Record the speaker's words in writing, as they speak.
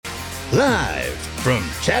Live from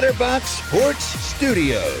Chatterbox Sports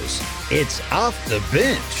Studios, it's Off the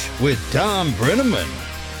Bench with Tom Brenneman.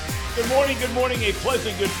 Good morning, a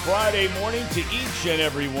pleasant good Friday morning to each and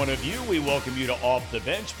every one of you. We welcome you to Off the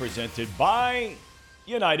Bench, presented by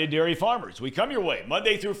United Dairy Farmers. We come your way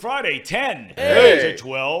Monday through Friday, 10 to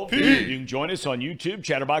 12. You can join us on YouTube,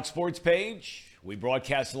 Chatterbox Sports page. We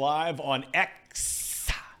broadcast live on X.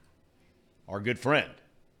 Our good friend,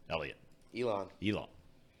 Elon.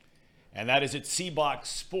 And that is at C-Box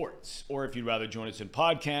Sports. Or if you'd rather join us in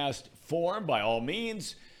podcast form, by all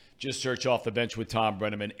means, just search Off the Bench with Tom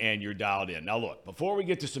Brenneman and you're dialed in. Now look, before we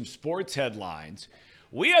get to some sports headlines,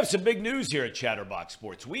 we have some big news here at Chatterbox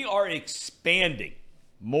Sports. We are expanding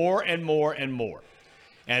more and more and more.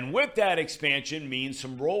 And with that expansion means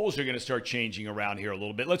some roles are going to start changing around here a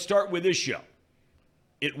little bit. Let's start with this show.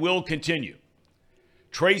 It will continue.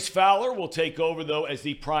 Trace Fowler will take over, though, as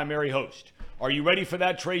the primary host. Are you ready for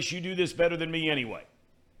that, Trace? You do this better than me anyway.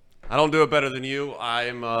 I don't do it better than you.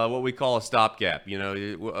 I'm what we call a stopgap. You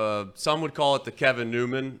know, some would call it the Kevin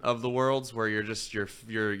Newman of the worlds, where you're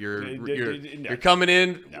coming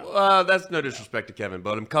in. No. That's no disrespect to Kevin,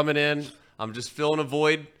 but I'm coming in. I'm just filling a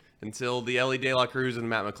void until the Ellie De La Cruz and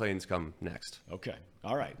Matt McClain's come next. Okay.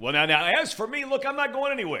 All right. Well, now, as for me, look, I'm not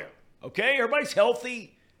going anywhere. Okay? Everybody's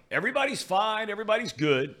healthy. Everybody's fine. Everybody's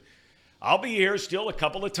good. I'll be here still a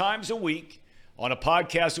couple of times a week on a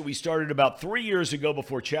podcast that we started about 3 years ago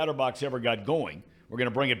before Chatterbox ever got going. We're going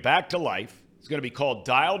to bring it back to life. It's going to be called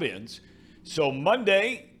Dialed Ins. So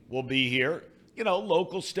Monday, we'll be here, you know,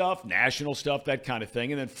 local stuff, national stuff, that kind of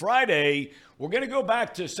thing. And then Friday, we're going to go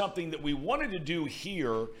back to something that we wanted to do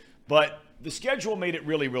here, but the schedule made it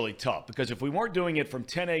really, really tough because if we weren't doing it from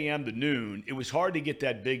 10 a.m. to noon, it was hard to get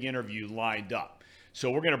that big interview lined up. So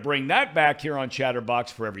we're going to bring that back here on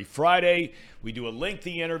Chatterbox for every Friday. We do a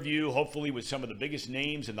lengthy interview, hopefully with some of the biggest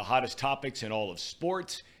names and the hottest topics in all of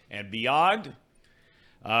sports and beyond.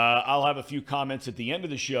 I'll have a few comments at the end of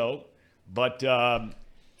the show. But,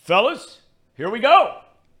 fellas, here we go.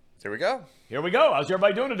 Here we go. How's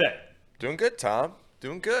everybody doing today? Doing good, Tom.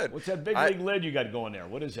 Doing good. What's that big league lid you got going there?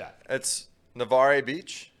 What is that? It's Navarre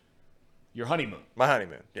Beach. Your honeymoon. My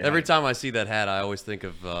honeymoon. Yeah. Every time I see that hat, I always think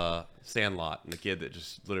of Sandlot and the kid that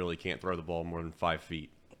just literally can't throw the ball more than 5 feet.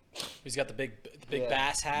 He's got the big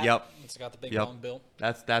bass hat. Yep. It's got the big long bill.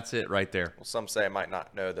 That's it right there. Well, some say I might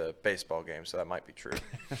not know the baseball game, so that might be true.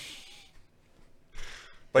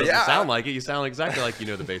 But Doesn't sound like it. You sound exactly like you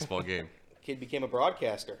know the baseball game. Kid became a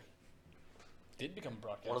broadcaster. Did become a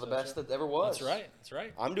broadcaster. One of the best that ever was. That's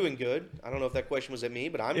right. I'm doing good. I don't know if that question was at me,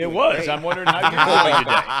 but I'm It doing was. great. I'm wondering how you're doing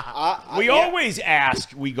today. We always ask,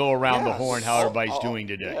 we go around the horn, how everybody's doing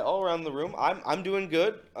today. Yeah, all around the room. I'm doing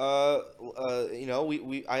good. You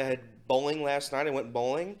know, I had bowling last night. I went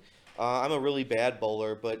bowling. I'm a really bad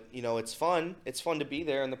bowler, but you know, it's fun. It's fun to be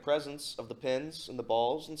there in the presence of the pins and the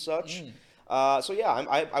balls and such. So yeah,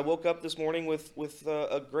 I woke up this morning with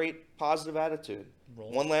a great positive attitude.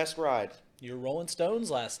 One last ride. You were rolling stones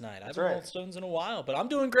last night. I've been right. rolling stones in a while, but I'm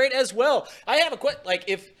doing great as well. I have a question. Like,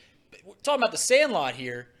 if we're talking about the Sandlot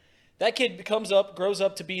here, that kid grows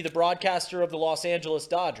up to be the broadcaster of the Los Angeles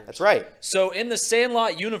Dodgers. That's right. So in the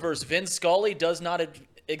Sandlot universe, Vin Scully does not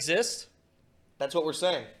exist? That's what we're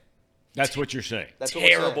saying. That's what you're saying. That's what we're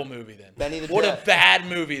Terrible saying. movie then. Benny the What Jet. a bad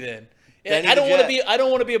movie then. Benny I don't the want to Jet. be. I don't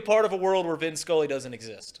want to be a part of a world where Vin Scully doesn't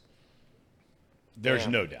exist. There's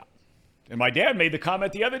no doubt. And my dad made the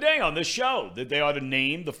comment the other day on this show that they ought to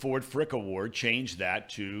name the Ford Frick Award, change that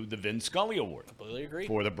to the Vin Scully Award. Completely agree.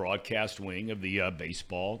 For the broadcast wing of the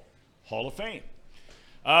Baseball Hall of Fame.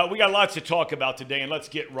 We got lots to talk about today, and let's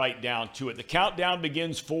get right down to it. The countdown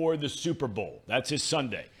begins for the Super Bowl. That's this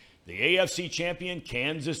Sunday. The AFC champion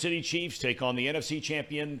Kansas City Chiefs take on the NFC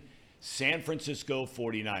champion San Francisco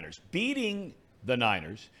 49ers. Beating the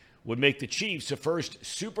Niners would make the Chiefs the first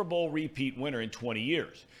Super Bowl repeat winner in 20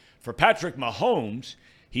 years. For Patrick Mahomes,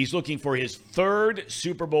 he's looking for his third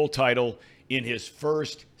Super Bowl title in his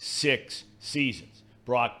first 6 seasons.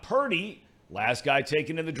 Brock Purdy, last guy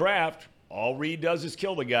taken in the draft, all Reed does is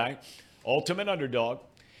kill the guy, ultimate underdog,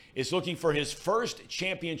 is looking for his first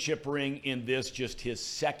championship ring in this, just his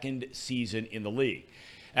second season in the league.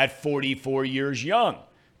 At 44 years young,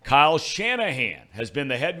 Kyle Shanahan has been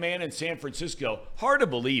the head man in San Francisco. Hard to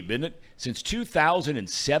believe, isn't it? Since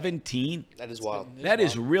 2017. That is wild. That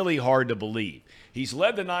is really hard to believe. He's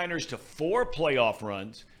led the Niners to 4 playoff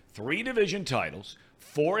runs, 3 division titles,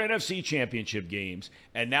 4 NFC championship games,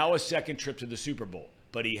 and now a second trip to the Super Bowl.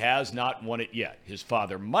 But he has not won it yet. His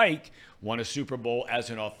father, Mike, won a Super Bowl as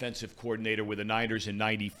an offensive coordinator with the Niners in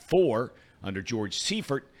 '94 under George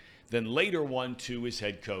Seifert, then later won 2 as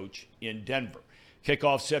head coach in Denver.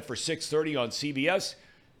 Kickoff set for 6:30 on CBS.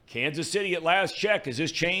 Kansas City at last check. Has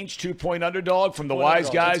this changed? 2-point underdog from the wise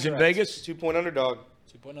guys in Vegas? 2-point underdog.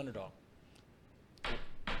 2-point underdog.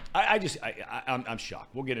 I'm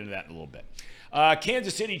shocked. We'll get into that in a little bit.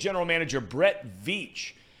 Kansas City general manager Brett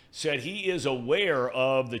Veach said he is aware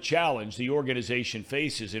of the challenge the organization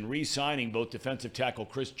faces in re-signing both defensive tackle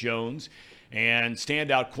Chris Jones and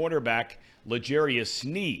standout cornerback L'Jarius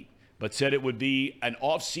Sneed, but said it would be an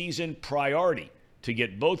off-season priority to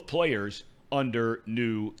get both players under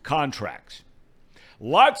new contracts.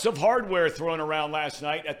 Lots of hardware thrown around last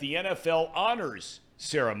night at the NFL honors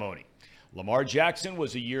ceremony. Lamar Jackson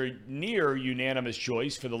was a near-unanimous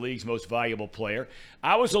choice for the league's most valuable player.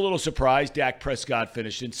 I was a little surprised Dak Prescott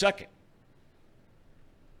finished in second.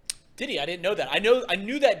 Did he? I didn't know that. I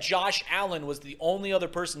knew that Josh Allen was the only other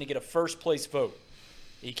person to get a first-place vote.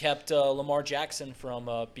 He kept Lamar Jackson from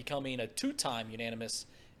becoming a 2-time unanimous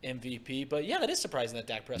MVP. But, yeah, that is surprising that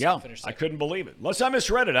Dak Prescott finished second. I couldn't believe it. Unless I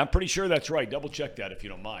misread it. I'm pretty sure that's right. Double-check that if you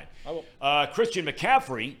don't mind. I will. Christian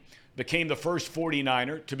McCaffrey became the first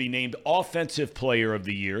 49er to be named Offensive Player of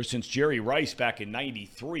the Year since Jerry Rice back in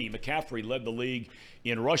 '93. McCaffrey led the league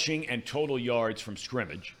in rushing and total yards from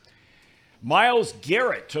scrimmage. Myles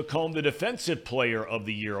Garrett took home the Defensive Player of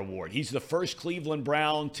the Year award. He's the first Cleveland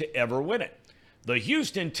Brown to ever win it. The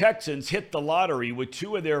Houston Texans hit the lottery with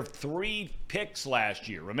 2 of their 3 picks last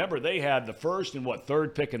year. Remember, they had the first and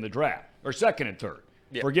third pick in the draft, or second and third.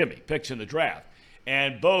 Yeah. Forgive me, picks in the draft.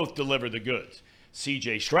 And both delivered the goods.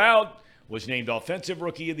 C.J. Stroud was named Offensive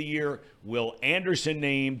Rookie of the Year. willAndersonn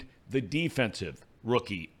named the Defensive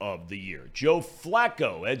Rookie of the Year. Joe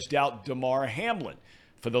Flacco edged out Damar Hamlin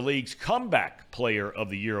for the league's Comeback Player of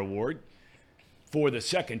the Year award. For the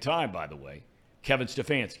second time, by the way, Kevin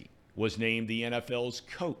Stefanski was named the NFL's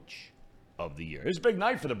Coach of the Year. It was a big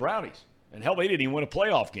night for the Brownies. And hell, they didn't even win a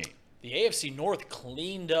playoff game. The AFC North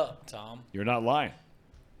cleaned up, Tom. You're not lying.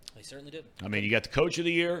 They certainly did. I mean, you got the Coach of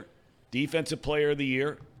the Year, Defensive Player of the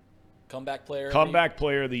Year, Comeback Player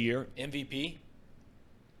Player of the Year. MVP.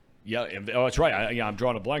 Yeah, that's right. I'm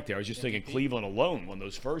drawing a blank there. I was just thinking Cleveland alone won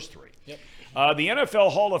those first 3. Yep. The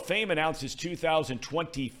NFL Hall of Fame announced its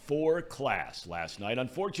 2024 class last night.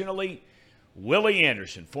 Unfortunately,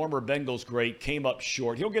 willAndersonn, former Bengals great, came up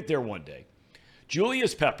short. He'll get there one day.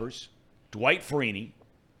 Julius Peppers, Dwight Freeney,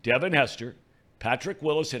 Devin Hester, Patrick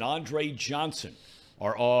Willis, and Andre Johnson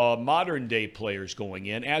are all modern-day players going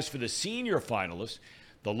in. As for the senior finalists,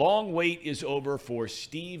 the long wait is over for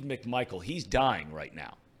Steve McMichael. He's dying right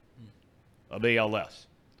now of ALS.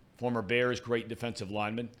 Former Bears great defensive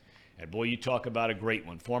lineman. And, boy, you talk about a great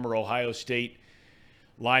one. Former Ohio State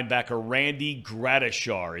linebacker Randy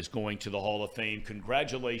Gradishar is going to the Hall of Fame.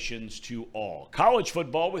 Congratulations to all. College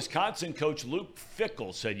football, Wisconsin coach Luke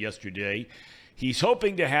Fickell said yesterday he's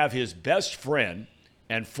hoping to have his best friend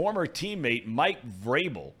and former teammate Mike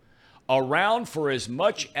Vrabel around for as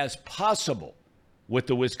much as possible with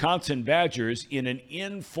the Wisconsin Badgers in an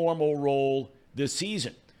informal role this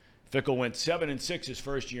season. Fickell went 7-6 his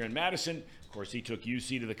first year in Madison. Of course, he took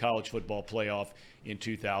UC to the college football playoff in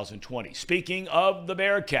 2020. Speaking of the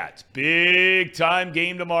Bearcats, big-time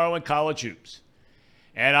game tomorrow in college hoops.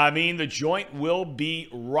 And I mean, the joint will be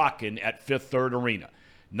rocking at Fifth Third Arena.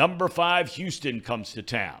 Number 5, Houston comes to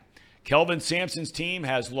town. Kelvin Sampson's team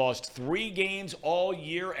has lost 3 games all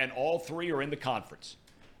year, and all 3 are in the conference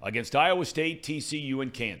against Iowa State, TCU,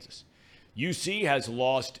 and Kansas. UC has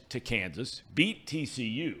lost to Kansas, beat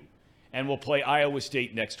TCU, and will play Iowa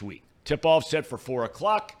State next week. Tip-off set for 4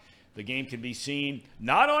 o'clock. The game can be seen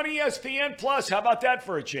not on ESPN+. How about that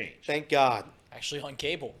for a change? Thank God. Actually on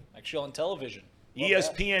cable. Actually on television.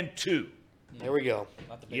 ESPN 2. There we go.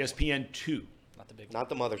 Not the big ESPN 2. Not the big one. Not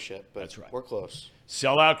the mothership, but That's right. We're close.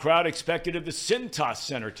 Sellout crowd expected at the Cintas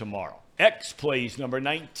Center tomorrow. X plays number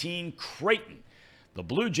 19, Creighton. The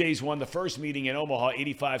Blue Jays won the first meeting in Omaha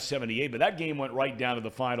 85-78, but that game went right down to the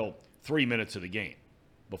final 3 minutes of the game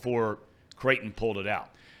before Creighton pulled it out.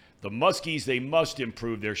 The Muskies, they must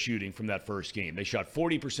improve their shooting from that first game. They shot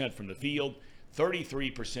 40% from the field,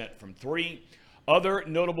 33% from 3. Other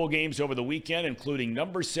notable games over the weekend, including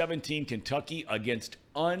number 17 Kentucky against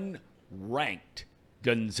unranked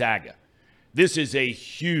Gonzaga. This is a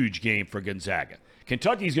huge game for Gonzaga.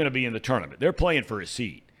 Kentucky's going to be in the tournament. They're playing for a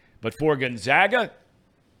seed. But for Gonzaga,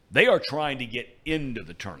 they are trying to get into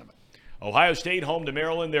the tournament. Ohio State home to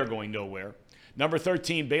Maryland. They're going nowhere. Number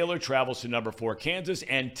 13 Baylor travels to number 4 Kansas.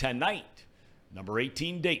 And tonight, number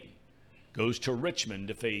 18 Dayton goes to Richmond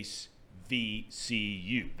to face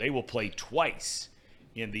VCU. They will play twice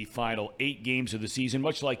in the final 8 games of the season,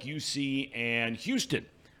 much like UC and Houston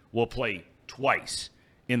will play twice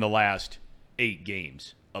in the last 8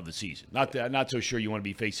 games of the season. Not so sure you want to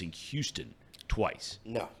be facing Houston twice.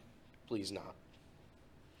 No, please not.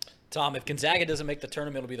 Tom, if Gonzaga doesn't make the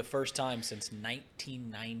tournament, it'll be the first time since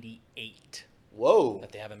 1998 Whoa.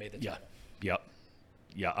 that they haven't made the Yeah. tournament. Yep.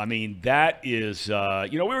 Yeah, I mean, that is,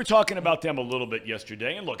 we were talking about them a little bit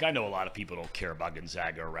yesterday. And look, I know a lot of people don't care about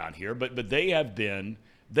Gonzaga around here, but they have been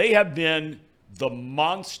the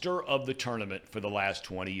monster of the tournament for the last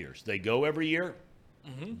 20 years. They go every year.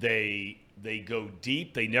 Mm-hmm. They go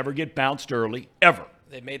deep. They never get bounced early, ever.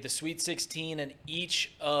 They made the Sweet 16, and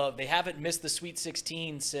they haven't missed the Sweet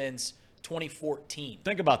 16 since 2014.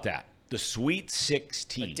 Think about that. The Sweet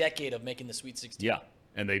 16. A decade of making the Sweet 16. Yeah.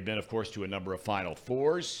 And they've been, of course, to a number of Final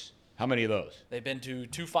Fours. How many of those? They've been to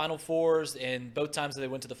 2 Final Fours, and both times that they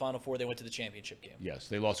went to the Final Four, they went to the championship game. Yes.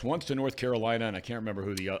 They lost once to North Carolina, and I can't remember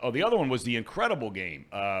who the other one was the incredible game.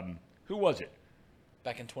 Who was it?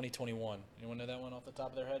 Back in 2021. Anyone know that one off the top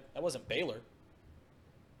of their head? That wasn't Baylor.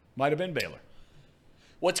 Might have been Baylor.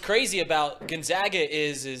 What's crazy about Gonzaga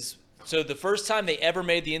is so the first time they ever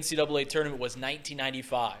made the NCAA tournament was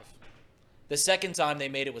 1995. The second time they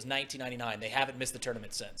made it was 1999. They haven't missed the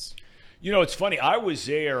tournament since. You know, it's funny. I was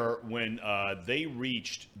there when they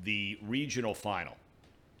reached the regional final.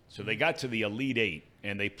 So they got to the Elite Eight,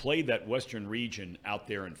 and they played that Western region out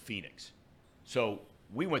there in Phoenix. So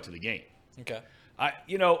we went to the game. Okay.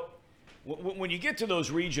 When you get to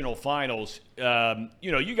those regional finals,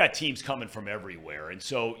 you got teams coming from everywhere. And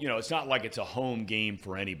so, it's not like it's a home game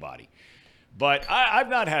for anybody. But I've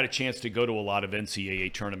not had a chance to go to a lot of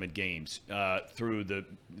NCAA tournament games through the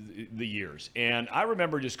years. And I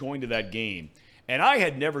remember just going to that game, and I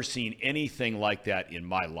had never seen anything like that in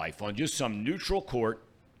my life on just some neutral court,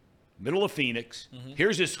 middle of Phoenix. Mm-hmm.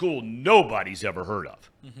 Here's a school nobody's ever heard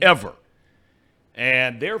of, ever.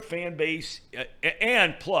 And their fan base,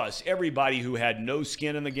 and plus everybody who had no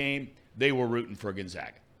skin in the game, they were rooting for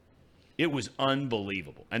Gonzaga. It was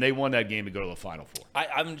unbelievable. And they won that game to go to the Final Four.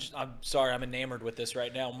 I'm sorry, I'm enamored with this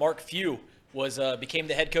right now. Mark Few became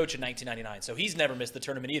the head coach in 1999, so he's never missed the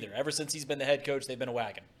tournament either. Ever since he's been the head coach, they've been a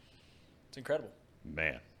wagon. It's incredible.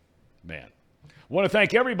 Man. Want to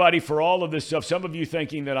thank everybody for all of this stuff. Some of you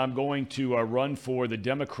thinking that I'm going to run for the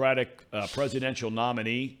Democratic presidential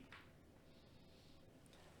nominee.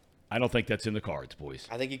 I don't think that's in the cards, boys.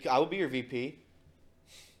 I would be your VP.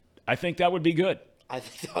 I think that would be good. I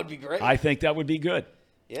think that would be great. I think that would be good.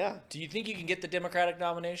 Yeah. Do you think you can get the Democratic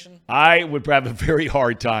nomination? I would have a very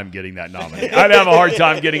hard time getting that nomination. I'd have a hard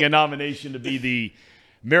time getting a nomination to be the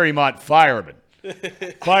Marymount fireman,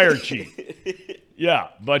 fire chief. Yeah,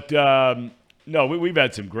 but no, we've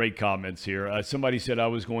had some great comments here. Somebody said I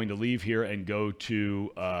was going to leave here and go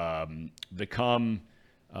to become,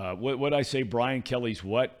 what did I say, Brian Kelly's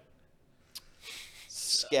what?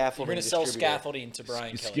 Scaffolding. You're going to sell scaffolding to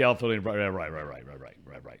Brian Kelly. Scaffolding,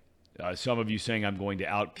 right. Some of you saying I'm going to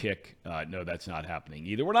outkick. No, that's not happening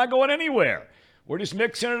either. We're not going anywhere. We're just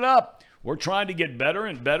mixing it up. We're trying to get better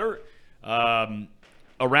and better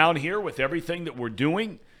around here with everything that we're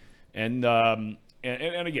doing. And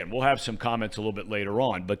again, we'll have some comments a little bit later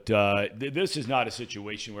on. But this is not a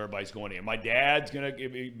situation where everybody's going in. My dad's going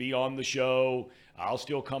to be on the show. I'll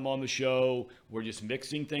still come on the show. We're just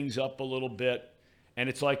mixing things up a little bit. And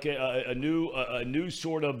it's like a new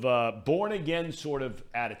sort of born-again sort of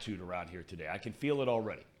attitude around here today. I can feel it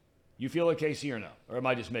already. You feel it, Casey, or no? Or am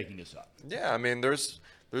I just making this up? Yeah, I mean, there's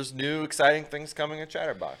new exciting things coming at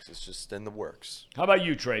Chatterbox. It's just in the works. How about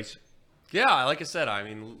you, Trace? Yeah, like I said, I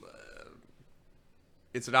mean,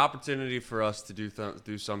 it's an opportunity for us to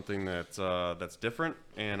do something that's different,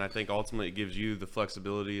 and I think ultimately it gives you the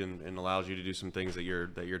flexibility and allows you to do some things that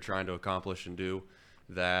you're trying to accomplish and do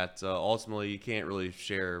that ultimately you can't really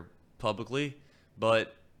share publicly.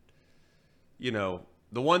 But the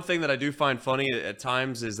one thing that I do find funny at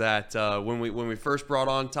times is that when we first brought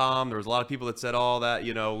on Tom, there was a lot of people that said, "Oh, that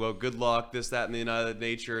well, good luck, this, that, and the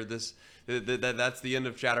nature. That's the end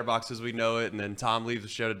of Chatterbox as we know it." And then Tom leaves the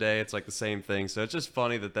show today. It's like the same thing. So it's just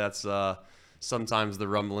funny that's sometimes the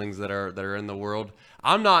rumblings that are in the world.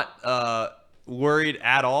 I'm not worried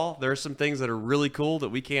at all. There are some things that are really cool that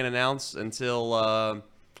we can't announce until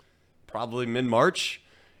probably mid-March.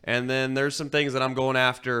 And then there's some things that I'm going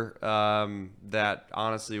after that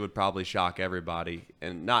honestly would probably shock everybody,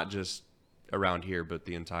 and not just around here, but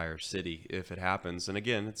the entire city if it happens. And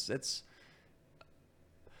again,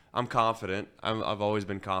 I'm confident. I've always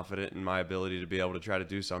been confident in my ability to be able to try to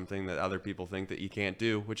do something that other people think that you can't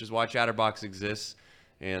do, which is why Chatterbox exists.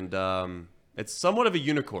 And it's somewhat of a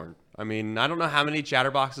unicorn. I mean, I don't know how many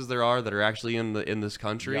Chatterboxes there are that are actually in this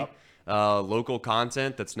country. Yep. Local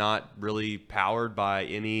content that's not really powered by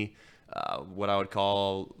any what I would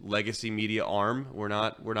call legacy media arm.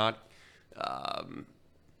 We're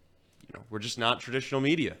just not traditional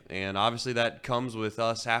media. And obviously that comes with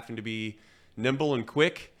us having to be nimble and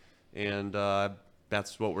quick. And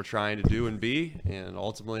that's what we're trying to do and be. And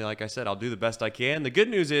ultimately, like I said, I'll do the best I can. The good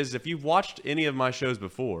news is if you've watched any of my shows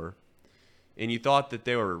before and you thought that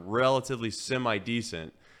they were relatively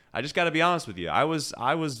semi-decent, I just got to be honest with you. I was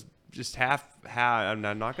just I'm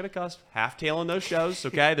not going to cuss, half-tailing those shows,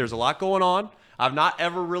 okay? There's a lot going on. I've not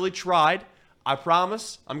ever really tried. I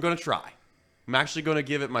promise I'm going to try. I'm actually going to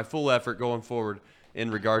give it my full effort going forward in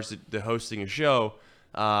regards to hosting a show.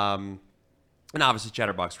 And obviously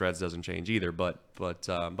Chatterbox Reds doesn't change either, but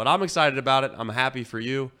I'm excited about it. I'm happy for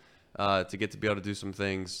you to get to be able to do some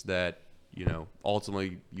things that,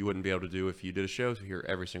 ultimately you wouldn't be able to do if you did a show here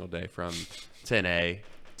every single day from 10A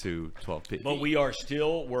to 12P. But we are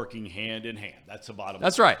still working hand in hand. That's the bottom line.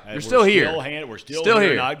 That's right. We're still here. We're still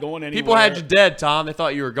here. Not going anywhere. People had you dead, Tom. They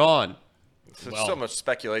thought you were gone. There's so much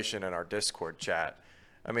speculation in our Discord chat.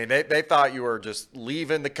 I mean, they thought you were just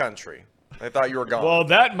leaving the country. They thought you were gone. Well,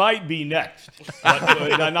 that might be next,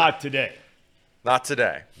 but not today. Not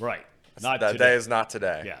today. Right. That today. day is not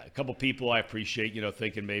today. Yeah, a couple people I appreciate,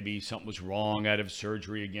 thinking maybe something was wrong. I'd have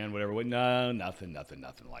surgery again, whatever. No, nothing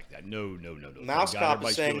like that. No. Mouse Cop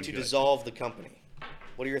is saying to dissolve the company.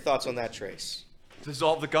 What are your thoughts on that, Trace?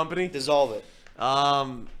 Dissolve the company? Dissolve it.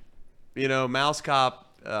 Mouse Cop,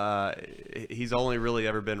 he's only really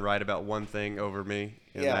ever been right about one thing over me,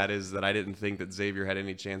 and that is that I didn't think that Xavier had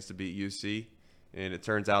any chance to beat UC, and it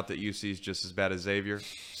turns out that UC is just as bad as Xavier.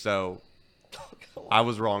 So I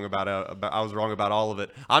was wrong about all of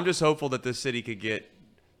it. I'm just hopeful that this city could get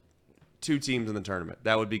 2 teams in the tournament.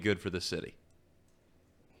 That would be good for the city.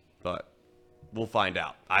 But we'll find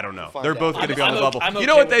out. I don't know. They're both going to go in the bubble. You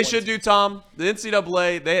know what they should do, Tom? The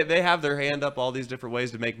NCAA, they have their hand up all these different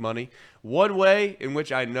ways to make money. One way in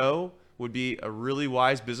which I know would be a really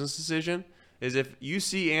wise business decision is if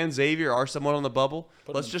UC and Xavier are someone on the bubble,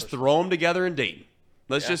 let's just throw them together in Dayton.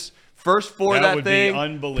 Let's just first four that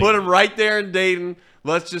thing, put them right there in Dayton.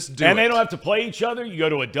 Let's just do it. And they don't have to play each other. You go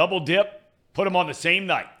to a double dip, put them on the same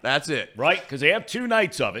night. That's it. Right? Because they have 2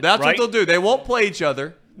 nights of it. That's what they'll do. They won't play each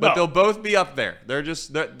other, but they'll both be up there. They're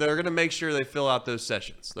going to make sure they fill out those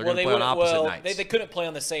sessions. They're going to play on opposite nights. They couldn't play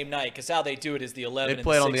on the same night because how they do it is the 11 They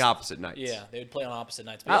play on the opposite nights. Yeah, they would play on opposite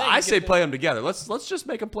nights. I say play them together. Let's just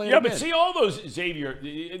make them play them. Yeah, but see, all those the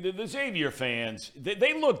Xavier fans,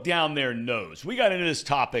 they look down their nose. We got into this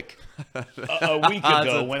topic a week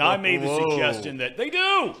ago when I made the suggestion that they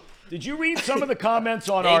do. Did you read some of the comments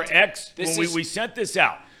on our X when we sent this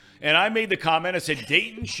out? And I made the comment, I said,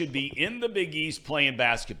 Dayton should be in the Big East playing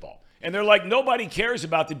basketball. And they're like, nobody cares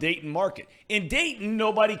about the Dayton market. In Dayton,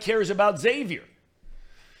 nobody cares about Xavier.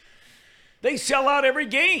 They sell out every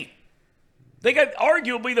game. They got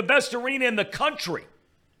arguably the best arena in the country.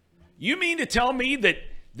 You mean to tell me that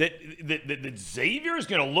Xavier is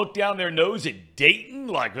going to look down their nose at Dayton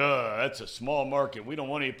like, that's a small market. We don't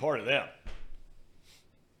want any part of them.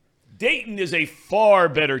 Dayton is a far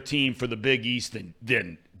better team for the Big East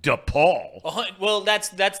than DePaul. Well, that's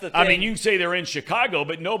the thing. I mean, you can say they're in Chicago,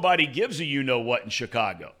 but nobody gives a you-know-what in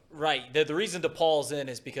Chicago. Right. The reason DePaul's in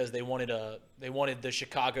is because they wanted the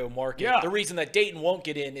Chicago market. Yeah. The reason that Dayton won't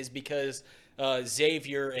get in is because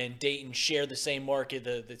Xavier and Dayton share the same market,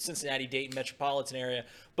 the Cincinnati-Dayton metropolitan area.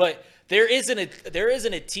 But there isn't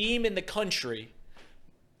a team in the country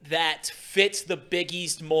that fits the Big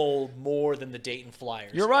East mold more than the Dayton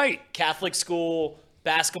Flyers. You're right. Catholic school,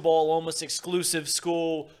 basketball, almost exclusive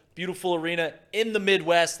school, beautiful arena in the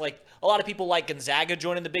Midwest. Like a lot of people like Gonzaga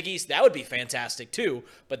joining the Big East. That would be fantastic too,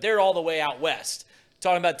 but they're all the way out west.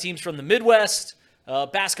 Talking about teams from the Midwest,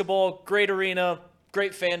 basketball, great arena,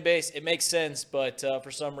 great fan base. It makes sense, but for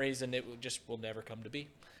some reason it will never come to be.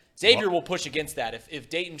 Xavier will push against that. If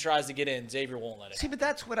Dayton tries to get in, Xavier won't let it happen. But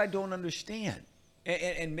that's what I don't understand.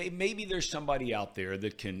 And maybe there's somebody out there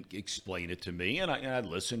that can explain it to me, and I'd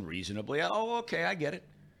listen reasonably. Oh, okay, I get it.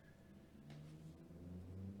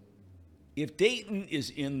 If Dayton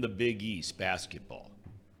is in the Big East basketball,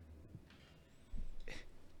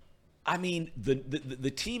 I mean, the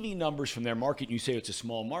TV numbers from their market, you say it's a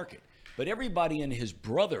small market, but everybody and his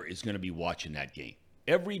brother is going to be watching that game.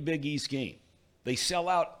 Every Big East game. They sell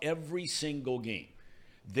out every single game.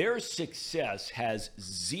 Their success has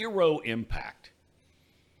zero impact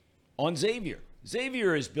on Xavier.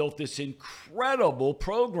 Xavier has built this incredible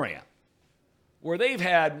program where they've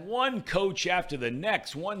had one coach after the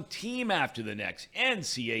next, one team after the next,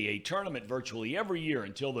 NCAA tournament virtually every year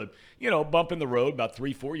until the, bump in the road about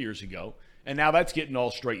 3-4 years ago. And now that's getting all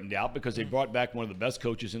straightened out because they brought back one of the best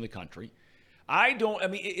coaches in the country.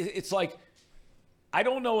 It's like, I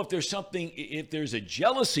don't know if there's a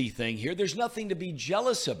jealousy thing here. There's nothing to be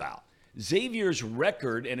jealous about. Xavier's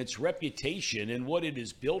record and its reputation and what it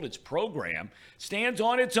has built, its program, stands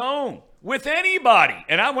on its own with anybody.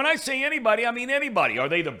 And when I say anybody, I mean anybody. Are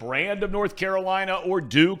they the brand of North Carolina or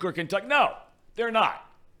Duke or Kentucky? No, they're not.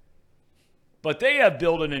 But they have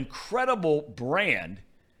built an incredible brand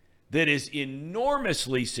that is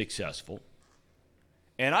enormously successful.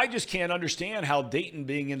 And I just can't understand how Dayton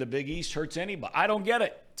being in the Big East hurts anybody. I don't get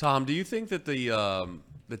it. Tom, do you think that the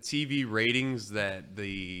TV ratings that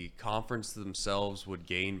the conference themselves would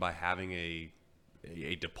gain by having a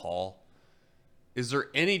DePaul, is there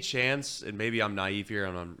any chance, and maybe I'm naive here,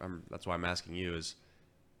 and that's why I'm asking you,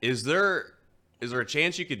 is there a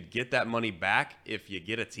chance you could get that money back if you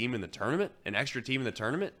get a team in the tournament, an extra team in the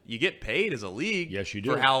tournament? You get paid as a league. Yes, you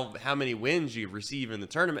do. For how many wins you receive in the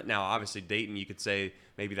tournament. Now, obviously, Dayton, you could say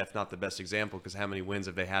maybe that's not the best example because how many wins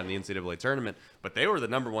have they had in the NCAA tournament? But they were the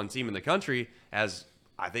number one team in the country, as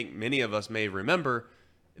I think many of us may remember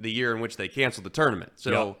the year in which they canceled the tournament.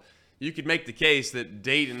 So you could make the case that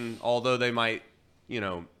Dayton, although they might,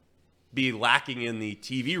 be lacking in the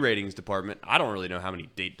TV ratings department, I don't really know how many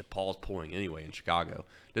DePaul's pulling anyway in Chicago.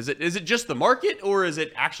 Is it just the market, or is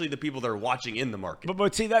it actually the people that are watching in the market?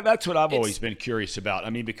 But see, that's what I've always been curious about. I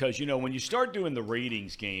mean, because, when you start doing the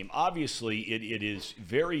ratings game, obviously it is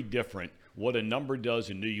very different what a number does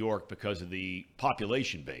in New York because of the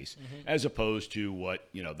population base, as opposed to what,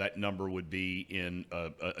 that number would be in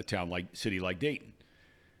a city like Dayton.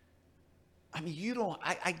 I mean,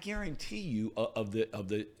 I guarantee you of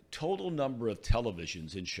the total number of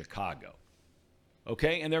televisions in Chicago,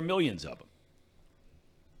 okay, and there are millions of them,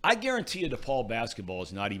 I guarantee you DePaul basketball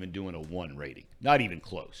is not even doing a 1 rating. Not even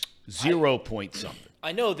close. 0 point something.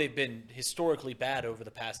 I know they've been historically bad over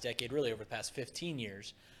the past decade, really over the past 15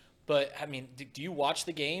 years. But, I mean, do you watch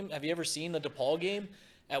the game? Have you ever seen the DePaul game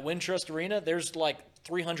at Wintrust Arena? There's like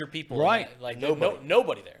 300 people. Right. Like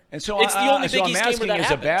nobody there. And so it's the only Big I'm East game asking, where that as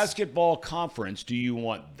happens. a basketball conference, do you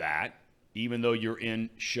want that, even though you're in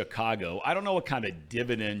Chicago? I don't know what kind of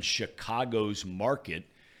dividend Chicago's market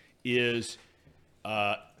is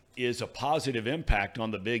a positive impact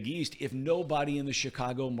on the Big East if nobody in the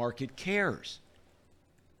Chicago market cares.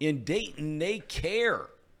 In Dayton, they care.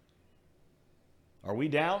 Are we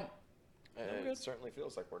down? It certainly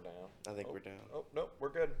feels like we're down. I think we're down. Oh, no, we're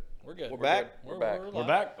good. We're good. We're back. We're back. We're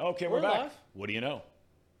back? Okay, we're back. live. What do you know?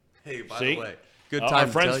 Hey, by See? the way, good Our time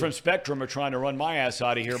to friends tell you. from Spectrum are trying to run my ass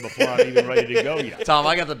out of here before I'm even ready to go yet. Tom,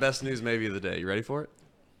 I got the best news maybe of the day. You ready for it?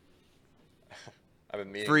 I've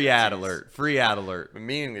been meaning Free to ad tease. alert. Free ad alert. I've been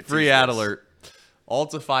meaning to Free tease ad this. alert.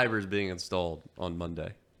 Alta Fiber is being installed on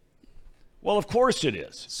Monday. Well, of course it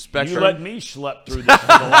is. Spectrum? You let me schlep through this for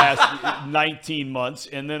the last 19 months,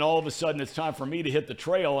 and then all of a sudden it's time for me to hit the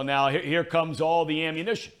trail, and now here comes all the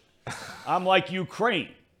ammunition. I'm like Ukraine.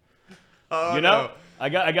 Oh, you know? I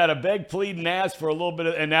got to beg, plead, and ask for a little bit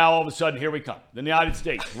of, and now all of a sudden, here we come. The United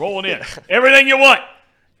States, rolling in. Everything you want.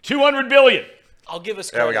 $200 billion. I'll give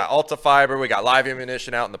us Yeah, we got Alta Fiber. We got live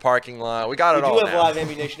ammunition out in the parking lot. We got We it all do have now. live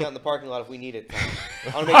ammunition out in the parking lot if we need it.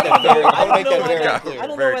 I want to make that very, I want to make that very clear. I don't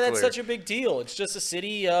know Very why that's clear. such a big deal. It's just a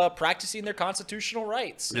city practicing their constitutional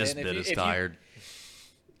rights. This And bit if is you- tired.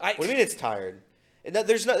 What do you mean it's tired?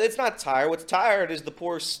 It's not tired. What's tired is the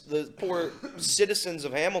poor citizens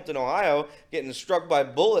of Hamilton, Ohio, getting struck by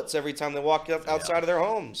bullets every time they walk outside of their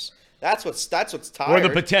homes. That's what's tired. Or the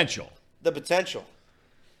potential. The potential.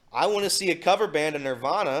 I want to see a cover band of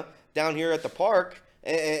Nirvana down here at the park,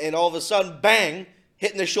 and all of a sudden, bang,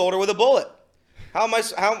 hitting the shoulder with a bullet. What am I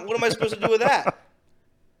supposed to do with that?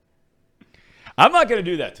 I'm not going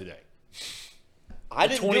to do that today. I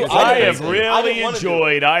didn't do it. I have didn't really wanna do it.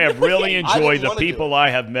 enjoyed. I have really I didn't enjoyed the wanna do people it. I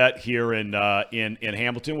have met here in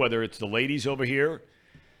Hamilton, whether it's the ladies over here,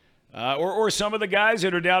 or some of the guys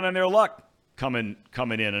that are down on their luck coming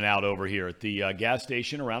in and out over here at the gas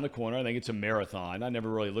station around the corner. I think it's a Marathon. I never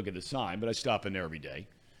really look at the sign, but I stop in there every day.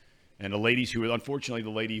 And the ladies unfortunately, the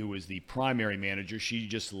lady who was the primary manager, she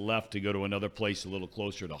just left to go to another place a little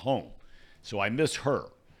closer to home. So I miss her.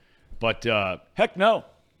 But heck no.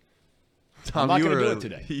 Tom, I'm not you gonna were do it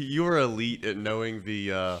today. You were elite at knowing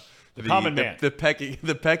the common man. the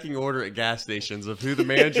pecking order at gas stations of who the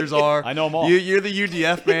managers are. I know them all. You're the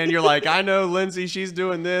UDF man. You're like, I know Lindsay, she's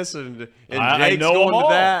doing this, and I Jake's know going them all.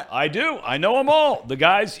 to that. I do. I know them all. The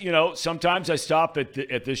guys, sometimes I stop at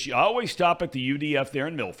this. I always stop at the UDF there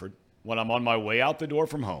in Milford when I'm on my way out the door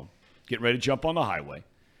from home, getting ready to jump on the highway.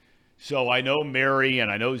 So I know Mary and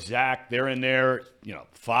I know Zach. They're in there,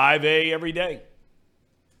 5A every day.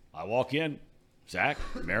 I walk in. Zach,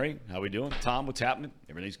 Mary, how we doing? Tom, what's happening?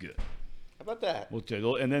 Everything's good. How about that?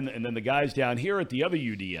 And then the guys down here at the other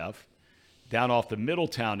UDF, down off the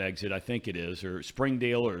Middletown exit, I think it is, or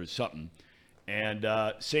Springdale or something, and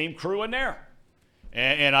same crew in there.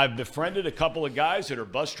 And I've befriended a couple of guys that are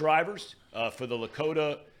bus drivers for the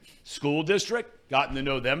Lakota School District, gotten to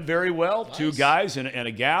know them very well, nice. 2 guys and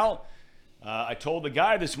a gal. I told the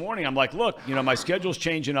guy this morning, I'm like, look, my schedule's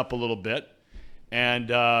changing up a little bit,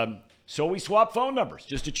 and so we swap phone numbers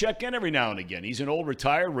just to check in every now and again. He's an old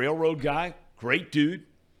retired railroad guy, great dude,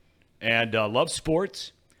 and loves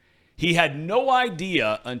sports. He had no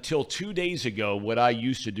idea until 2 days ago what I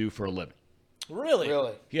used to do for a living.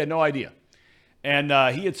 Really? He had no idea. And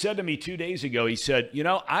he had said to me 2 days ago, he said,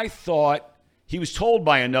 I thought he was told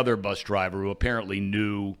by another bus driver who apparently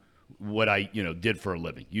knew what I, did for a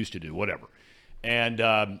living, used to do, whatever.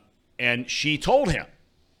 And she told him.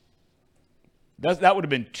 That would have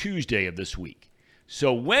been Tuesday of this week.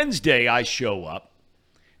 So Wednesday I show up,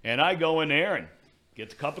 and I go in there and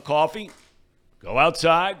get a cup of coffee, go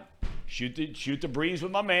outside, shoot the breeze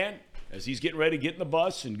with my man as he's getting ready to get in the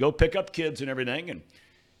bus and go pick up kids and everything.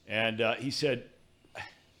 And he said,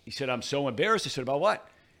 I'm so embarrassed. I said, about what?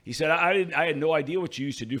 He said, I had no idea what you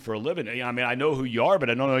used to do for a living. I mean, I know who you are, but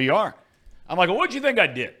I don't know who you are. I'm like, well, what'd you think I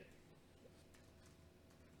did?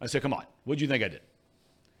 I said, come on, what'd you think I did?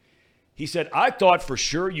 He said, I thought for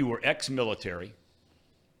sure you were ex-military.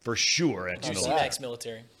 For sure ex-military. You seem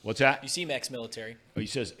ex-military. What's that? You seem ex-military. He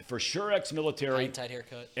says, for sure ex-military. Tight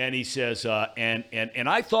haircut. And he says, and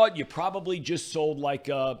I thought you probably just sold like,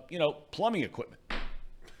 plumbing equipment.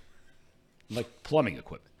 Like plumbing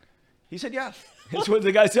equipment. He said, yeah. That's what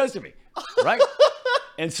the guy says to me, right?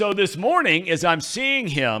 And so this morning, as I'm seeing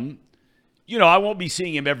him, I won't be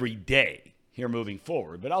seeing him every day here moving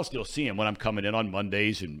forward, but I'll still see him when I'm coming in on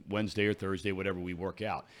Mondays and Wednesday or Thursday, whatever we work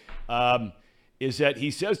out. Is that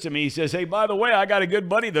he says to me, he says, hey, by the way, I got a good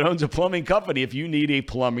buddy that owns a plumbing company if you need a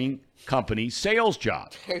plumbing company sales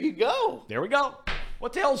job. There you go. There we go.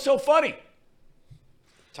 What the hell is so funny?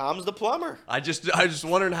 Tom's the plumber. I just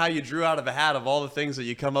wondering how you drew out of a hat of all the things that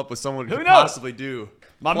you come up with someone Who could knows? possibly do.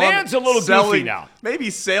 My man's a little goofy now. Maybe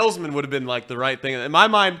salesman would have been like the right thing. In my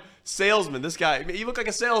mind, salesman, this guy, you look like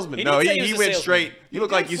a salesman. He went straight. You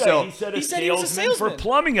look like you sell. He said he was a salesman for salesman.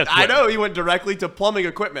 plumbing equipment. I know, he went directly to plumbing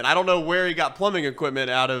equipment. I don't know where he got plumbing equipment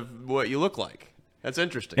out of what you look like. That's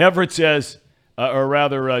interesting. Everett says, or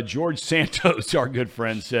rather, George Santos, our good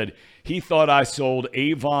friend, said he thought I sold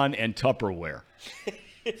Avon and Tupperware.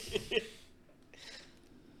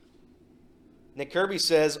 Nick Kirby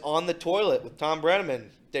says, on the toilet with Tom Brenneman,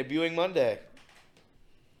 debuting Monday.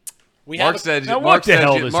 Mark says you look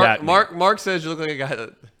like a guy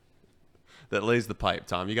that lays the pipe.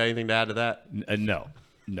 Tom, you got anything to add to that? No,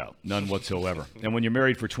 none whatsoever. And when you're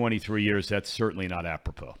married for 23 years, that's certainly not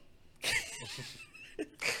apropos.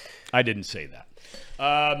 I didn't say that.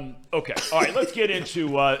 Okay. All right. Let's get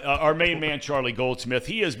into our main man, Charlie Goldsmith.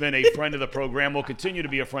 He has been a friend of the program. Will continue to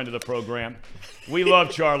be a friend of the program. We love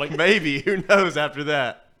Charlie. Maybe. Who knows after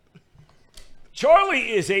that?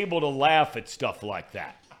 Charlie is able to laugh at stuff like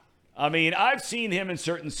that. I mean, I've seen him in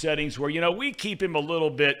certain settings where, we keep him a little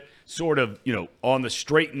bit sort of, on the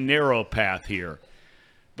straight and narrow path here.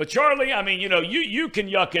 But Charlie, I mean, you can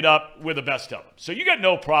yuck it up with the best of them. So you got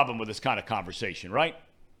no problem with this kind of conversation, right?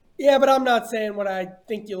 Yeah, but I'm not saying what I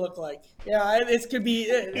think you look like. Yeah, this could be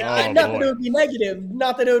not that it would be negative.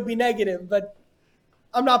 Not that it would be negative, but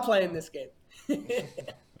I'm not playing this game.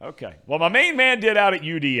 Okay. Well, my main man did out at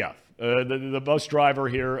UDF, the bus driver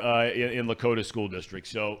here in Lakota School District.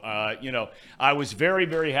 So, I was very,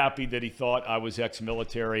 very happy that he thought I was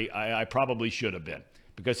ex-military. I probably should have been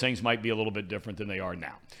because things might be a little bit different than they are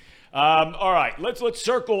now. All right. Let's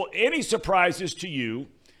circle any surprises to you.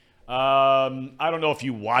 I don't know if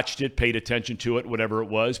you watched it, paid attention to it, whatever it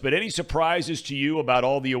was, but any surprises to you about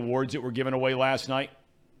all the awards that were given away last night?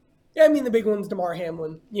 Yeah, I mean, the big one's Damar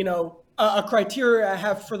Hamlin. A criteria I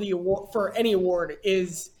have for the award, for any award,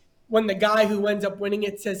 is when the guy who ends up winning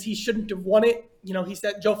it says he shouldn't have won it. He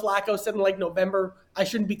said, Joe Flacco said in November, I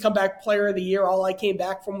shouldn't be comeback player of the year. All I came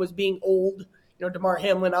back from was being old. Damar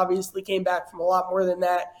Hamlin obviously came back from a lot more than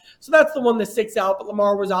that. So that's the one that sticks out. But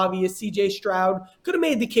Lamar was obvious. C.J. Stroud could have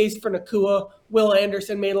made the case for Nakua.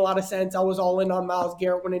 WillAndersonn made a lot of sense. I was all in on Myles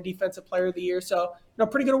Garrett winning Defensive Player of the Year. So,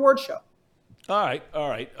 pretty good award show. All right.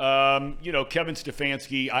 Kevin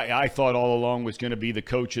Stefanski, I thought all along was going to be the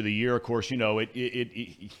coach of the year. Of course, you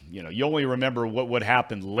only remember what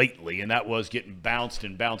happened lately, and that was getting bounced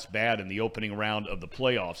bad in the opening round of the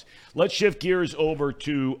playoffs. Let's shift gears over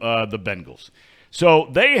to the Bengals. So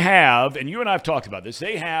they have, and you and I have talked about this,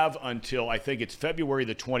 they have until I think it's February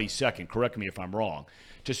the 22nd, correct me if I'm wrong,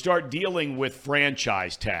 to start dealing with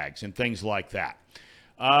franchise tags and things like that.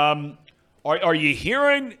 Are you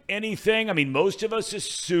hearing anything? I mean, most of us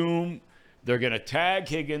assume they're going to tag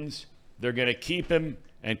Higgins, they're going to keep him,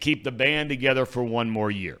 and keep the band together for one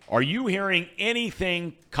more year. Are you hearing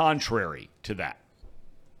anything contrary to that?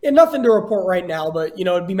 Yeah, nothing to report right now, but,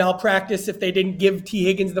 it'd be malpractice if they didn't give T.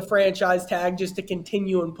 Higgins the franchise tag just to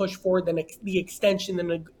continue and push forward the extension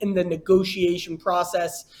in the negotiation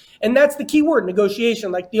process. And that's the key word,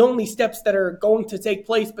 negotiation. Like, the only steps that are going to take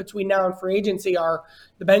place between now and free agency are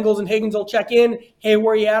the Bengals and Higgins will check in. Hey,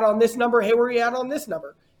 where you at on this number? Hey, where you at on this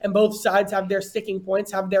number? And both sides have their sticking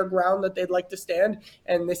points, have their ground that they'd like to stand.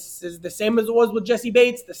 And this is the same as it was with Jesse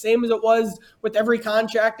Bates, the same as it was with every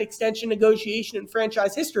contract extension negotiation in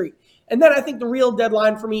franchise history. And then I think the real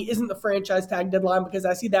deadline for me isn't the franchise tag deadline, because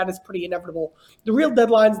I see that as pretty inevitable. The real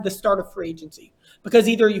deadline is the start of free agency, because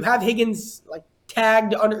either you have Higgins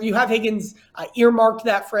tagged under, you have Higgins earmarked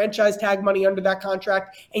that franchise tag money under that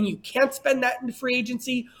contract, and you can't spend that into free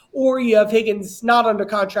agency, or you have Higgins not under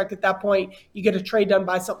contract at that point. You get a trade done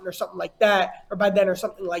by something like that, or by then or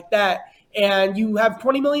something like that, and you have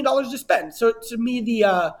 $20 million to spend. So to me,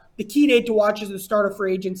 the key date to watch is the start of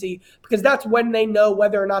free agency, because that's when they know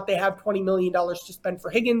whether or not they have $20 million to spend for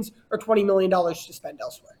Higgins or $20 million to spend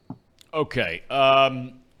elsewhere. Okay.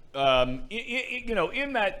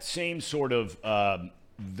 In that same sort of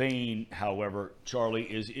vein, however, Charlie,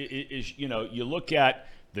 is you look at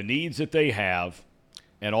the needs that they have,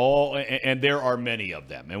 and there are many of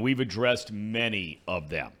them, and we've addressed many of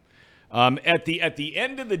them. At the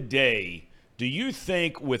end of the day, do you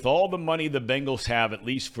think with all the money the Bengals have, at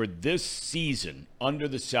least for this season, under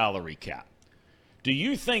the salary cap, do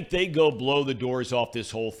you think they go blow the doors off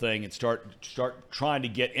this whole thing and start trying to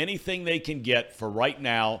get anything they can get for right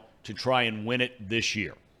now to try and win it this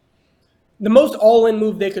year? The most all-in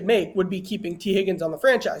move they could make would be keeping T. Higgins on the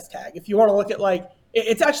franchise tag. If you want to look at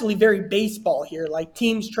it's actually very baseball here. Like,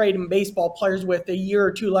 teams trade in baseball players with a year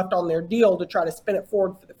or two left on their deal to try to spin it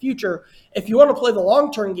forward for the future. If you want to play the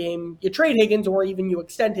long-term game, you trade Higgins or even you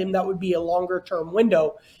extend him. That would be a longer-term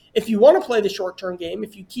window. If you want to play the short-term game,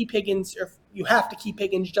 if you keep Higgins, or if you have to keep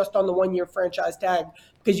Higgins just on the one-year franchise tag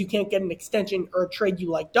because you can't get an extension or a trade you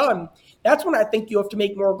like done, that's when I think you have to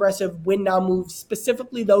make more aggressive win-now moves.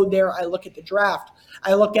 Specifically, though, there I look at the draft.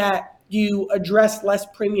 I look at, do you address less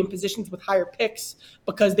premium positions with higher picks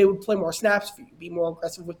because they would play more snaps for you, be more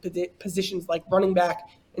aggressive with positions like running back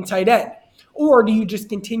and tight end? Or do you just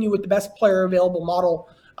continue with the best player available model,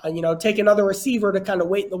 take another receiver to kind of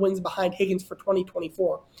wait in the wings behind Higgins for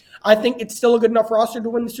 2024? I think it's still a good enough roster to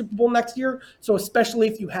win the Super Bowl next year. So especially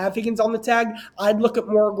if you have Higgins on the tag, I'd look at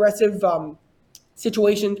more aggressive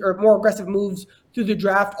situations or more aggressive moves through the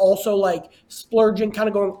draft. Also, like splurging, kind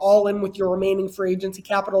of going all in with your remaining free agency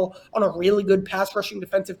capital on a really good pass rushing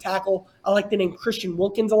defensive tackle. I like the name Christian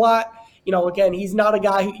Wilkins a lot. Again, he's not a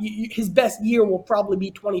guy who his best year will probably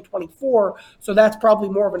be 2024. So that's probably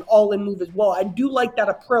more of an all-in move as well. I do like that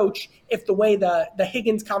approach if the way the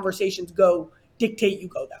Higgins conversations go dictate you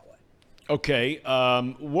go that way. Okay.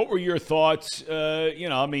 What were your thoughts? Your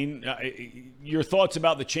thoughts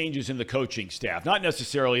about the changes in the coaching staff. Not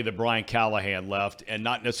necessarily that Brian Callahan left, and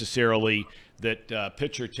not necessarily that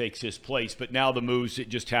Pitcher takes his place, but now the moves that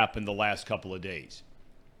just happened the last couple of days.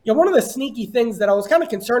 Yeah, one of the sneaky things that I was kind of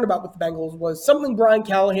concerned about with the Bengals was something Brian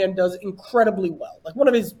Callahan does incredibly well. Like, one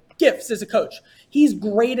of his gifts as a coach. He's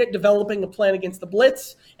great at developing a plan against the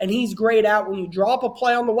blitz, and he's great at when you draw up a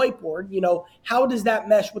play on the whiteboard, how does that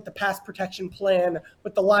mesh with the pass protection plan,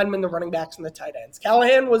 with the linemen, the running backs, and the tight ends?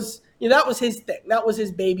 Callahan was, that was his thing. That was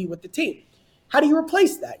his baby with the team. How do you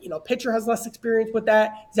replace that? Pitcher has less experience with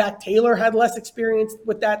that. Zach Taylor had less experience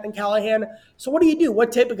with that than Callahan. So what do you do?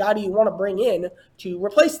 What type of guy do you want to bring in to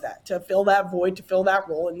replace that, to fill that void, to fill that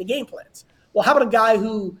role in the game plans? Well, how about a guy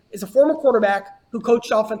who is a former quarterback who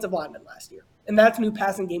coached offensive linemen last year? And that's new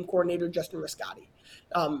passing game coordinator Justin Riscotti.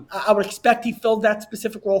 I would expect he filled that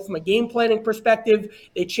specific role from a game planning perspective.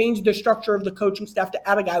 They changed the structure of the coaching staff to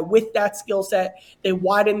add a guy with that skill set. They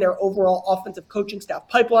widened their overall offensive coaching staff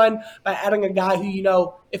pipeline by adding a guy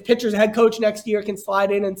who, if Pitcher's head coach next year, can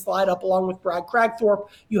slide in and slide up along with Brad Cragthorpe.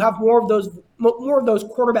 You have more of those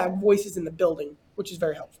quarterback voices in the building, which is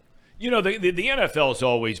very helpful. The NFL has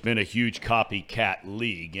always been a huge copycat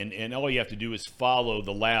league, and all you have to do is follow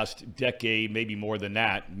the last decade, maybe more than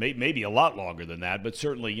that, maybe a lot longer than that, but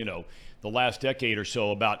certainly, the last decade or so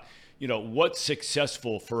about, what's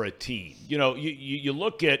successful for a team. You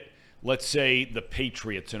look at let's say, the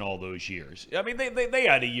Patriots in all those years. I mean, they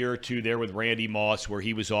had a year or two there with Randy Moss where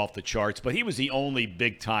he was off the charts, but he was the only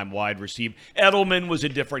big-time wide receiver. Edelman was a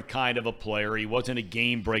different kind of a player. He wasn't a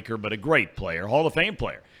game breaker, but a great player, Hall of Fame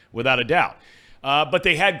player, without a doubt. But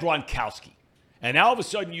they had Gronkowski. And now all of a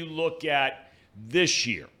sudden you look at this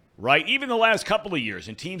year, right? Even the last couple of years,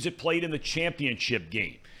 and teams that played in the championship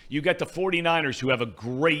game. You got the 49ers who have a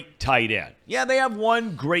great tight end. Yeah, they have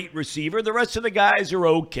one great receiver. The rest of the guys are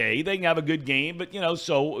okay. They can have a good game, but,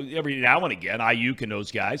 so every now and again, Ayuk and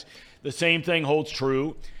those guys. The same thing holds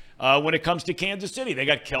true when it comes to Kansas City. They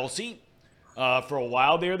got Kelsey. For a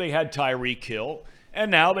while there, they had Tyreek Hill.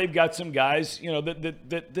 And now they've got some guys,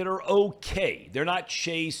 that are okay. They're not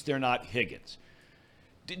Chase. They're not Higgins.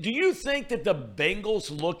 Do you think that the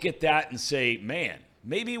Bengals look at that and say, man,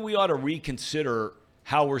 maybe we ought to reconsider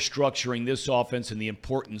how we're structuring this offense and the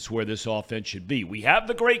importance where this offense should be? We have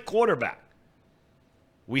the great quarterback.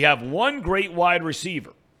 We have one great wide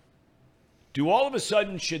receiver. Do all of a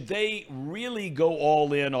sudden, should they really go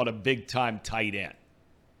all in on a big-time tight end?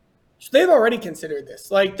 So they've already considered this.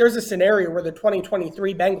 Like, there's a scenario where the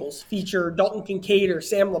 2023 Bengals feature Dalton Kincaid or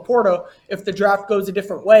Sam Laporta if the draft goes a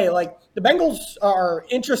different way. Like, the Bengals are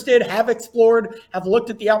interested, have explored, have looked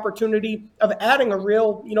at the opportunity of adding a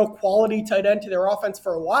real, quality tight end to their offense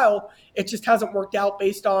for a while. It just hasn't worked out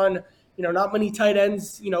based on, not many tight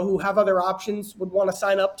ends, who have other options would want to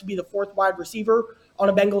sign up to be the fourth wide receiver on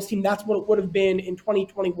a Bengals team. That's what it would have been in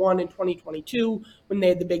 2021 and 2022 when they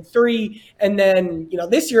had the big three. And then,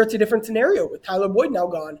 this year it's a different scenario with Tyler Boyd now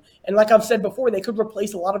gone. And like I've said before, they could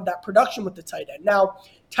replace a lot of that production with the tight end. Now,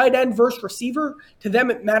 tight end versus receiver, to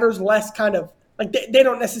them it matters less kind of like they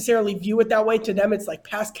don't necessarily view it that way. To them, it's like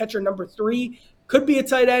pass catcher number 3. Could be a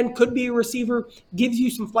tight end, could be a receiver, gives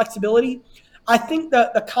you some flexibility. I think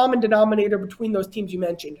that the common denominator between those teams you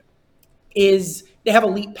mentioned is they have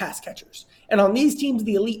elite pass catchers. And on these teams,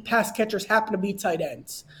 the elite pass catchers happen to be tight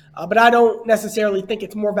ends. But I don't necessarily think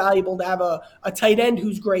it's more valuable to have a tight end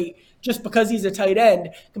who's great just because he's a tight end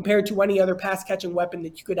compared to any other pass-catching weapon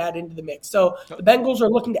that you could add into the mix. So the Bengals are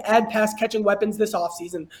looking to add pass-catching weapons this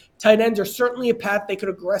offseason. Tight ends are certainly a path they could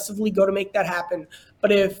aggressively go to make that happen.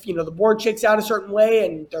 But if, the board shakes out a certain way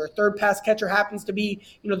and their third pass catcher happens to be,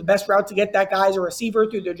 the best route to get that guy as a receiver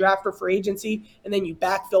through their draft or free agency, and then you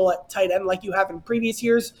backfill at tight end like you have in previous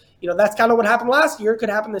years, that's kind of what happened last year. It could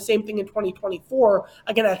happen the same thing in 2024.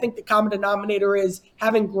 Again, I think the common denominator is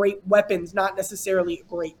having great weapons, not necessarily a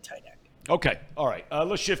great tight end. Okay. All right.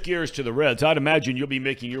 Let's shift gears to the Reds. I'd imagine you'll be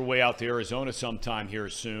making your way out to Arizona sometime here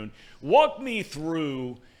soon. Walk me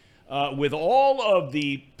through, with all of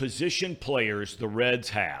the position players the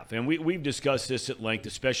Reds have, and we've discussed this at length,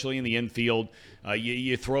 especially in the infield.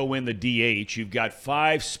 You throw in the DH. You've got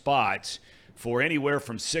 5 spots for anywhere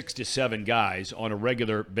from 6 to 7 guys on a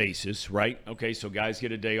regular basis, right? Okay, so guys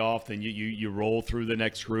get a day off, then you roll through the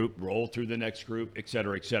next group, et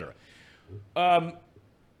cetera, et cetera.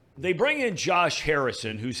 They bring in Josh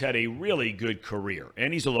Harrison, who's had a really good career,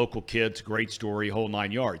 and he's a local kid. It's a great story, whole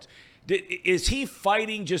 9 yards. Is he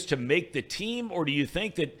fighting just to make the team, or do you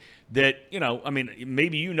think that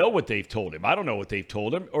maybe what they've told him. I don't know what they've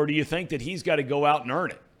told him. Or do you think that he's got to go out and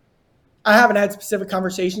earn it? I haven't had specific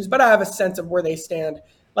conversations, but I have a sense of where they stand.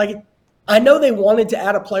 Like, I know they wanted to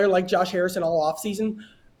add a player like Josh Harrison all offseason.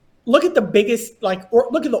 Look at the biggest,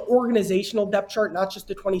 look at the organizational depth chart, not just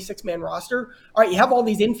the 26-man roster. All right, you have all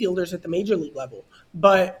these infielders at the major league level,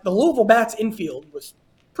 but the Louisville Bats infield was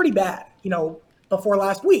pretty bad, before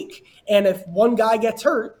last week. And if one guy gets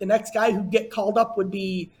hurt, the next guy who'd get called up would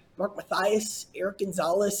be Mark Mathias, Eric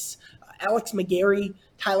Gonzalez, Alex McGarry,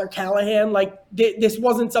 Tyler Callahan. This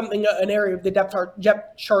wasn't an area of the depth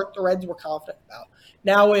chart the Reds were confident about.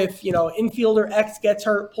 Now, if, infielder X gets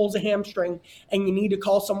hurt, pulls a hamstring, and you need to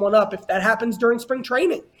call someone up, if that happens during spring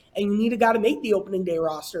training and you need a guy to make the opening day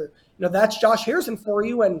roster, that's Josh Harrison for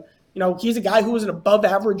you. And, he's a guy who was an above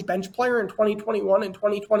average bench player in 2021 and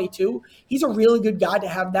 2022. He's a really good guy to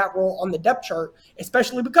have that role on the depth chart,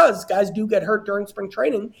 especially because guys do get hurt during spring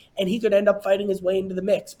training and he could end up fighting his way into the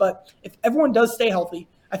mix. But if everyone does stay healthy,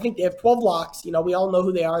 I think they have 12 locks. We all know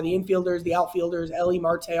who they are, the infielders, the outfielders, Ellie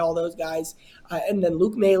Marte, all those guys, and then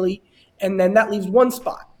Luke Maley. And then that leaves one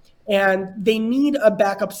spot. And they need a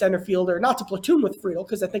backup center fielder, not to platoon with Friedel,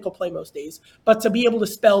 because I think he'll play most days, but to be able to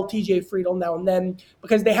spell TJ Friedel now and then,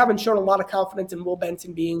 because they haven't shown a lot of confidence in Will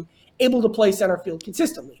Benson being able to play center field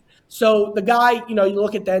consistently. So the guy, you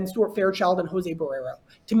look at then Stuart Fairchild and Jose Barrero.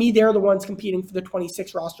 To me, they're the ones competing for the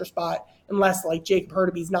 26 roster spot, unless Jacob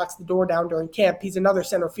Hurtubise knocks the door down during camp. He's another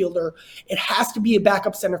center fielder. It has to be a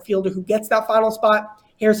backup center fielder who gets that final spot.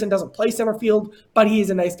 Harrison doesn't play center field, but he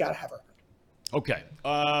is a nice guy to have around. Okay.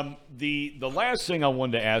 The last thing I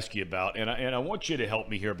wanted to ask you about, and I want you to help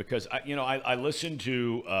me here because I listen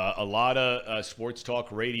to a lot of sports talk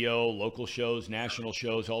radio, local shows, national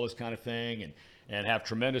shows, all this kind of thing, and have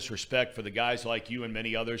tremendous respect for the guys like you and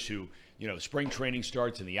many others who, spring training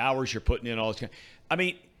starts and the hours you're putting in, all this kind. I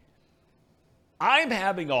mean, I'm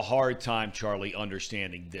having a hard time, Charlie,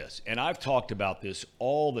 understanding this, and I've talked about this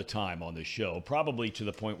all the time on the show, probably to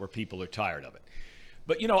the point where people are tired of it.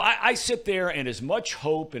 But, I sit there and as much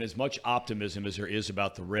hope and as much optimism as there is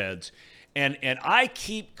about the Reds, and I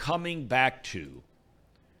keep coming back to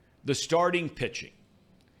the starting pitching,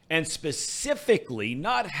 and specifically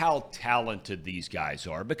not how talented these guys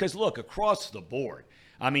are, because, look, across the board,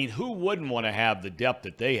 I mean, who wouldn't want to have the depth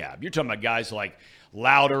that they have? You're talking about guys like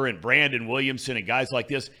Louder and Brandon Williamson and guys like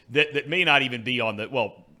this that may not even be on the,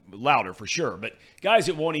 well, Louder for sure, but guys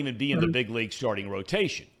that won't even be in the big league starting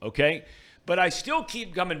rotation, okay? But I still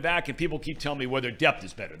keep coming back, and people keep telling me, well, their depth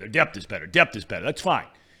is better. Their depth is better. Depth is better. That's fine.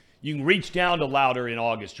 You can reach down to Louder in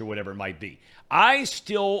August or whatever it might be. I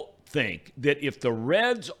still think that if the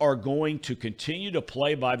Reds are going to continue to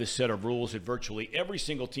play by the set of rules that virtually every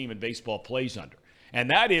single team in baseball plays under, and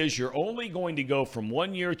that is you're only going to go from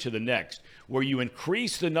one year to the next where you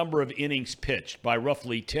increase the number of innings pitched by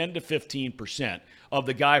roughly 10 to 15% of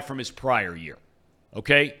the guy from his prior year,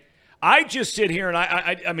 okay? I just sit here and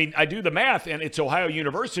I mean, I do the math, and it's Ohio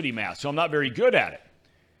University math, so I'm not very good at it.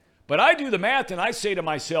 But I do the math, and I say to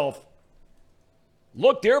myself,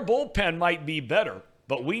 look, their bullpen might be better,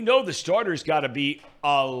 but we know the starters got to be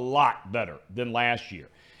a lot better than last year.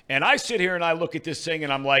 And I sit here and I look at this thing,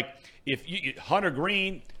 and I'm like, if you, Hunter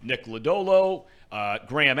Green, Nick Lodolo,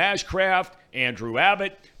 Graham Ashcraft, Andrew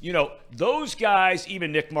Abbott, those guys,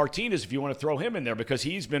 even Nick Martinez, if you want to throw him in there, because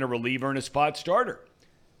he's been a reliever and a spot starter.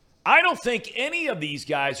 I don't think any of these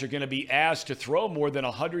guys are going to be asked to throw more than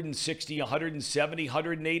 160, 170,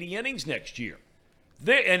 180 innings next year.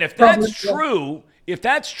 And if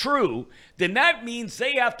that's true, then that means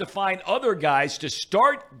they have to find other guys to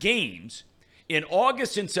start games in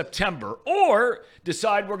August and September, or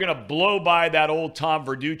decide we're going to blow by that old Tom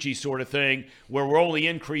Verducci sort of thing where we're only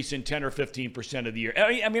increasing 10 or 15% of the year.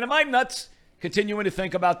 I mean, am I nuts continuing to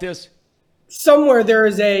think about this? Somewhere there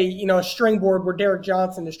is a stringboard where Derek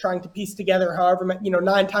Johnson is trying to piece together however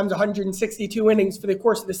 9 times 162 innings for the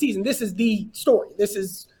course of the season. This is the story. This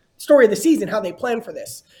is story of the season, how they plan for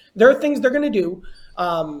this. There are things they're going to do.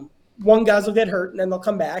 One, guys will get hurt and then they'll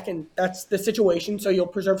come back, and that's the situation. So you'll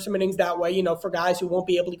preserve some innings that way, for guys who won't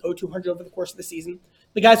be able to go 200 over the course of the season.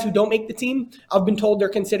 The guys who don't make the team, I've been told they're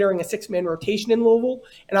considering a 6-man rotation in Louisville,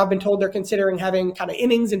 and I've been told they're considering having kind of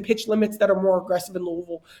innings and pitch limits that are more aggressive in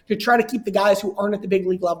Louisville to try to keep the guys who aren't at the big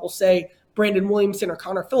league level, say Brandon Williamson or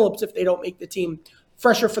Connor Phillips, if they don't make the team,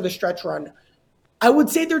 fresher for the stretch run. I would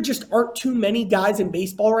say there just aren't too many guys in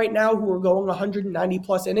baseball right now who are going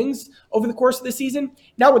 190-plus innings over the course of the season.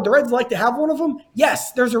 Now, would the Reds like to have one of them?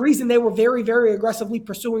 Yes, there's a reason they were very, very aggressively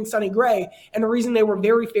pursuing Sonny Gray, and a reason they were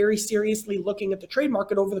very, very seriously looking at the trade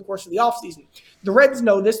market over the course of the offseason. The Reds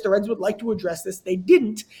know this. The Reds would like to address this. They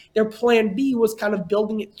didn't. Their plan B was kind of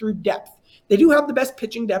building it through depth. They do have the best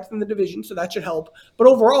pitching depth in the division, so that should help. But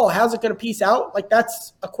overall, how's it going to piece out?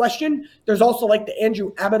 That's a question. There's also the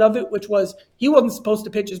Andrew Abbott of it, which was he wasn't supposed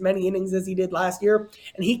to pitch as many innings as he did last year,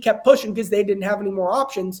 and he kept pushing because they didn't have any more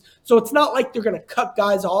options. So it's not like they're going to cut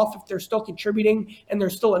guys off if they're still contributing and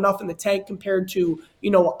there's still enough in the tank compared to,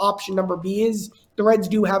 what option number B is. The Reds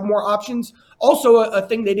do have more options. Also, a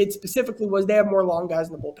thing they did specifically was they have more long guys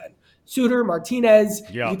in the bullpen. Suter, Martinez,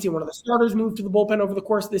 You can see one of the starters move to the bullpen over the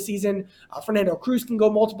course of the season. Fernando Cruz can go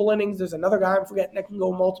multiple innings. There's another guy I'm forgetting that can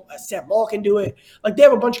go multiple. Sam Ball can do it. They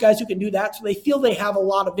have a bunch of guys who can do that, so they feel they have a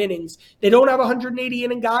lot of innings. They don't have a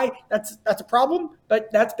 180-inning guy. That's a problem,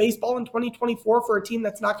 but that's baseball in 2024 for a team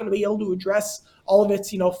that's not going to be able to address all of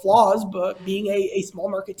its flaws, but being a small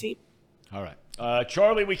market team. All right.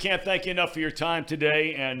 Charlie, we can't thank you enough for your time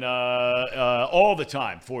today, and all the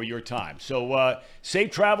time for your time. So safe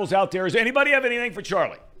travels out there. Does anybody have anything for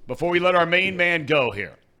Charlie before we let our main man go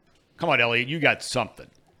here? Come on, Elliot. You got something.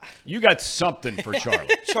 You got something for Charlie.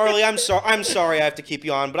 Charlie, I'm sorry I have to keep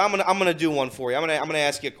you on, but I'm gonna do one for you. I'm gonna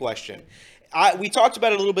ask you a question. We talked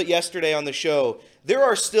about it a little bit yesterday on the show. There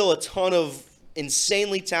are still a ton of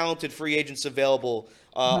insanely talented free agents available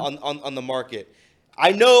on the market.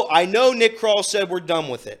 I know Nick Kroll said we're done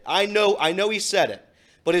with it. I know he said it.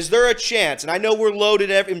 But is there a chance, and I know we're loaded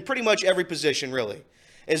in pretty much every position, really.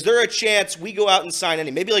 Is there a chance we go out and sign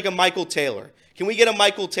maybe like a Michael Taylor? Can we get a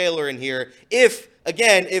Michael Taylor in here if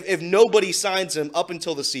nobody signs him up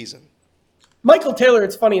until the season? Michael Taylor,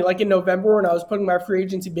 it's funny, in November when I was putting my free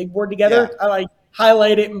agency big board together,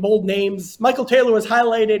 highlight it in bold names. Michael Taylor was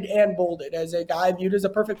highlighted and bolded as a guy viewed as a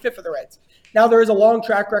perfect fit for the Reds. Now there is a long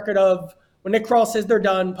track record of when Nick Krall says they're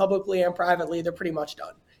done publicly and privately, they're pretty much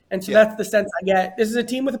done. And so that's the sense I get. This is a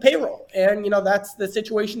team with a payroll. And, that's the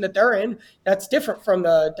situation that they're in. That's different from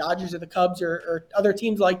the Dodgers or the Cubs or other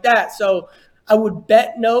teams like that. So I would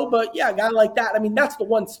bet no, but a guy like that, I mean, that's the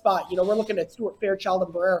one spot. We're looking at Stuart Fairchild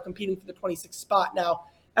and Barrera competing for the 26th spot now.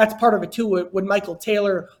 That's part of it too. Would Michael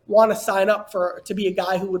Taylor want to sign up to be a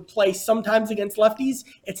guy who would play sometimes against lefties?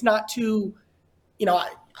 It's not too,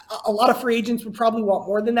 a lot of free agents would probably want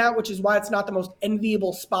more than that, which is why it's not the most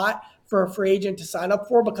enviable spot for a free agent to sign up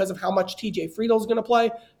for because of how much TJ Friedel's going to play.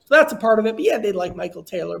 So that's a part of it. But they'd like Michael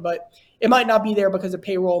Taylor, but it might not be there because of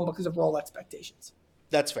payroll and because of role expectations.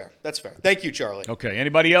 That's fair. Thank you, Charlie. Okay.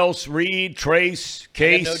 Anybody else? Reed, Trace,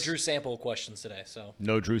 Case? No Drew Sample questions today. So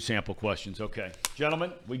no Drew Sample questions. Okay.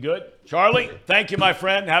 Gentlemen, we good? Charlie, thank you, my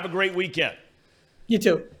friend. Have a great weekend. You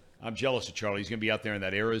too. I'm jealous of Charlie. He's going to be out there in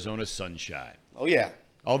that Arizona sunshine. Oh, yeah.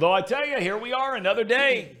 Although I tell you, here we are, another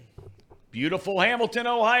day. Beautiful Hamilton,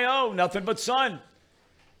 Ohio. Nothing but sun.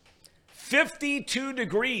 52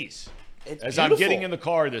 degrees as I'm getting in the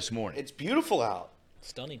car this morning. It's beautiful out.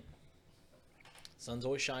 Stunning. Sun's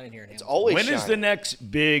always shining here in Hamilton. It's always When shining. what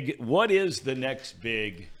is the next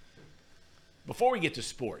big, before we get to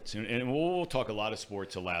sports, and we'll talk a lot of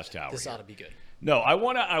sports the last hour. This here. ought to be good. No, I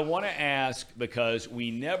want to ask because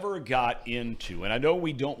we never got into, and I know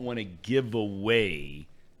we don't want to give away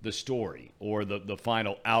the story or the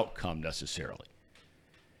final outcome necessarily.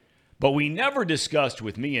 But we never discussed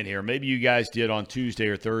with me in here, maybe you guys did on Tuesday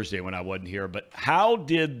or Thursday when I wasn't here, but how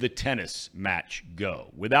did the tennis match go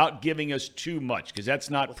without giving us too much? Because that's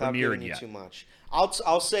not premiered yet. Too much.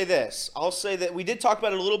 I'll say this. I'll say that we did talk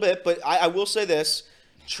about it a little bit, but I will say this.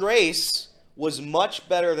 Trace was much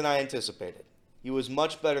better than I anticipated. He was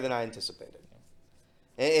much better than I anticipated.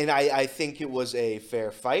 And I think it was a fair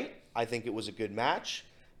fight. I think it was a good match.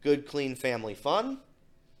 Good, clean family fun.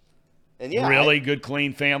 And really good,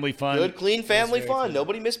 clean family fun? Good, clean family fun. Clean.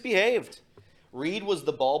 Nobody misbehaved. Reed was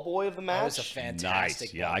the ball boy of the match. That was a fantastic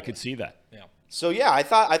nice. Yeah, I could see that. Yeah. So, I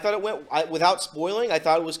thought it went, without spoiling, I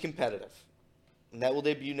thought it was competitive. And that will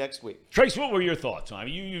debut next week. Trace, what were your thoughts on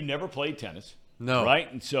it? You never played tennis. No.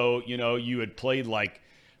 Right? And so, you had played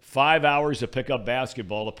 5 hours of pickup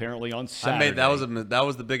basketball apparently on Saturday. That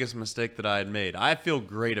was the biggest mistake that I had made. I feel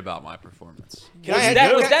great about my performance.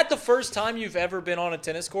 Was that the first time you've ever been on a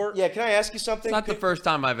tennis court? Yeah, can I ask you something? It's not the first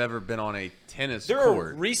time I've ever been on a tennis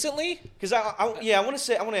court. Recently? Because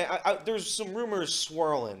there's some rumors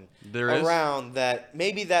swirling around that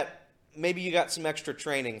maybe you got some extra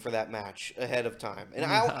training for that match ahead of time.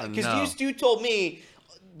 And because you told me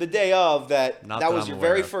the day of that was your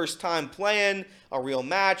very first time playing a real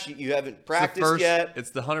match. You haven't practiced yet. It's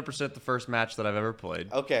the 100% the first match that I've ever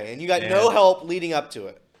played. Okay, and you got no help leading up to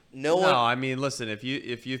it. No, I mean, listen, if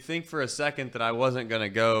you think for a second that I wasn't going to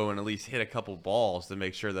go and at least hit a couple balls to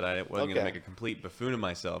make sure that I wasn't going to make a complete buffoon of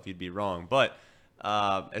myself, you'd be wrong. But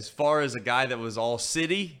as far as a guy that was all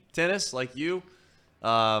city tennis like you,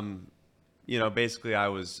 basically I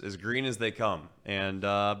was as green as they come. And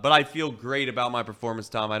but I feel great about my performance,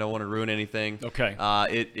 Tom. I don't want to ruin anything. Okay.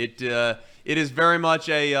 It is very much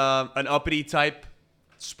an uppity type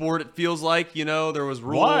sport. It feels like there was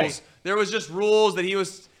rules. Why? There was just rules that he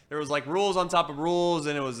was. There was rules on top of rules,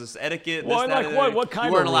 and it was this etiquette. What kind of rules?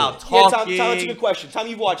 You weren't allowed talking. Yeah, Tom, that's a good question. Tom,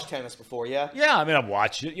 you've watched tennis before, yeah? Yeah, I mean, I've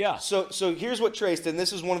watched it, yeah. So here's what Trace did, and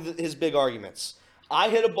this is one of his big arguments. I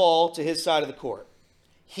hit a ball to his side of the court.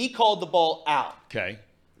 He called the ball out. Okay.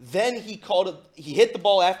 Then he hit the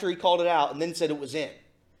ball after he called it out, and then said it was in.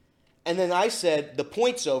 And then I said, the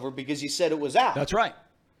point's over because you said it was out. That's right.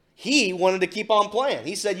 He wanted to keep on playing.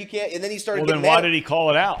 He said you can't, and then he started. Well, then why did he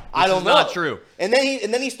call it out? I don't know. Not true. And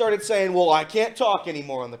then he started saying, "Well, I can't talk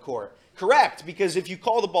anymore on the court." Correct, because if you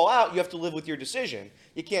call the ball out, you have to live with your decision.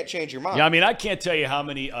 You can't change your mind. Yeah, I mean, I can't tell you how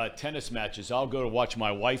many tennis matches I'll go to watch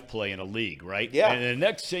my wife play in a league, right? Yeah. And the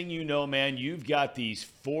next thing you know, man, you've got these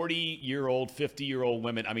 40-year-old, 50-year-old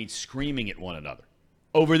women, screaming at one another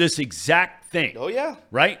over this exact thing. Oh, yeah.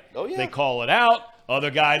 Right? Oh, yeah. They call it out.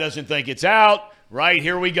 Other guy doesn't think it's out. Right?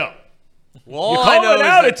 Here we go. Well, you call it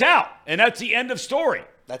out, it's out. And that's the end of story.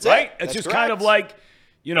 That's right? it. It's That's just correct. kind of like,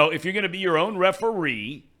 if you're going to be your own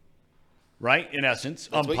referee, right, in essence,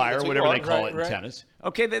 umpire, whatever they call it in tennis.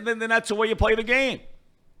 Okay, then that's the way you play the game.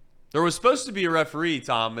 There was supposed to be a referee,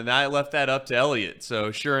 Tom, and I left that up to Elliot.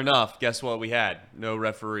 So sure enough, guess what we had? No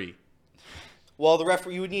referee. Well,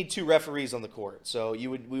 you would need two referees on the court, so we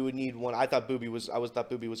would need one. I thought Booby was going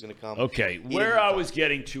to come. Okay, where I was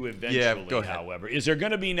getting to eventually, go ahead. however, is there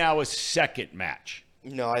going to be now a second match?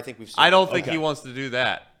 No, I think we've seen I don't that. think he wants to do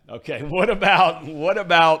that. Okay. What about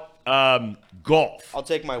golf? I'll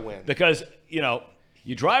take my win. Because,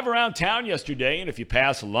 you drive around town yesterday, and if you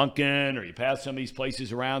pass Lunkin or you pass some of these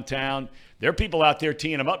places around town, there are people out there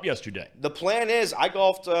teeing them up yesterday. The plan is, I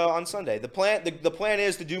golfed on Sunday. The plan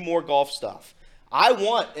is to do more golf stuff. I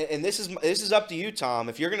want, and this is up to you, Tom.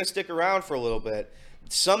 If you're going to stick around for a little bit,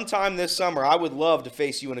 sometime this summer, I would love to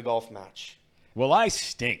face you in a golf match. Well, I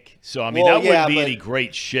stink, so that wouldn't be any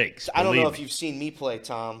great shakes. I don't know if you've seen me play,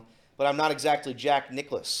 Tom, but I'm not exactly Jack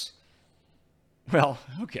Nicklaus. Well,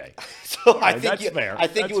 okay. So I think that's fair. I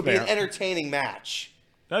think That's it would be fair. an entertaining match.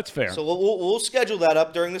 That's fair. So we'll schedule that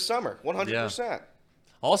up during the summer, 100%.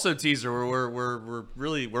 Also, teaser,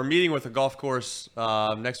 we're meeting with a golf course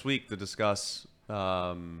next week to discuss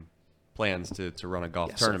plans to run a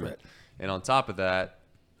golf tournament. And on top of that,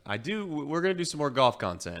 we're going to do some more golf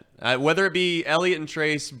content. Whether it be Elliott and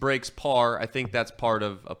Trace breaks par, I think that's part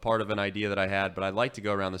of an idea that I had, but I'd like to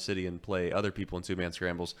go around the city and play other people in two-man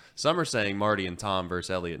scrambles. Some are saying Marty and Tom versus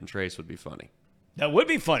Elliott and Trace would be funny. That would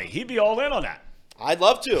be funny. He'd be all in on that. I'd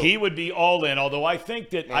love to. He would be all in, although I think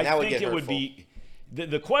that it would be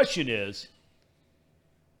the question is,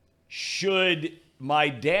 should my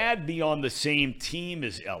dad be on the same team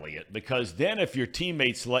as Elliott? Because then if your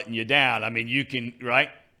teammate's letting you down, I mean, you can, right?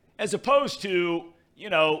 As opposed to,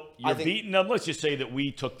 you're beating them. Let's just say that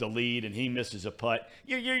we took the lead and he misses a putt.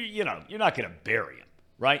 You're not going to bury him,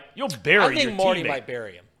 right? You'll bury your teammate. I think Marty might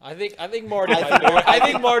bury him. I think Marty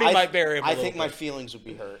might bury him. I think my feelings would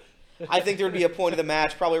be hurt. I think there would be a point of the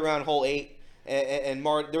match, probably around hole 8, and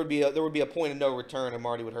there would be a point of no return, and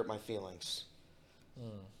Marty would hurt my feelings.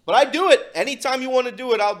 But I'd do it. Anytime you want to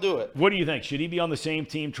do it, I'll do it. What do you think? Should he be on the same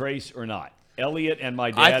team, Trace, or not? Elliott and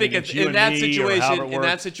my dad. I think in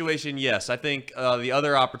that situation, yes. I think the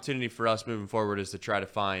other opportunity for us moving forward is to try to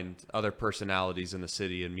find other personalities in the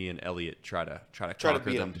city, and me and Elliott try to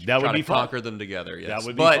conquer them. That would be fun. Conquer them together. Yes. That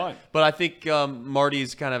would be fun. But I think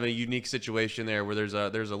Marty's kind of a unique situation there, where there's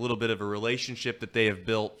a little bit of a relationship that they have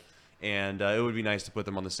built, and it would be nice to put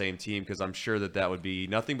them on the same team, because I'm sure that would be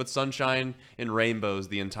nothing but sunshine and rainbows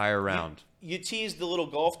the entire round. You teased the little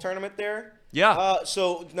golf tournament there. Yeah.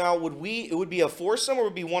 So now it would be a foursome, or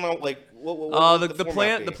would it be one on, like,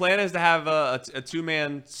 the plan is to have a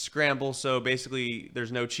two-man scramble. So basically,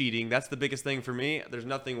 there's no cheating. That's the biggest thing for me. There's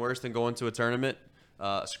nothing worse than going to a tournament,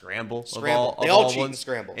 scramble. They all cheat in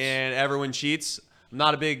scrambles, and everyone cheats. I'm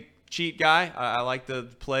not a big cheat guy. I like to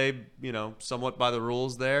play, somewhat by the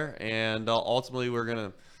rules there. And ultimately, we're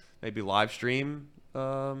gonna maybe live stream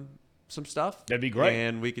some stuff. That'd be great.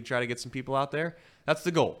 And we could try to get some people out there. That's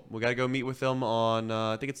the goal. We got to go meet with them on,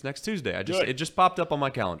 I think it's next Tuesday. It just popped up on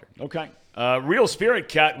my calendar. Okay. Real Spirit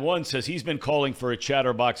Cat 1 says he's been calling for a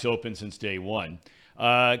Chatterbox Open since day one.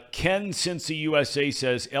 Ken Cincy USA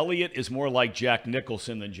says Elliott is more like Jack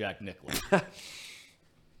Nicholson than Jack Nicholson.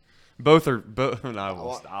 both.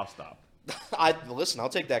 No, I'll stop. Listen, I'll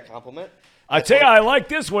take that compliment. I tell you, I like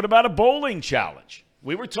this. What about a bowling challenge?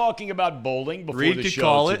 We were talking about bowling before the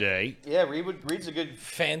show today. Yeah, Reed's a good,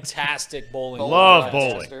 fantastic bowling. Love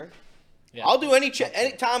bowling. Yeah. I'll do any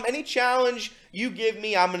challenge you give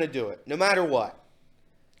me, I'm going to do it, no matter what.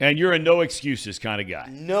 And you're a no excuses kind of guy.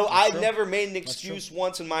 No, I've never made an excuse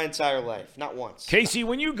once in my entire life. Not once. Casey,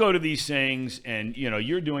 when you go to these things and,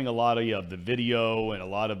 you're doing a lot of the video and a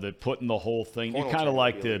lot of the putting the whole thing, you're kind of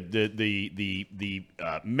like the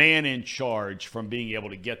man in charge from being able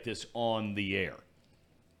to get this on the air.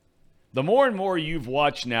 The more and more you've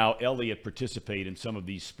watched now Elliott participate in some of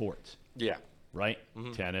these sports. Yeah. Right?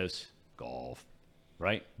 Mm-hmm. Tennis, golf,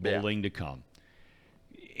 right? Bowling to come.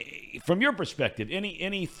 From your perspective,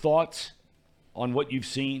 any thoughts on what you've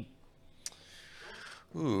seen?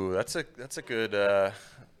 Ooh, that's a good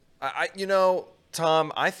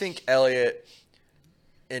Tom, I think Elliott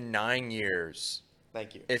in 9 years.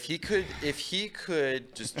 Thank you. If he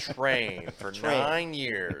could just train for 9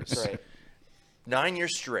 years. Right. 9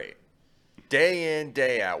 years straight. Day in,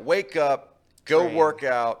 day out. Wake up, go work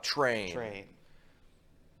out, train.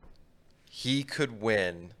 He could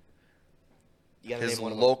win his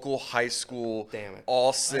local high school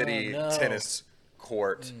all-city tennis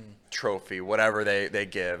court trophy, whatever they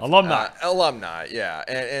give. Alumni, yeah.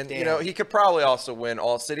 And he could probably also win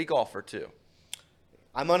all-city golfer, too.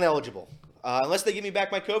 I'm uneligible. Unless they give me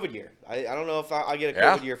back my COVID year. I don't know if I get a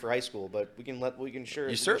COVID year for high school, but we can sure.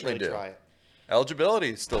 You certainly do. Try it.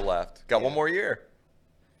 Eligibility is still left. Got one more year.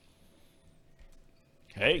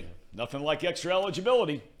 Hey, nothing like extra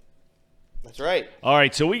eligibility. That's right. All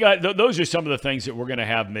right, so we got those are some of the things that we're going to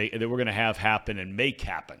have happen and make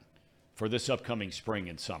happen for this upcoming spring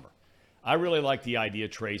and summer. I really like the idea,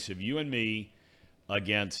 Trace, of you and me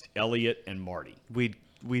against Elliott and Marty.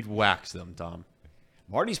 We'd wax them, Tom.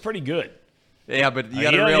 Marty's pretty good. Yeah, but you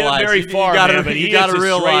got He to don't realize get very far, man, but he you got hits to as straight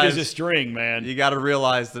realize as a string, man. You got to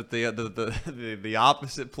realize that the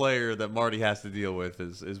opposite player that Marty has to deal with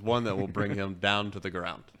is one that will bring him down to the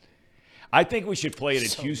ground. I think we should play it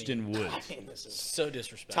at Houston Woods. I mean, this is so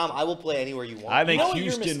disrespectful. Tom, I will play anywhere you want. I think You know what your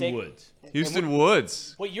Houston mistake- Woods. Houston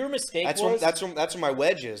Woods. What your mistake That's was? where my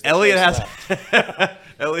wedge is. That's Elliott Trace has left.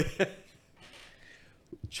 Elliott.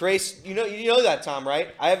 Trace, you know that, Tom,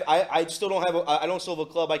 right? I still don't have I don't still have a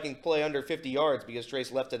club I can play under 50 yards because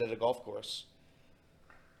Trace left it at a golf course.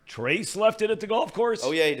 Trace left it at the golf course?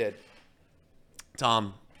 Oh yeah, he did.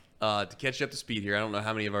 Tom, to catch you up to speed here, I don't know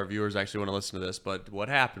how many of our viewers actually want to listen to this, but what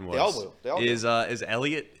happened was They all will. They all is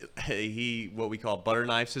Elliott, he what we call butter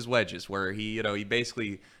knives his wedges, where he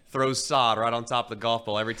basically throws sod right on top of the golf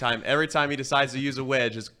ball every time he decides to use a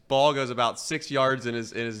wedge. His ball goes about 6 yards and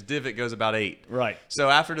his divot goes about 8. Right. So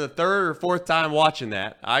after the third or fourth time watching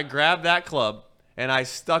that, I grabbed that club and I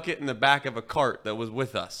stuck it in the back of a cart that was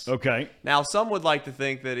with us. Okay. Now, some would like to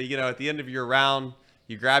think that, at the end of your round,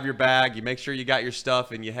 you grab your bag, you make sure you got your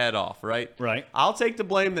stuff, and you head off, right? Right. I'll take the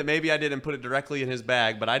blame that maybe I didn't put it directly in his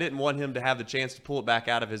bag, but I didn't want him to have the chance to pull it back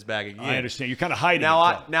out of his bag again. I understand. You're kind of hiding Now,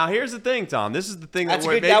 it. now here's the thing, Tom. This is the thing That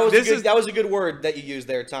was a good word that you used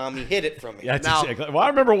there, Tom. You hid it from me. That's now- exactly. Well, I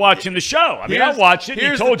remember watching the show. I mean, I Here's- watched it. And he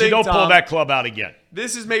here's the told you thing, don't pull Tom. that club out again.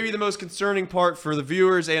 This is maybe the most concerning part for the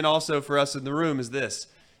viewers and also for us in the room is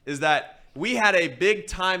that we had a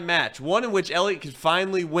big-time match, one in which Elliott could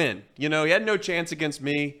finally win. He had no chance against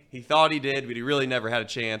me. He thought he did, but he really never had a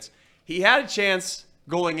chance. He had a chance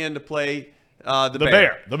going in to play the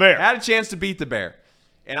Bear. The Bear. Had a chance to beat the Bear.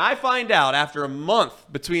 And I find out after a month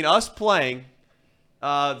between us playing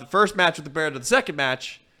the first match with the Bear to the second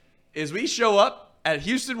match is we show up at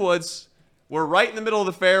Houston Woods. We're right in the middle of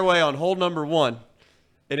the fairway on hole number 1.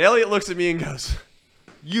 And Elliott looks at me and goes,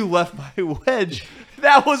 "You left my wedge."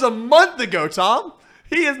 That was a month ago, Tom.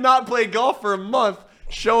 He has not played golf for a month,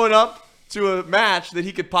 showing up to a match that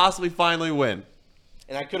he could possibly finally win.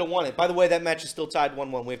 And I could have won it. By the way, that match is still tied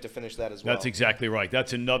 1-1. We have to finish that as well. That's exactly right.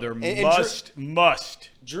 That's another And must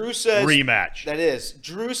Drew says rematch. That is.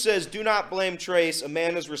 Drew says, "Do not blame Trace. A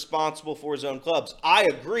man is responsible for his own clubs." I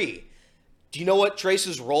agree. Do you know what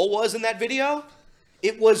Trace's role was in that video?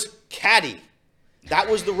 It was caddy. That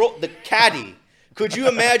was the role, the caddy. Could you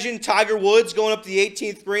imagine Tiger Woods going up to the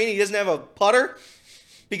 18th green? He doesn't have a putter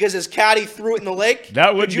because his caddy threw it in the lake.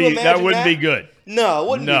 That wouldn't be good. No, it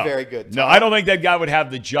wouldn't be very good. No, Tom. I don't think that guy would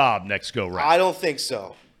have the job next go round. I don't think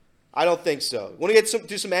so. Want to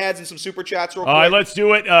do some ads and some super chats real quick? All right, let's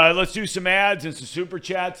do it. Let's do some ads and some super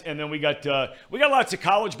chats, and then we got lots of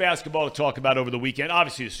college basketball to talk about over the weekend.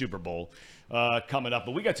 Obviously, the Super Bowl coming up,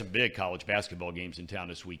 but we got some big college basketball games in town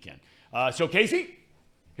this weekend. So, Casey,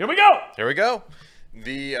 here we go. Here we go.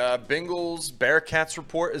 The Bengals Bearcats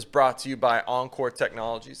report is brought to you by Encore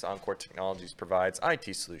Technologies. Encore Technologies provides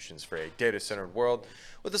IT solutions for a data-centered world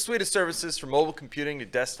with the suite of services from mobile computing to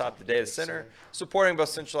desktop to data center, supporting both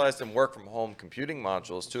centralized and work-from-home computing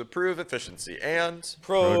modules to improve efficiency and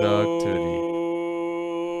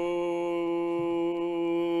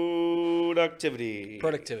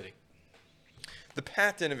productivity. The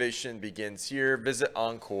path to innovation begins here. Visit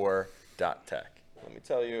encore.tech. Let me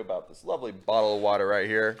tell you about this lovely bottle of water right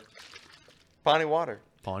here. Pawnee Water.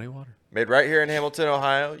 Pawnee Water. Made right here in Hamilton,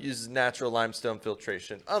 Ohio, uses natural limestone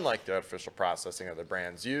filtration, unlike the artificial processing other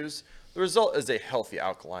brands use. The result is a healthy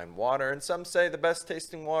alkaline water, and some say the best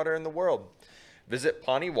tasting water in the world. Visit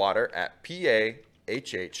Pawnee Water at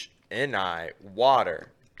PAHHNI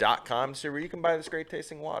water.com to see where you can buy this great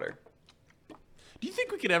tasting water. Do you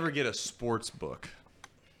think we could ever get a sports book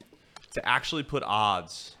to actually put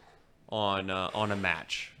odds on a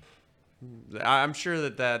match? I'm sure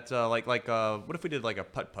that what if we did like a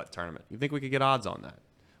putt-putt tournament? You think we could get odds on that?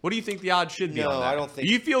 What do you think the odds should be on that? No, I don't think.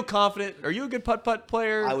 Do you feel confident? Are you a good putt-putt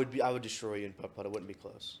player? I would destroy you in putt-putt. It wouldn't be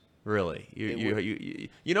close. Really? You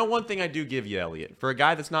know one thing I do give you, Elliott, for a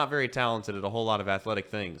guy that's not very talented at a whole lot of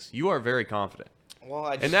athletic things, you are very confident. Well,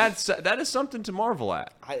 and that is something to marvel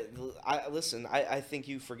at. Listen. I think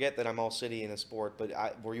you forget that I'm all city in a sport,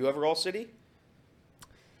 but were you ever all city?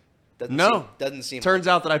 Doesn't seem. Turns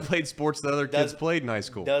out that I played sports that other kids played in high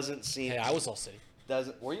school. Doesn't seem. Hey, I was all city.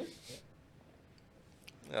 Were you?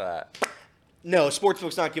 Yeah. No,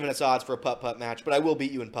 Sportsbook's not giving us odds for a putt-putt match, but I will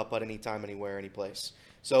beat you in putt-putt anytime, anywhere, any place.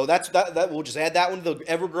 So that we'll just add that one to the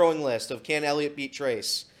ever-growing list of can Elliott beat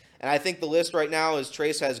Trace. And I think the list right now is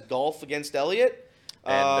Trace has golf against Elliott.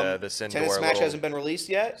 And this indoor tennis match hasn't been released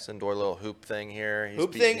yet. This indoor little hoop thing here.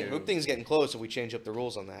 Hoop thing's getting close if we change up the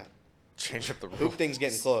rules on that. Change up the rules. Hoop thing's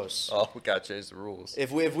getting close. Oh, we got to change the rules.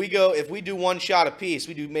 If we do one shot apiece,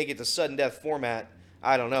 make it the sudden death format.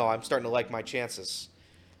 I don't know. I'm starting to like my chances.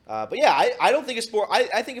 But yeah, I don't think a sport.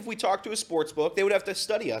 I think if we talk to a sports book, they would have to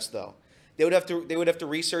study us though. They would have to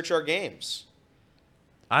research our games.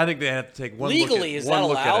 I think they have to take one legally. look at, Is one that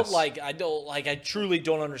look at allowed? us. I truly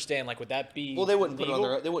don't understand. Like, would that be? Well, they wouldn't legal?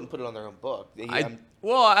 put it on their own book.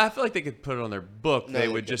 Well, I feel like they could put it on their book. No, they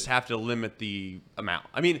they would just couldn't. have to limit the amount.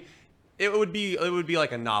 I mean, it would be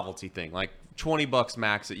like a novelty thing, like $20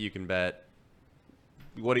 max that you can bet.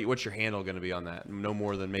 What's your handle going to be on that? No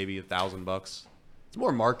more than maybe $1,000. It's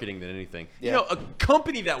more marketing than anything. Yeah. You know, a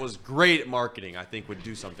company that was great at marketing, I think, would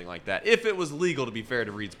do something like that if it was legal. To be fair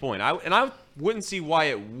to Reed's point, I wouldn't see why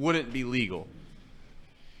it wouldn't be legal.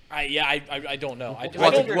 I don't know.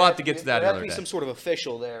 We'll have to get to that There has another to be day. some sort of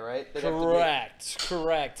official there, right?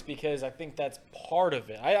 Correct. Because I think that's part of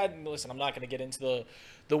it. Listen. I'm not going to get into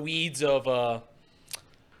the weeds of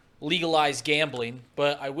legalized gambling,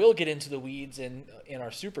 but I will get into the weeds in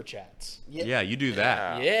our super chats. Yeah, you do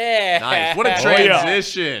that. Yeah. Nice. What a yeah.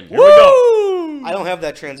 transition. Here we go. I don't have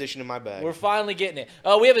that transition in my bag. We're finally getting it.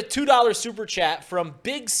 We have a $2 super chat from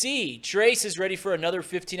Big C. Trace is ready for another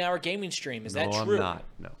 15-hour gaming stream. Is that No, true? I'm not.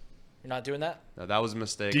 No, You're not doing that? that was a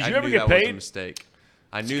mistake. Did I you ever knew get that was paid? a mistake.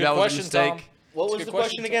 I a knew good that was a question, mistake. Tom. What That's was a the good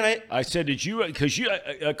question again? I said, did you? Because you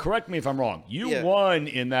correct me if I'm wrong. You Yeah. won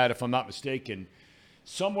in that, if I'm not mistaken,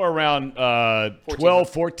 somewhere around 12,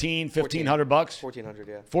 14, 1,500 bucks. 1,400,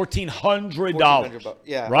 yeah. $1,400. $1,400,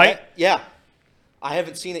 yeah. Right? Yeah. I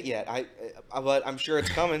haven't seen it yet. But I'm sure it's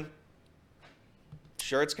coming.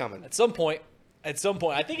 At some point, I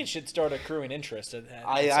think it should start accruing interest.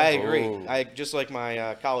 I agree. Just like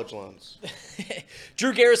my college loans.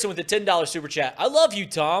 Drew Garrison with the $10 super chat. I love you,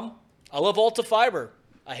 Tom. I love Alta Fiber.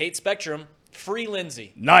 I hate Spectrum. Free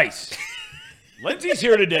Lindsay. Nice. Lindsay's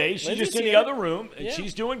here today. She's Lindsay's just in the here. other room, and Yeah.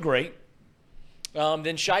 she's doing great.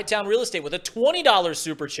 Then Chi-Town Real Estate with a $20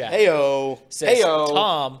 super chat. Heyo. Says, Heyo.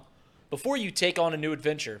 Tom, before you take on a new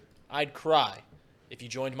adventure, I'd cry if you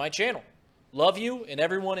joined my channel. Love you and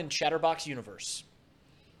everyone in Chatterbox Universe.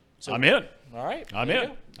 So, I'm in. All right. I'm there you in.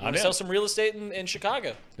 go. You I'm want to in. sell some real estate in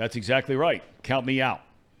Chicago. That's exactly right. Count me out.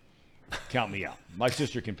 Count me out. My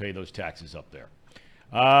sister can pay those taxes up there.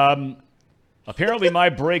 Apparently, my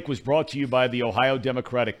break was brought to you by the Ohio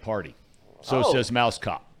Democratic Party. So says Mouse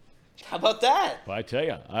Cop. How about that? Well, I tell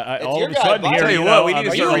you, It's all your of a guy, sudden Bob. here, Tell you you what, know, we need to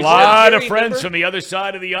I'm start getting a reaching lot out. of friends Remember? from the other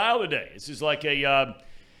side of the aisle today. This is like a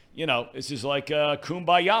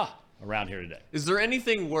kumbaya around here today. Is there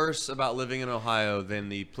anything worse about living in Ohio than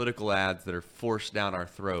the political ads that are forced down our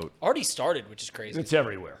throat? Already started, which is crazy. It's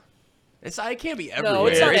everywhere. It can't be everywhere. No,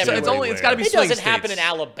 it's not It's everywhere. only. It's got to be It swing doesn't happen in states.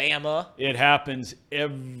 Alabama. It happens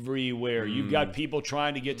everywhere. You've got people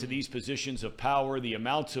trying to get to these positions of power, the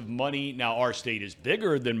amounts of money. Now, our state is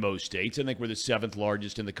bigger than most states. I think we're the 7th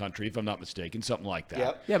largest in the country, if I'm not mistaken, something like that.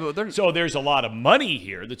 Yep. Yeah, but So there's a lot of money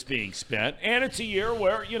here that's being spent, and it's a year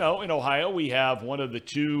where, in Ohio, we have one of the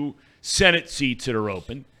 2 Senate seats that are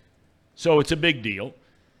open. So it's a big deal.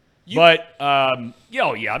 But I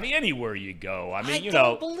mean, anywhere you go, I mean,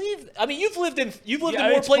 don't believe. I mean, you've lived in Yeah, more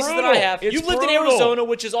it's places than I brutal. have. It's You've lived in brutal. Arizona,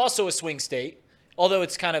 which is also a swing state, although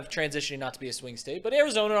it's kind of transitioning not to be a swing state. But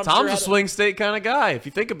Arizona, I'm Tom's sure a swing state kind of guy, if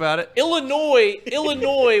you think about it. Illinois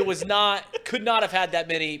could not have had that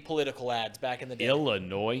many political ads back in the day.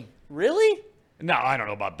 Illinois. Really? Now, I don't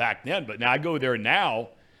know about back then, but now I go there now.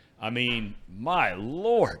 I mean, my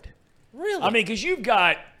Lord. Really? I mean, because you've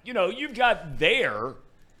got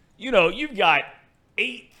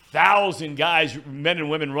 8,000 guys, men and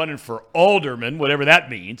women running for alderman, whatever that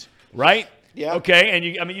means, right? Yeah. Okay, and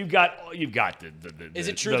you've got the Is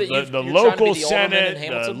it true that the you're trying to local be the alderman in Senate, the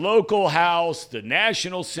Hamilton? local House, the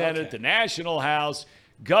national Senate, Okay. the national House,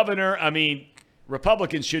 governor? I mean,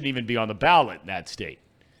 Republicans shouldn't even be on the ballot in that state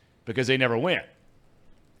because they never win.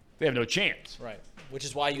 They have no chance. Right. Which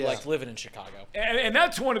is why you liked living in Chicago. And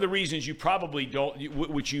that's one of the reasons you probably don't,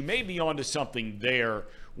 which you may be onto something there,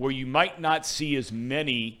 where you might not see as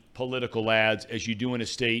many political ads as you do in a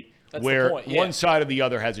state That's the where point, yeah. one side or the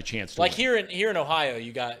other has a chance to Like win. here in Ohio,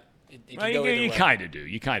 you got. It can Well, go either you way. kind of do.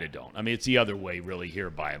 You kind of don't. I mean, it's the other way, really, here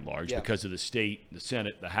by and large, Yeah. because of the state, the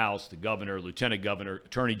Senate, the House, the governor, lieutenant governor,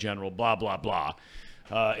 attorney general, blah, blah, blah,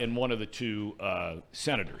 and one of the 2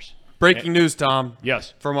 senators. Breaking news, Tom.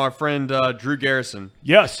 Yes. From our friend Drew Garrison.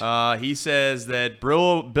 Yes. He says that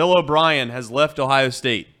Bill O'Brien has left Ohio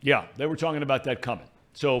State, Yeah, they were talking about that coming.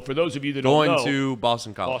 So for those of you that going don't know, to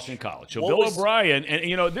Boston College. Boston College. So What Bill was- O'Brien,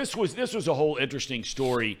 and this was a whole interesting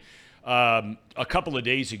story a couple of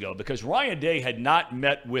days ago because Ryan Day had not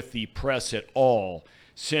met with the press at all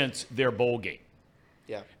since their bowl game.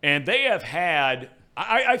 Yeah. And they have had,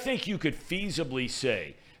 I think you could feasibly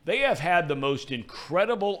say, they have had the most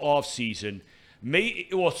incredible offseason,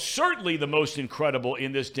 certainly the most incredible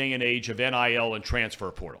in this day and age of NIL and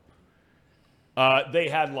transfer portal. They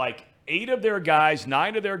had like 9 of their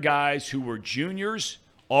guys who were juniors,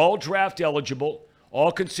 all draft eligible,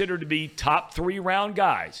 all considered to be top 3-round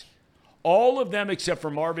guys. All of them except for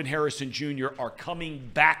Marvin Harrison Jr. are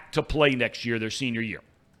coming back to play next year, their senior year.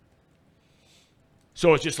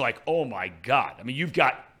 So it's just like, oh my God. I mean, you've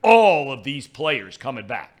got all of these players coming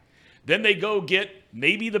back. Then they go get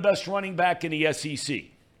maybe the best running back in the SEC,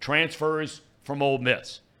 transfers from Ole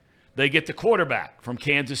Miss. They get the quarterback from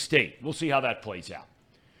Kansas State. We'll see how that plays out.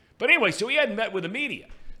 But anyway, so he hadn't met with the media.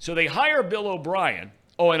 So they hire Bill O'Brien.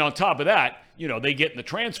 Oh, and on top of that, they get in the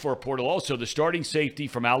transfer portal also the starting safety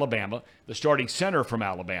from Alabama, the starting center from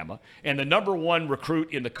Alabama, and the number 1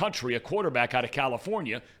 recruit in the country, a quarterback out of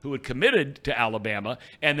California who had committed to Alabama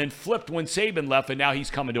and then flipped when Saban left, and now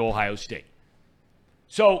he's coming to Ohio State.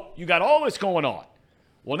 So you got all this going on.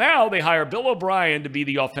 Well, now they hire Bill O'Brien to be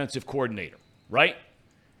the offensive coordinator, right?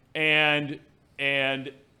 And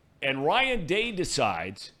Ryan Day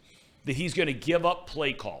decides that he's going to give up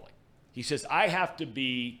play calling. He says, I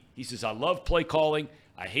love play calling.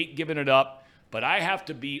 I hate giving it up, but I have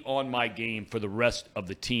to be on my game for the rest of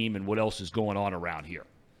the team and what else is going on around here.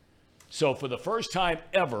 So for the first time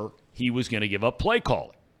ever, he was going to give up play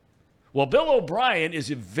calling. Well, Bill O'Brien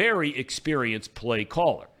is a very experienced play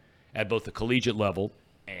caller at both the collegiate level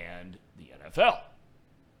and the NFL.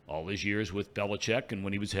 All his years with Belichick and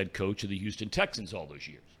when he was head coach of the Houston Texans all those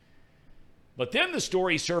years. But then the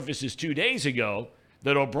story surfaces 2 days ago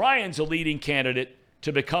that O'Brien's a leading candidate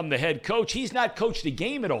to become the head coach. He's not coached a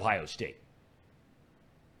game at Ohio State.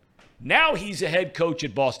 Now he's a head coach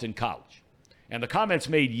at Boston College. And the comments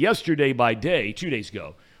made yesterday by Day, 2 days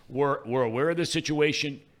ago, we're aware of the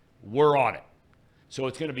situation. We're on it. So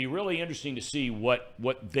it's going to be really interesting to see what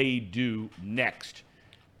they do next.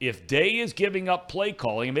 If Day is giving up play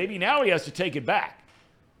calling, and maybe now he has to take it back.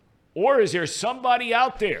 Or is there somebody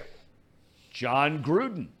out there, John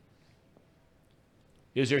Gruden?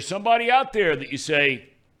 Is there somebody out there that you say,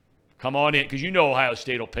 come on in? Because Ohio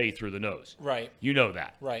State will pay through the nose. Right. You know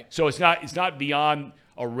that. Right. So it's not beyond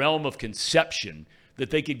a realm of conception that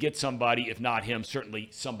they could get somebody, if not him, certainly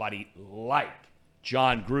somebody like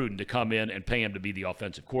John Gruden to come in and pay him to be the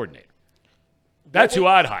offensive coordinator. That's who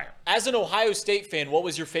I'd hire. As an Ohio State fan, what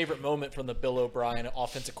was your favorite moment from the Bill O'Brien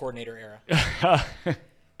offensive coordinator era?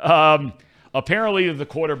 Apparently the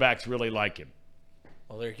quarterbacks really like him.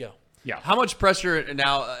 Well, there you go. Yeah. How much pressure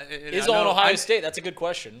now is on Ohio State? That's a good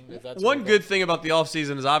question. One good thing about the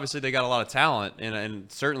offseason is obviously they got a lot of talent,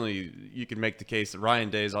 and certainly you can make the case that Ryan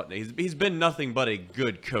Day he's been nothing but a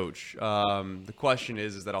good coach. The question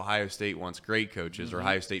is that Ohio State wants great coaches, or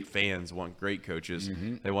Ohio State fans want great coaches.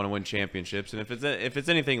 They want to win championships, and if it's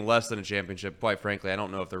anything less than a championship, quite frankly, I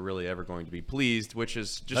don't know if they're really ever going to be pleased. Which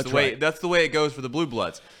is just that's the way it goes for the Blue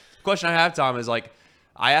Bloods. The question I have, Tom, is like,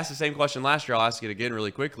 I asked the same question last year. I'll ask it again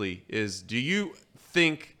really quickly. Do you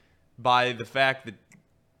think by the fact that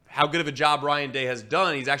how good of a job Ryan Day has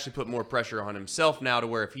done, he's actually put more pressure on himself now to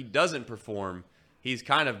where if he doesn't perform, he's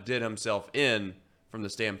kind of did himself in from the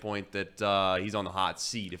standpoint that he's on the hot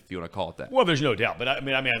seat, if you want to call it that? Well, there's no doubt. But I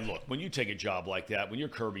mean, look, when you take a job like that, when you're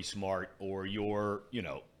Kirby Smart or you're,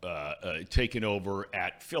 taking over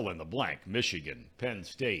at fill in the blank, Michigan, Penn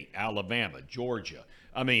State, Alabama, Georgia,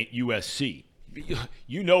 USC,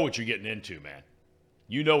 you know what you're getting into, man.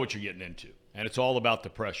 You know what you're getting into. And it's all about the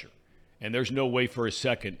pressure. And there's no way for a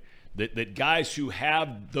second that guys who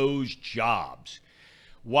have those jobs,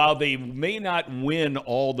 while they may not win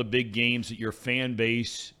all the big games that your fan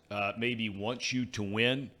base maybe wants you to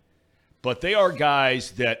win, but they are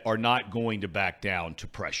guys that are not going to back down to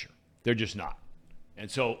pressure. They're just not. And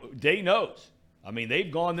so Day knows. They've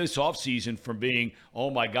gone this offseason from being, oh,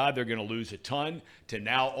 my God, they're going to lose a ton, to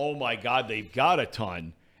now, oh, my God, they've got a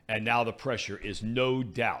ton, and now the pressure is no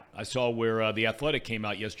doubt. I saw where The Athletic came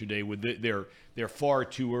out yesterday with their far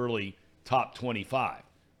too early top 25.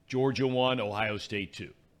 Georgia 1, Ohio State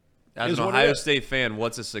 2. As an Ohio State fan,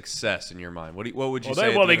 what's a success in your mind? What would you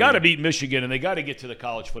say? Well, they got to beat Michigan, and they got to get to the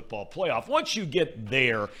college football playoff. Once you get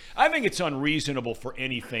there, I think it's unreasonable for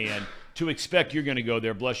any fan to expect you're going to go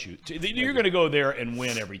there, bless you, you're going to go there and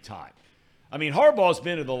win every time. Harbaugh's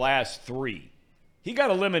been to the last 3. He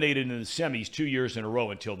got eliminated in the semis 2 years in a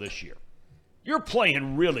row until this year. You're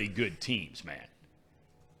playing really good teams, man.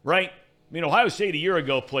 Right? Ohio State a year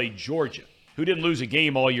ago played Georgia, who didn't lose a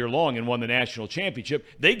game all year long and won the national championship.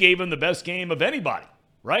 They gave him the best game of anybody,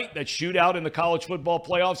 right? That shootout in the college football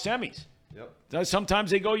playoff semis. Yep.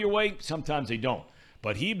 Sometimes they go your way, sometimes they don't.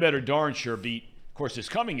 But he better darn sure beat, of course, this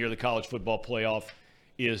coming year, the college football playoff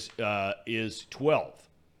is 12.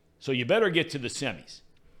 So you better get to the semis.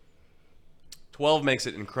 12 makes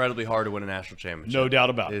it incredibly hard to win a national championship. No doubt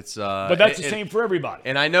about it. It's but that's the same for everybody.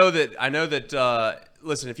 And I know that.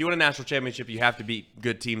 Listen, if you win a national championship, you have to beat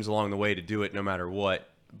good teams along the way to do it, no matter what.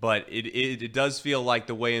 But it does feel like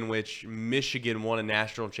the way in which Michigan won a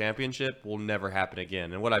national championship will never happen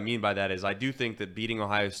again. And what I mean by that is I do think that beating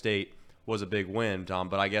Ohio State was a big win, Tom.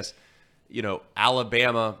 But I guess,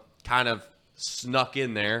 Alabama kind of snuck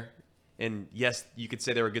in there. And yes, you could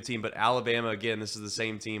say they were a good team. But Alabama, again, this is the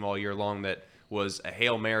same team all year long that was a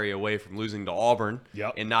Hail Mary away from losing to Auburn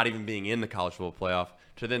and not even being in the college football playoff,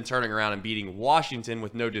 to then turning around and beating Washington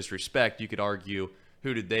with no disrespect. You could argue,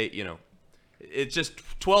 who did they, it's just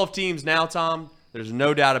 12 teams now, Tom. There's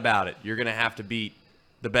no doubt about it. You're going to have to beat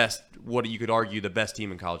the best, what you could argue, the best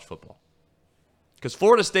team in college football. Because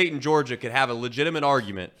Florida State and Georgia could have a legitimate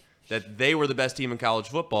argument that they were the best team in college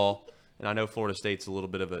football. And I know Florida State's a little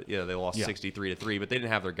bit of they lost 63-3, but they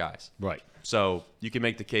didn't have their guys. Right. So you can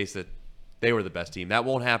make the case that they were the best team. That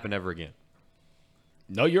won't happen ever again.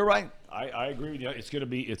 No, you're right. I agree with you. It's going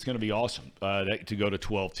to be awesome to go to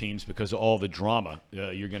 12 teams because of all the drama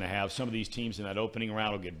you're going to have. Some of these teams in that opening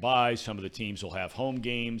round will get byes. Some of the teams will have home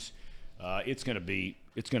games. It's going to be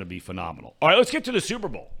phenomenal. All right, let's get to the Super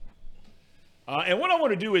Bowl. And what I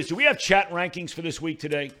want to do is, do we have chat rankings for this week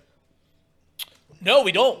today? No,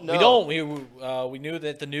 we don't. No. We don't. We knew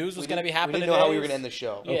that the news was going to be happening. We didn't know how we were going to end the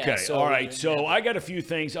show. Yeah, Okay, so all right. So I got a few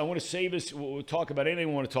things. I want to save us. We'll talk about anything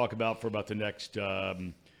we want to talk about for about the next,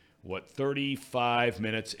 35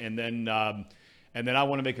 minutes. And then I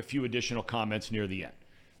want to make a few additional comments near the end.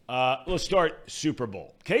 Let's start Super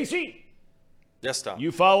Bowl. Casey? Yes, Tom.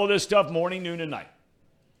 You follow this stuff morning, noon, and night.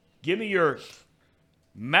 Give me your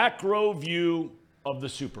macro view of the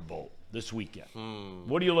Super Bowl this weekend.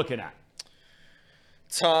 What are you looking at?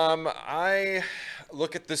 Tom, I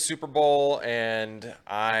look at the Super Bowl and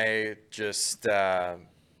I just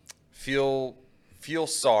feel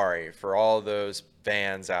sorry for all those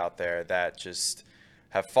fans out there that just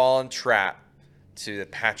have fallen trap to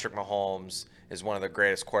that Patrick Mahomes is one of the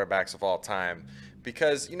greatest quarterbacks of all time,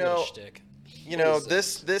 because this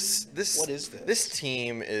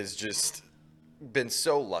team is just been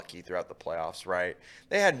so lucky throughout the playoffs, right?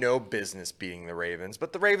 They had no business beating the Ravens,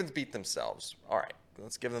 but the Ravens beat themselves. All right.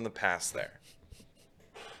 Let's give them the pass there.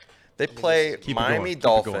 They play Miami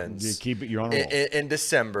Dolphins in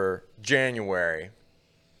December, January.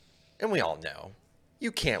 And we all know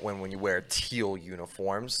you can't win when you wear teal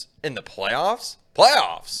uniforms in the playoffs.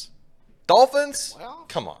 Dolphins? Well,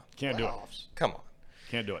 come on. Can't do it. Come on.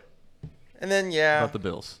 Can't do it. And then, About the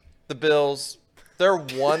Bills. The Bills. They're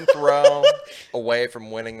one throw away from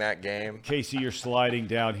winning that game. Casey, you're sliding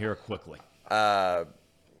down here quickly.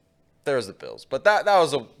 There's the Bills, but that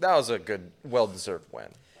was a good, well-deserved win.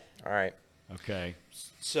 All right. Okay.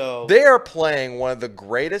 So they are playing one of the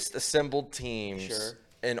greatest assembled teams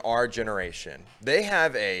in our generation. They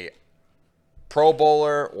have a Pro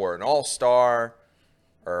Bowler or an All-Star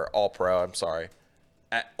or All-Pro, I'm sorry,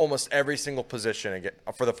 at almost every single position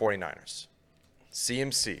for the 49ers.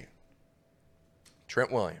 CMC,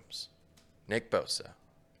 Trent Williams, Nick Bosa,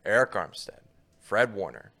 Eric Armstead, Fred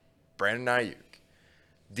Warner, Brandon Ayuk,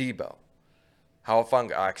 Debo,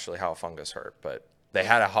 Halafunga's hurt, but they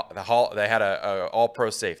had a All-Pro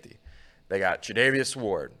safety. They got Tre'Davious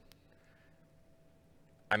Ward.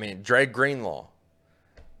 I mean, Dre Greenlaw.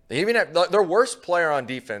 They even have their worst player on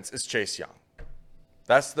defense is Chase Young.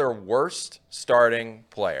 That's their worst starting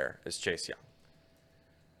player is Chase Young.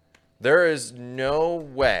 There is no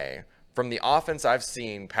way from the offense I've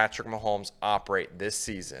seen Patrick Mahomes operate this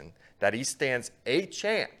season that he stands a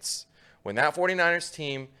chance when that 49ers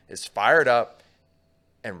team is fired up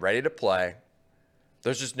and ready to play.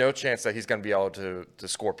 There's just no chance that he's going to be able to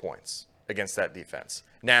score points against that defense.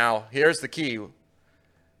 Now, here's the key.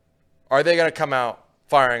 Are they going to come out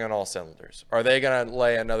firing on all cylinders? Are they going to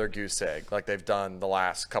lay another goose egg like they've done the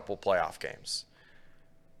last couple playoff games?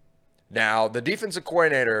 Now, the defensive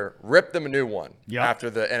coordinator ripped them a new one after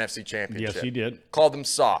the NFC Championship. Yes, he did. Called them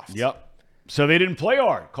soft. Yep. So they didn't play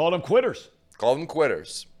hard. Called them quitters.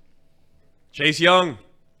 Chase Young,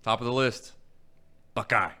 top of the list.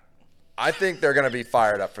 Buckeye. I think they're going to be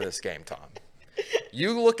fired up for this game, Tom.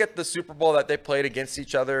 You look at the Super Bowl that they played against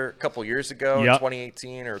each other a couple years ago, in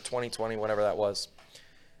 2018 or 2020, whatever that was,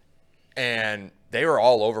 and they were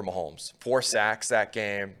all over Mahomes. 4 sacks that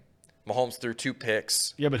game. Mahomes threw 2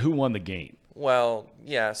 picks. Yeah, but who won the game? Well,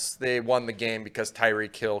 yes, they won the game because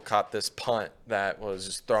Tyreek Hill caught this punt that was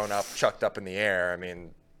just thrown up, chucked up in the air. I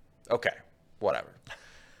mean, okay, whatever.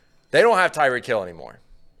 They don't have Tyreek Hill anymore.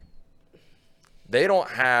 They don't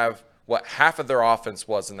have what half of their offense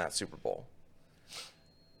was in that Super Bowl.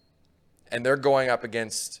 And they're going up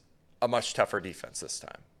against a much tougher defense this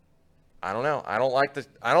time. I don't know. I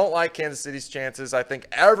don't like Kansas City's chances. I think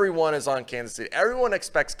everyone is on Kansas City. Everyone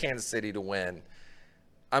expects Kansas City to win.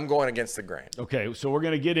 I'm going against the grain. Okay, so we're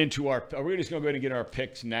going to get into are we just going to go ahead and get our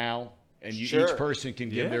picks now? And each person can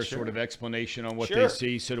give their sort of explanation on what they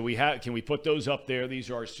see. So can we put those up there?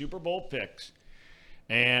 These are our Super Bowl picks.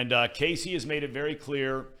 And Casey has made it very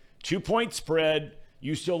clear, 2-point spread.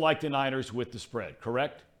 You still like the Niners with the spread,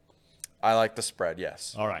 correct? I like the spread,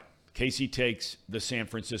 yes. All right. Casey takes the San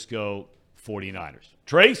Francisco 49ers.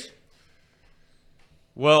 Trace?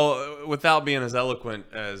 Well, without being as eloquent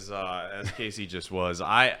as Casey just was,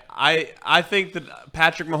 I think that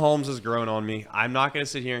Patrick Mahomes has grown on me. I'm not going to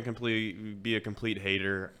sit here and be a complete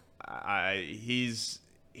hater.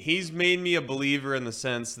 He's made me a believer in the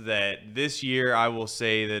sense that this year I will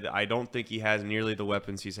say that I don't think he has nearly the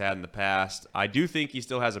weapons he's had in the past. I do think he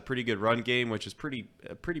still has a pretty good run game, which is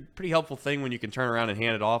a pretty helpful thing when you can turn around and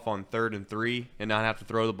hand it off on 3rd and 3 and not have to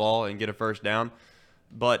throw the ball and get a first down.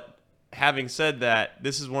 But having said that,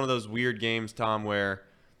 this is one of those weird games, Tom, where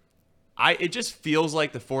it just feels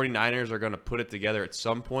like the 49ers are going to put it together at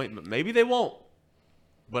some point, but maybe they won't.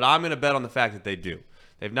 But I'm going to bet on the fact that they do.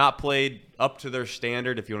 They've not played up to their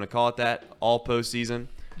standard, if you want to call it that, all postseason,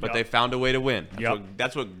 but they found a way to win.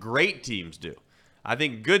 That's what great teams do. I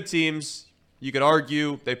think good teams, you could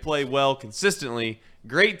argue, they play well consistently.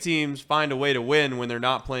 Great teams find a way to win when they're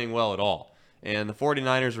not playing well at all. And the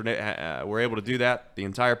 49ers were able to do that the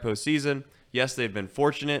entire postseason. Yes, they've been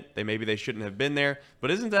fortunate. Maybe they shouldn't have been there.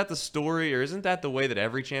 But isn't that the story, or isn't that the way that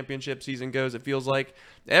every championship season goes? It feels like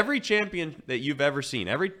every champion that you've ever seen,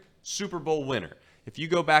 every Super Bowl winner, if you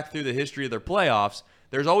go back through the history of their playoffs,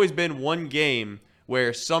 there's always been one game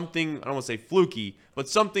where something, I don't want to say fluky, but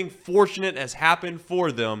something fortunate has happened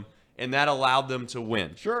for them, and that allowed them to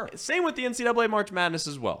win. Sure. Same with the NCAA March Madness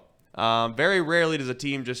as well. Very rarely does a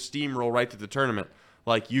team just steamroll right through the tournament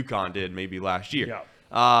like UConn did maybe last year.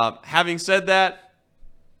 Having said that,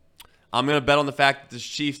 I'm going to bet on the fact that this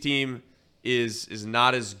Chiefs team is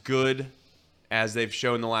not as good as they've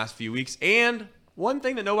shown the last few weeks. And one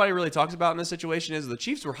thing that nobody really talks about in this situation is the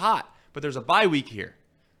Chiefs were hot, but there's a bye week here.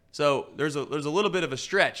 So there's a little bit of a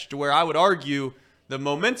stretch to where I would argue the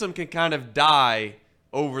momentum can kind of die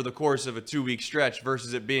over the course of a 2-week stretch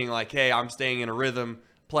versus it being like, hey, I'm staying in a rhythm,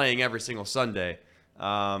 playing every single Sunday.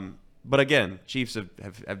 But again, Chiefs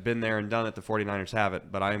have been there and done it. The 49ers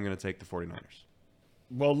haven't, but I am going to take the 49ers.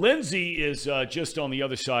 Well, Lindsay is just on the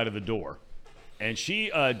other side of the door, and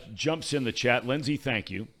she jumps in the chat. Lindsay,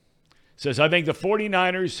 thank you. Says, I think the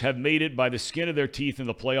 49ers have made it by the skin of their teeth in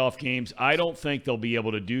the playoff games. I don't think they'll be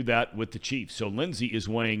able to do that with the Chiefs. So Lindsay is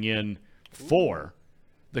weighing in for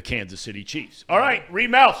the Kansas City Chiefs. All right,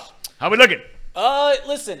 Reed Mouse, how we looking?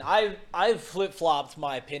 Listen, I've flip-flopped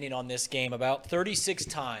my opinion on this game about 36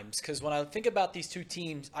 times because when I think about these two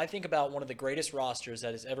teams, I think about one of the greatest rosters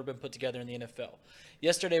that has ever been put together in the NFL.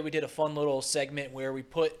 Yesterday, we did a fun little segment where we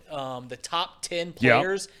put the top 10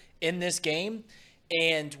 players in this game.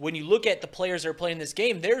 And when you look at the players that are playing this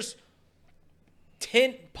game, there's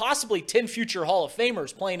possibly 10 future Hall of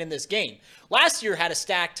Famers playing in this game. Last year had a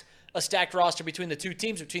stacked roster between the two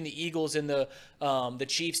teams, between the Eagles and the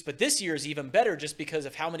Chiefs. But this year is even better just because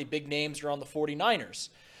of how many big names are on the 49ers.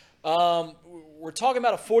 We're talking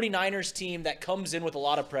about a 49ers team that comes in with a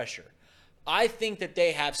lot of pressure. I think that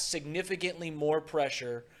they have significantly more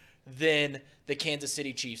pressure than the Kansas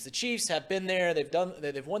City Chiefs. The Chiefs have been there.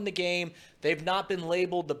 They've won the game. They've not been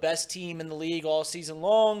labeled the best team in the league all season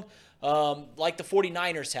long like the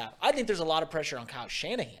 49ers have. I think there's a lot of pressure on Kyle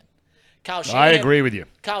Shanahan. I agree with you.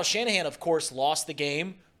 Kyle Shanahan, of course, lost the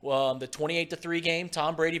game, the 28-3 game.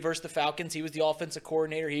 Tom Brady versus the Falcons. He was the offensive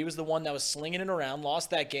coordinator. He was the one that was slinging it around,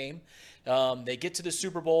 lost that game. They get to the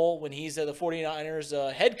Super Bowl when he's the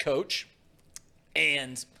 49ers head coach,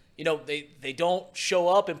 and they don't show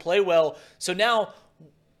up and play well. So now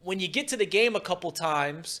when you get to the game a couple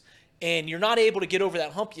times and you're not able to get over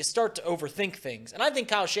that hump, you start to overthink things. And I think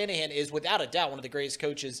Kyle Shanahan is without a doubt one of the greatest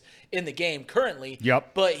coaches in the game currently.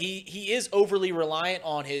 Yep. But he is overly reliant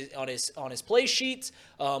on his play sheets.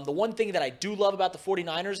 The one thing that I do love about the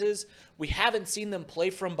 49ers is we haven't seen them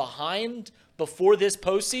play from behind before this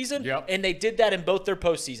postseason. Yep. And they did that in both their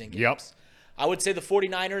postseason games. Yep. I would say the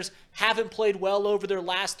 49ers haven't played well over their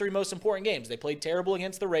last 3 most important games. They played terrible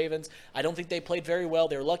against the Ravens. I don't think they played very well.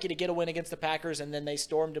 They were lucky to get a win against the Packers, and then they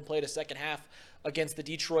stormed and played a second half against the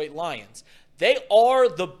Detroit Lions. They are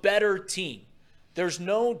the better team. There's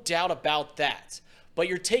no doubt about that. But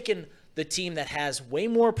you're taking the team that has way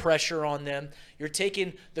more pressure on them. You're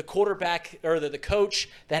taking the quarterback or the coach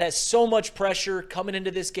that has so much pressure coming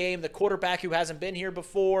into this game, the quarterback who hasn't been here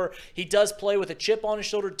before. He does play with a chip on his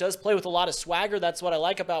shoulder, does play with a lot of swagger. That's what I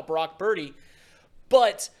like about Brock Purdy.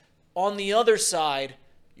 But on the other side,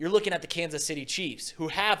 you're looking at the Kansas City Chiefs, who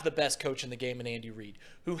have the best coach in the game in Andy Reid,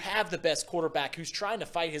 who have the best quarterback, who's trying to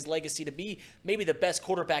fight his legacy to be maybe the best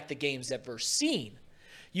quarterback the game's ever seen.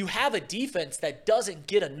 You have a defense that doesn't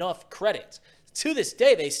get enough credit. To this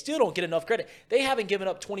day, they still don't get enough credit. They haven't given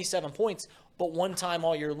up 27 points but one time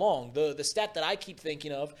all year long. The stat that I keep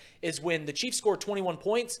thinking of is when the Chiefs score 21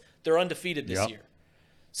 points, they're undefeated this year.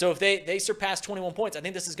 So if they surpass 21 points, I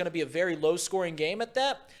think this is going to be a very low-scoring game at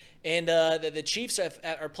that. And the Chiefs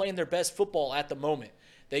are playing their best football at the moment.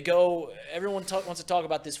 Everyone wants to talk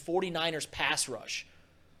about this 49ers pass rush.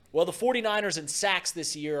 Well, the 49ers in sacks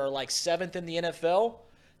this year are like 7th in the NFL.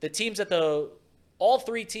 All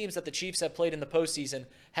three teams that the Chiefs have played in the postseason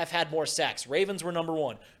have had more sacks. Ravens were number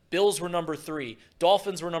 1. Bills were number 3.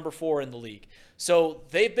 Dolphins were number 4 in the league. So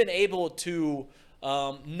they've been able to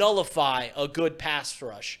nullify a good pass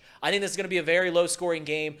rush. I think this is going to be a very low-scoring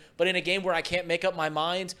game, but in a game where I can't make up my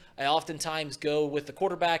mind, I oftentimes go with the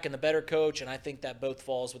quarterback and the better coach, and I think that both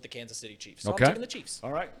falls with the Kansas City Chiefs. So I'm taking the Chiefs.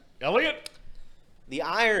 All right. Elliot? The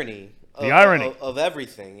irony of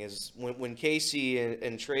everything is when Casey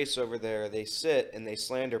and Trace over there, they sit and they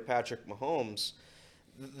slander Patrick Mahomes,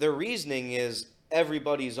 their reasoning is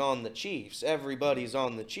everybody's on the Chiefs. Everybody's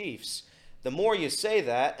on the Chiefs. The more you say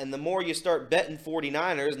that and the more you start betting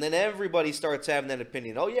 49ers, and then everybody starts having that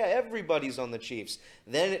opinion. Oh, yeah, everybody's on the Chiefs.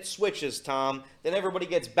 Then it switches, Tom. Then everybody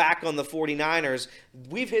gets back on the 49ers.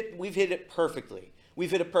 We've hit it perfectly.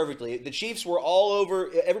 We've hit it perfectly. The Chiefs were all over.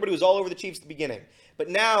 Everybody was all over the Chiefs at the beginning. But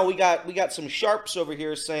now we got some sharps over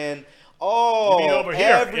here saying, oh, you mean over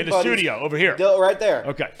here in the studio, over here. Right there.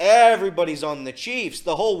 Okay. Everybody's on the Chiefs.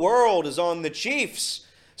 The whole world is on the Chiefs.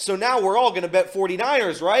 So now we're all going to bet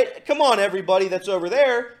 49ers, right? Come on, everybody that's over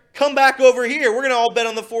there. Come back over here. We're going to all bet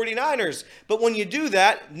on the 49ers. But when you do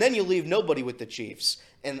that, then you leave nobody with the Chiefs.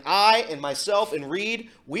 And I and myself and Reed,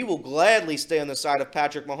 we will gladly stay on the side of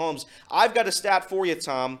Patrick Mahomes. I've got a stat for you,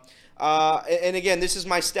 Tom. And again, this is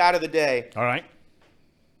my stat of the day. All right.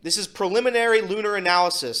 This is preliminary lunar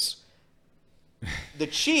analysis. The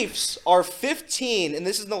Chiefs are 15, and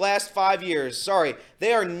this is in the last 5 years. Sorry,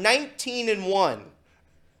 they are 19-1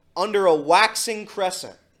 under a waxing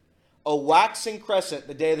crescent. A waxing crescent.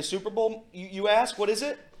 The day of the Super Bowl, you ask, what is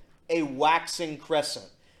it? A waxing crescent.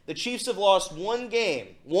 The Chiefs have lost one game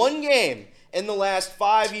in the last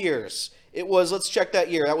 5 years. It was, let's check that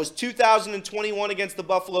year. That was 2021 against the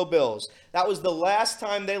Buffalo Bills. That was the last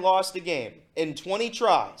time they lost a game in 20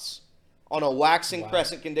 tries on a waxing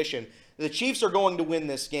crescent condition. The Chiefs are going to win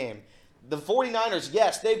this game. The 49ers,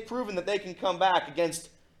 yes, they've proven that they can come back against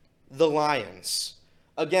the Lions,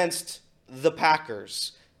 against the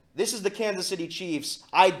Packers. This is the Kansas City Chiefs.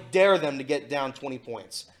 I dare them to get down 20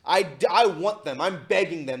 points. I want them. I'm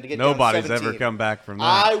begging them to get down 17. Nobody's ever come back from that.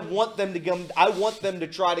 I want them to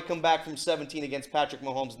try to come back from 17 against Patrick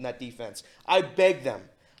Mahomes in that defense. I beg them.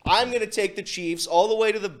 I'm going to take the Chiefs all the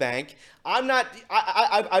way to the bank. I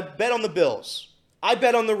bet on the Bills. I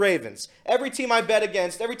bet on the Ravens. Every time I bet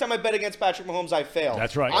against Patrick Mahomes, I fail.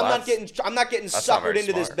 That's right. I'm not getting suckered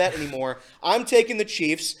into this bet anymore. I'm taking the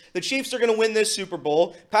Chiefs. The Chiefs are going to win this Super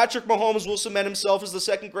Bowl. Patrick Mahomes will cement himself as the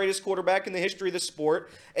second greatest quarterback in the history of the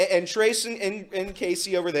sport. And Trace and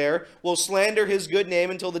Casey over there will slander his good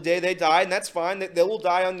name until the day they die, and that's fine. They will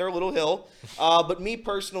die on their little hill. But me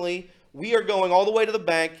personally, we are going all the way to the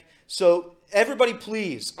bank. So everybody,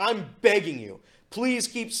 please, I'm begging you, please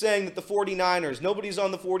keep saying that the 49ers, nobody's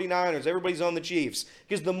on the 49ers, everybody's on the Chiefs.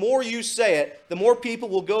 Because the more you say it, the more people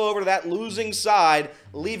will go over to that losing side,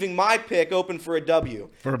 leaving my pick open for a W.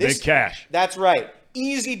 For big cash. That's right.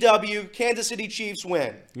 Easy W. Kansas City Chiefs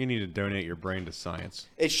win. You need to donate your brain to science.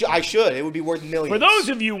 I should. It would be worth millions. For those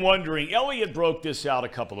of you wondering, Elliot broke this out a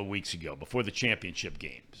couple of weeks ago before the championship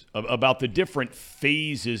games about the different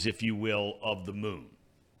phases, if you will, of the moon.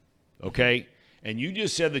 Okay? And you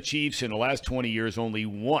just said the Chiefs in the last 20 years only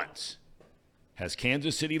once has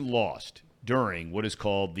Kansas City lost during what is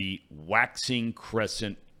called the waxing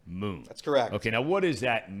crescent moon. That's correct. Okay, now what does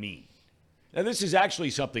that mean? Now this is actually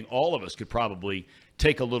something all of us could probably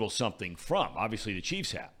take a little something from. Obviously the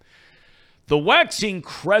Chiefs have. The waxing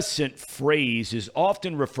crescent phrase is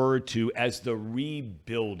often referred to as the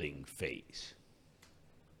rebuilding phase.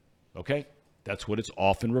 Okay? That's what it's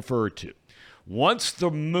often referred to. Once the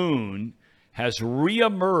moon has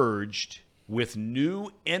reemerged with new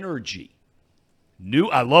energy,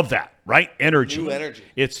 I love that, right? Energy. New energy.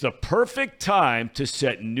 It's the perfect time to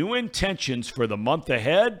set new intentions for the month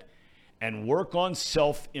ahead and work on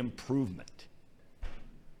self-improvement.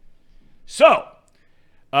 So,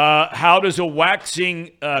 how does a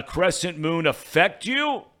waxing crescent moon affect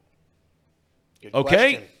you? Good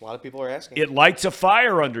Okay. question. A lot of people are asking. It lights a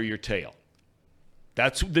fire under your tail.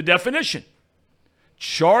 That's the definition.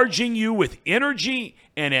 Charging you with energy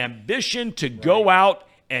and ambition to go out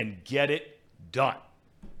and get it done.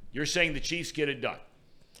 You're saying the Chiefs get it done.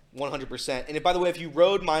 100%. And by the way, if you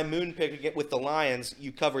rode my moon pick with the Lions,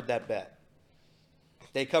 you covered that bet.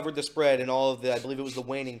 They covered the spread in all of I believe it was the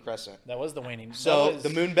waning crescent. That was the waning. So the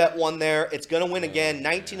moon bet won there. It's going to win again.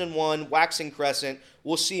 19-1, waxing crescent.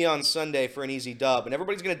 We'll see you on Sunday for an easy dub. And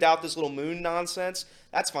everybody's going to doubt this little moon nonsense.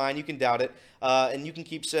 That's fine. You can doubt it. And you can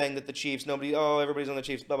keep saying that the Chiefs, everybody's on the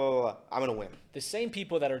Chiefs, blah, blah, blah, blah. I'm going to win. The same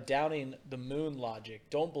people that are doubting the moon logic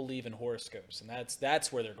don't believe in horoscopes, and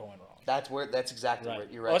that's where they're going wrong. That's exactly Right. where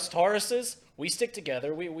you're right. Us Tauruses, we stick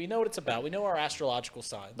together. We know what it's about. We know our astrological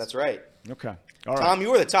signs. That's right. Okay. All right. Tom,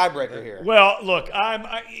 you were the tiebreaker here. Well, look,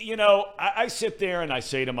 I sit there and I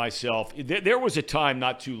say to myself, there was a time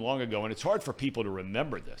not too long ago, and it's hard for people to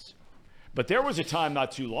remember this, but there was a time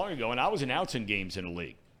not too long ago, and I was announcing games in a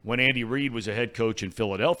league when Andy Reid was a head coach in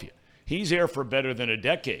Philadelphia. He's there for better than a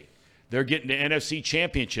decade. They're getting to NFC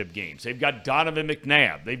championship games. They've got Donovan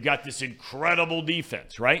McNabb. They've got this incredible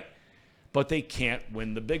defense, right? But they can't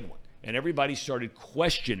win the big one. And everybody started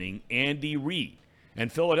questioning Andy Reid.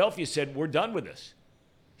 And Philadelphia said, we're done with this.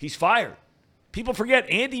 He's fired. People forget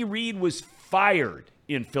Andy Reid was fired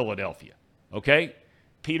in Philadelphia, okay?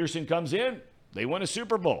 Peterson comes in. They win a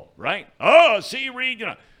Super Bowl, right? Oh, see, Reid.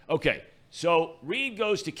 Okay, so Reid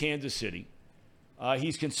goes to Kansas City.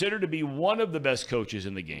 He's considered to be one of the best coaches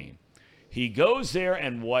in the game. He goes there,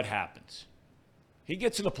 and what happens? He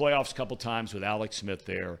gets in the playoffs a couple times with Alex Smith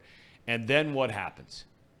there, and then what happens?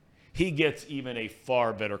 He gets even a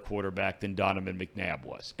far better quarterback than Donovan McNabb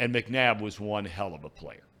was, and McNabb was one hell of a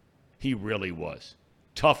player. He really was.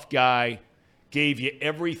 Tough guy, gave you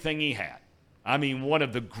everything he had. I mean, one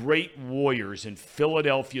of the great warriors in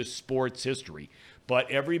Philadelphia sports history, but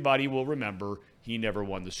everybody will remember he never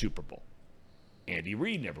won the Super Bowl. Andy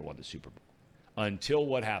Reid never won the Super Bowl. Until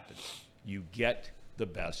what happens? You get the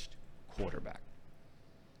best quarterback.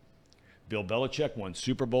 Bill Belichick won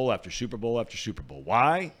Super Bowl after Super Bowl after Super Bowl.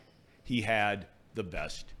 Why? He had the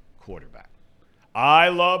best quarterback. I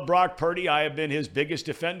love Brock Purdy. I have been his biggest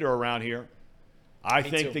defender around here. I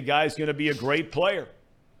think the guy's going to be a great player.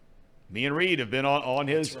 Me and Reid have been on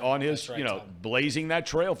his Tom. Blazing that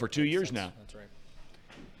trail for 2 years now. That's right.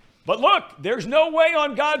 But look, there's no way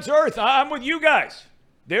on God's earth. I'm with you guys.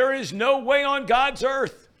 There is no way on God's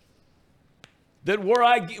earth that were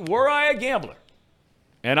I a gambler,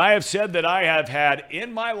 and I have said that I have had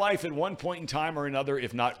in my life at one point in time or another,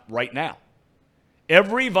 if not right now,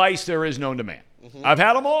 every vice there is known to man. Mm-hmm. I've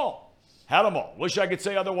had them all. Had them all. Wish I could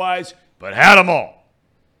say otherwise, but had them all.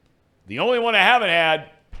 The only one I haven't had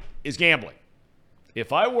is gambling.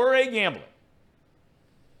 If I were a gambler,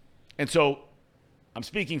 and so I'm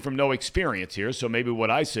speaking from no experience here, so maybe what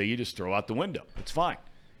I say you just throw out the window. It's fine.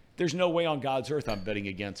 There's no way on God's earth I'm betting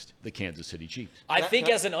against the Kansas City Chiefs. I think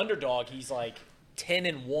as an underdog, he's like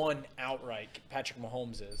 10-1 outright. Patrick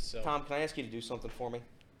Mahomes is. So. Tom, can I ask you to do something for me?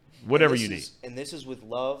 Whatever you need. And this is with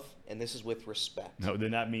love, and this is with respect. No,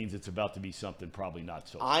 then that means it's about to be something probably not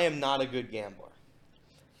so. I am not a good gambler.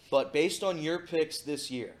 But based on your picks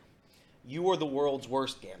this year, you are the world's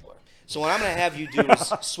worst gambler. So what I'm going to have you do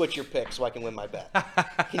is switch your pick so I can win my bet.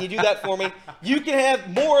 Can you do that for me? You can have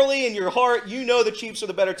morally in your heart, you know the Chiefs are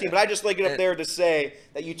the better team, but I just like it up there to say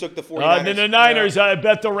that you took the 49ers. Then the Niners, I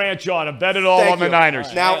bet the ranch on them. Bet it all on the Niners.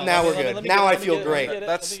 Right. Now we're good. Now I feel great.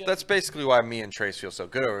 That's basically why me and Trace feel so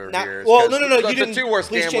good over here. Well, no. You didn't. The two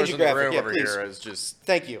worst gamblers in the room over here is just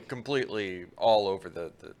completely all over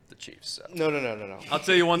the Chiefs. So. No. I'll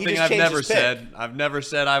tell you one thing I've never said. I've never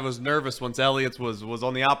said I was nervous once Elliott was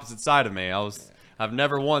on the opposite side of me. I've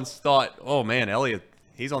never once thought, oh man, Elliott,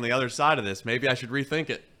 he's on the other side of this. Maybe I should rethink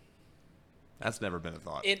it. That's never been a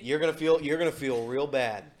thought. You're gonna feel real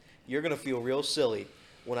bad. You're gonna feel real silly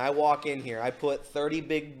when I walk in here. I put 30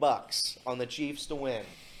 big bucks on the Chiefs to win.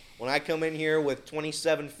 When I come in here with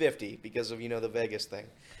 $27.50 because of the Vegas thing.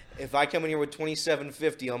 If I come in here with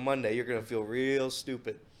 $27.50 on Monday, you're gonna feel real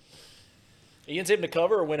stupid. Are you going to take him to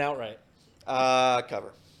cover or win outright?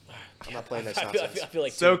 Cover. I'm not playing this nonsense. I feel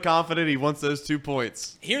like so confident he wants those 2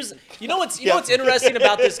 points. What's interesting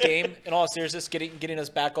about this game, in all seriousness, getting us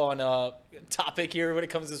back on topic here when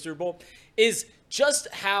it comes to the Super Bowl, is just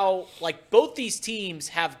how both these teams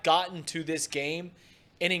have gotten to this game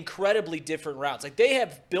and incredibly different routes. Like, they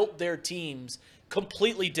have built their teams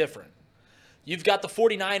completely different. You've got the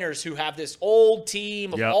 49ers who have this old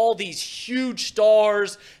team of all these huge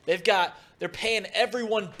stars. They're paying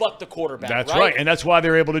everyone but the quarterback. That's right, and that's why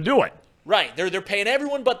they're able to do it. Right, they're paying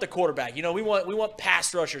everyone but the quarterback. You know, we want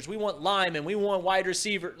pass rushers, we want linemen, we want wide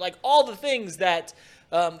receiver, like all the things that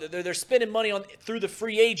they're spending money on through the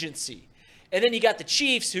free agency. And then you got the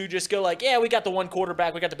Chiefs who just go like, yeah, we got the one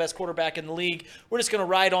quarterback, we got the best quarterback in the league. We're just going to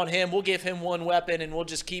ride on him. We'll give him one weapon, and we'll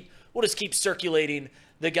just keep circulating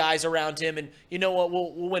the guys around him. And you know what?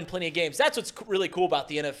 We'll win plenty of games. That's what's really cool about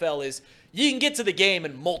the NFL is you can get to the game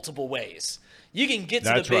in multiple ways. You can get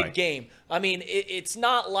to the big game. I mean, it's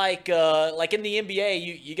not like in the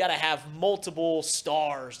NBA, you got to have multiple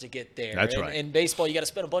stars to get there. That's right. In baseball, you got to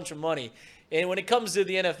spend a bunch of money. And when it comes to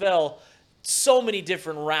the NFL, so many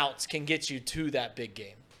different routes can get you to that big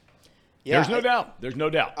game. Yeah, There's no doubt. There's no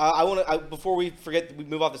doubt. I want to before we forget, we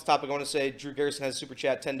move off this topic. I want to say Drew Garrison has a super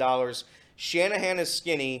chat, $10. Shanahan is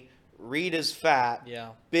skinny. Reed is fat.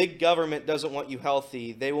 Yeah. Big government doesn't want you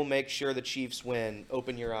healthy. They will make sure the Chiefs win.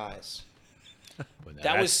 Open your eyes.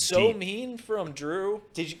 That was so mean from Drew.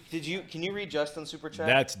 Did you? Can you read Justin's super chat?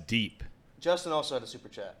 That's deep. Justin also had a super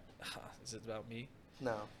chat. Is it about me?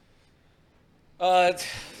 No.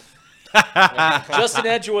 Justin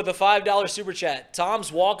Edgewood with a $5 super chat.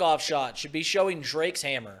 Tom's walk-off shot should be showing Drake's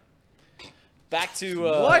hammer. Back to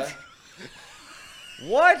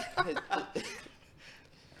What?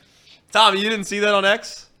 Tom, you didn't see that on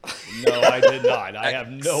X? No, I did not. I have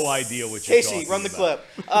no idea what you're Casey, talking run the about.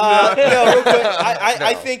 clip. No, real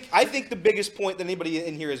quick. I think the biggest point that anybody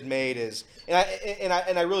in here has made is, and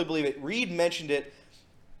I really believe it. Reed mentioned it.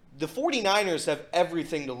 The 49ers have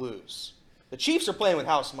everything to lose. The Chiefs are playing with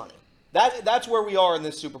house money. That's where we are in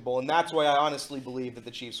this Super Bowl, and that's why I honestly believe that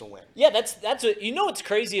the Chiefs will win. Yeah, that's you know what's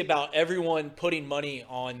crazy about everyone putting money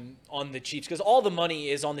on the Chiefs, because all the money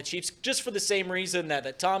is on the Chiefs just for the same reason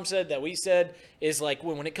that Tom said, that we said, is like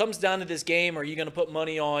when it comes down to this game, are you going to put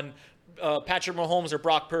money on Patrick Mahomes or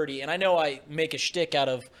Brock Purdy? And I know I make a shtick out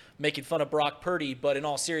of making fun of Brock Purdy, but in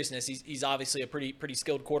all seriousness, he's obviously a pretty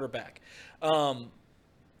skilled quarterback.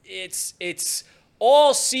 It's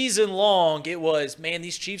all season long, it was, man,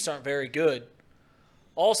 these Chiefs aren't very good.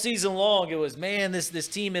 All season long, it was, man, this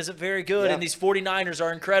team isn't very good, and these 49ers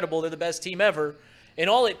are incredible. They're the best team ever. And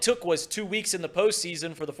all it took was 2 weeks in the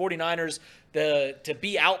postseason for the 49ers to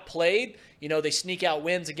be outplayed. You know, they sneak out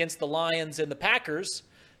wins against the Lions and the Packers,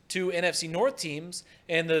 two NFC North teams,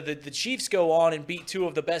 and the Chiefs go on and beat two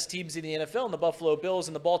of the best teams in the NFL, and the Buffalo Bills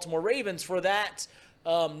and the Baltimore Ravens, for that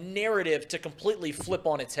narrative to completely flip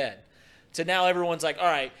on its head. So now everyone's like, all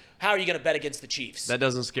right, how are you going to bet against the Chiefs? That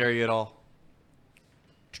doesn't scare you at all.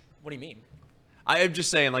 What do you mean? I'm just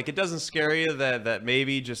saying, like, it doesn't scare you that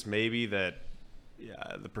maybe, just maybe, that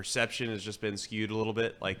the perception has just been skewed a little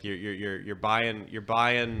bit. Like you're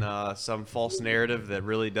buying some false narrative that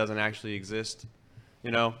really doesn't actually exist.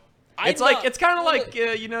 You know, it's kind of like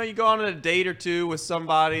you know, you go on a date or two with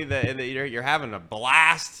somebody that you're having a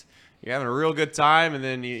blast. You're having a real good time, and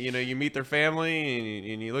then you meet their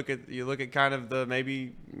family, and you look at kind of the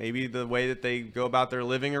maybe the way that they go about their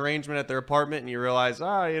living arrangement at their apartment, and you realize,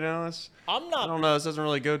 I don't know, this doesn't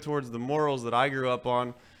really go towards the morals that I grew up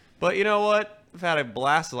on. But you know what? I've had a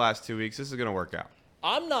blast the last 2 weeks. This is gonna work out.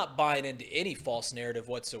 I'm not buying into any false narrative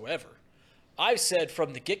whatsoever. I've said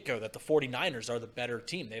from the get-go that the 49ers are the better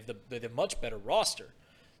team. They have the much better roster.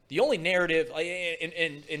 The only narrative,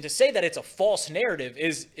 and to say that it's a false narrative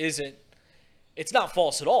isn't. It's not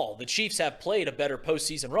false at all. The Chiefs have played a better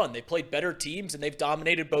postseason run. They played better teams, and they've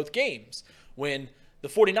dominated both games. When the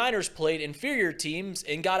 49ers played inferior teams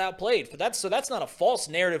and got outplayed. So that's not a false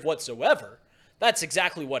narrative whatsoever. That's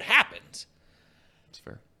exactly what happened. That's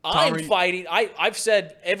fair. I've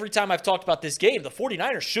said every time I've talked about this game, the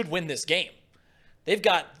 49ers should win this game. They've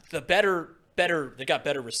got they've got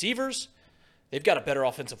better receivers. They've got a better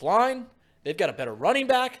offensive line. They've got a better running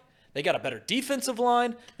back. They got a better defensive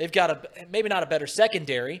line. They've got maybe not a better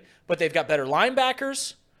secondary, but they've got better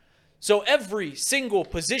linebackers. So every single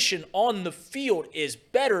position on the field is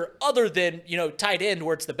better, other than, tight end,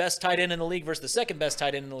 where it's the best tight end in the league versus the second best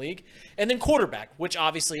tight end in the league. And then quarterback, which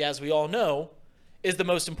obviously, as we all know, is the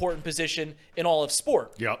most important position in all of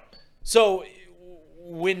sport. Yep. So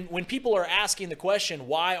when people are asking the question,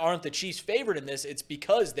 why aren't the Chiefs favored in this, it's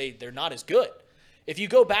because they're not as good. If you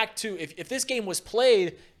go back to, if this game was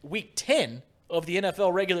played week 10 of the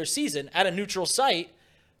NFL regular season at a neutral site,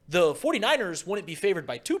 the 49ers wouldn't be favored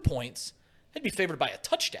by 2 points. They'd be favored by a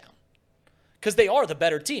touchdown. because they are the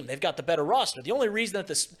better team. They've got the better roster. The only reason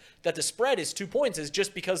that the spread is 2 points is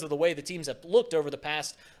just because of the way the teams have looked over the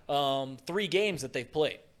past 3 games that they've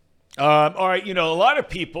played. All right, a lot of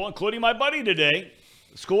people, including my buddy today,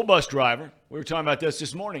 the school bus driver, we were talking about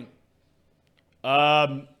this morning.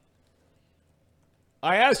 I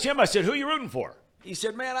asked him, I said, who are you rooting for? He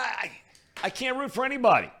said, man, I can't root for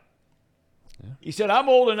anybody. Yeah. He said, I'm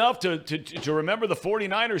old enough to remember the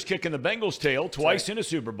 49ers kicking the Bengals' tail twice in a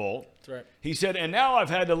Super Bowl. That's right. He said, and now I've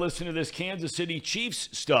had to listen to this Kansas City Chiefs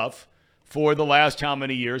stuff for the last how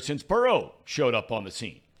many years since Burrow showed up on the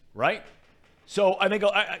scene, right? So I think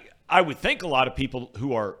I would think a lot of people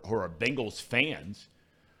who are Bengals fans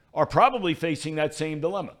are probably facing that same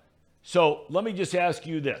dilemma. So let me just ask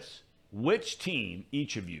you this. Which team,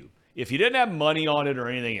 each of you, if you didn't have money on it or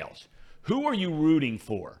anything else, who are you rooting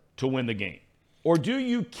for to win the game? Or do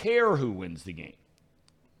you care who wins the game?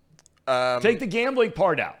 Take the gambling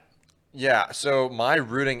part out. Yeah, so my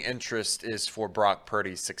rooting interest is for Brock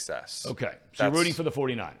Purdy's success. Okay, so you're rooting for the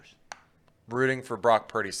 49ers. Rooting for Brock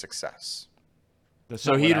Purdy's success.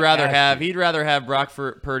 So he'd rather have Brock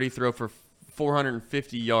Purdy throw for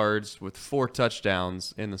 450 yards with 4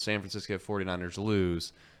 touchdowns and the San Francisco 49ers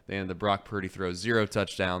lose than the Brock Purdy throws 0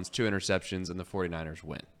 touchdowns, 2 interceptions, and the 49ers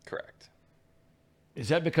win. Correct. Is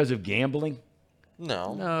that because of gambling?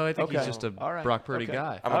 No. No, I think he's just a Brock Purdy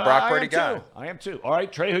guy. I'm a Brock Purdy guy. I am too. All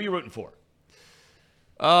right, Trey, who are you rooting for?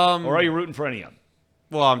 Or are you rooting for any of them?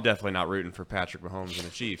 Well, I'm definitely not rooting for Patrick Mahomes and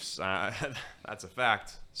the Chiefs. That's a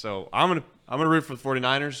fact. So I'm gonna root for the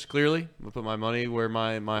 49ers, clearly. I'm going to put my money where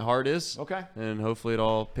my heart is. Okay. And hopefully it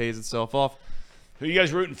all pays itself off. Who are you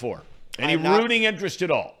guys rooting for? Any rooting interest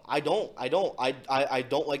at all? I don't like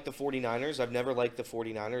the 49ers. I've never liked the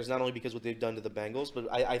 49ers, not only because of what they've done to the Bengals,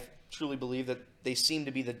 but I truly believe that they seem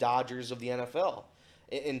to be the Dodgers of the NFL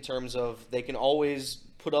in terms of they can always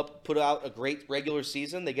put out a great regular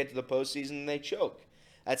season. They get to the postseason and they choke.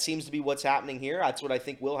 That seems to be what's happening here. That's what I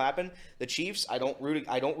think will happen. The Chiefs, I don't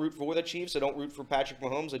root for the Chiefs. I don't root for Patrick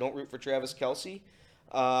Mahomes. I don't root for Travis Kelce.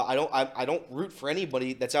 I don't root for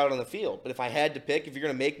anybody that's out on the field. But if I had to pick, if you're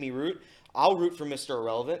going to make me root, I'll root for Mr.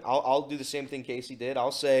 Irrelevant. I'll do the same thing Casey did.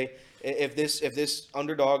 I'll say if this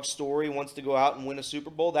underdog story wants to go out and win a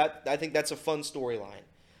Super Bowl, I think that's a fun storyline.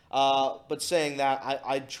 But saying that,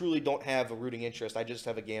 I truly don't have a rooting interest. I just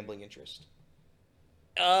have a gambling interest.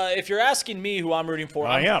 If you're asking me who I'm rooting for,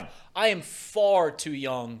 I am far too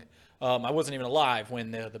young. I wasn't even alive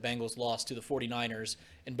when the Bengals lost to the 49ers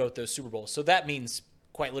in both those Super Bowls. So that means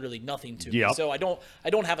quite literally nothing to me. So I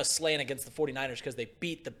don't have a slant against the 49ers because they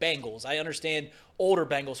beat the Bengals. I understand older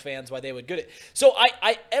Bengals fans why they would get it. So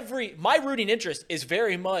my rooting interest is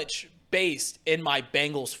very much based in my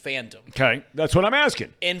Bengals fandom. Okay, that's what I'm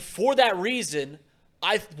asking. And for that reason,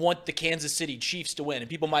 I want the Kansas City Chiefs to win. And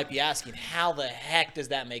people might be asking, how the heck does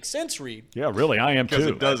that make sense, Reed? Yeah, really, I am too.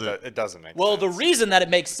 It doesn't make sense. Well, the reason that it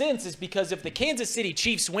makes sense is because if the Kansas City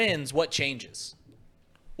Chiefs wins, what changes?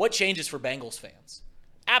 What changes for Bengals fans?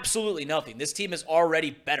 Absolutely nothing. This team is already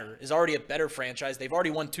a better franchise. They've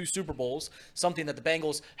already won 2 Super Bowls, something that the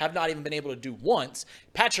Bengals have not even been able to do once.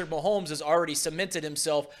 Patrick Mahomes has already cemented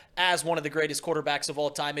himself as one of the greatest quarterbacks of all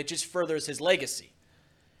time. It just furthers his legacy.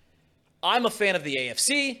 I'm a fan of the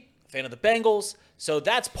AFC, a fan of the Bengals, so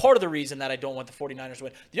that's part of the reason that I don't want the 49ers to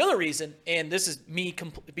win. The other reason, and this is me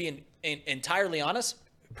being entirely honest,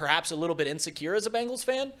 perhaps a little bit insecure as a Bengals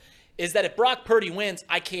fan, is that if Brock Purdy wins,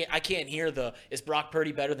 I can't hear the "is Brock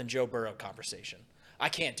Purdy better than Joe Burrow" conversation. I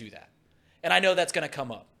can't do that. And I know that's going to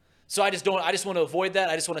come up. So I just want to avoid that.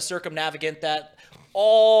 I just want to circumnavigate that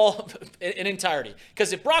all in entirety.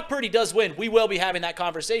 Because if Brock Purdy does win, we will be having that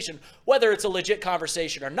conversation. Whether it's a legit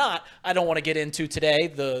conversation or not, I don't want to get into today,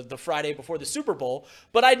 the Friday before the Super Bowl.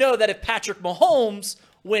 But I know that if Patrick Mahomes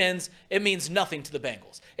wins, it means nothing to the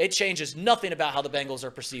Bengals. It changes nothing about how the Bengals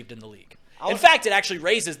are perceived in the league. In fact, it actually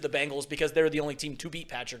raises the Bengals because they're the only team to beat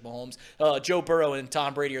Patrick Mahomes. Joe Burrow and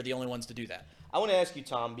Tom Brady are the only ones to do that. I want to ask you,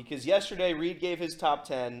 Tom, because yesterday Reed gave his top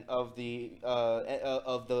 10 of the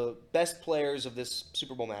best players of this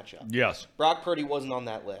Super Bowl matchup. Yes. Brock Purdy wasn't on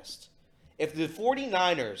that list. If the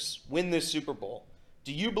 49ers win this Super Bowl,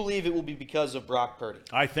 do you believe it will be because of Brock Purdy?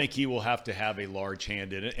 I think he will have to have a large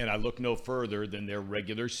hand in it, and I look no further than their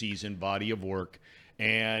regular season body of work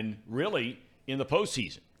and really in the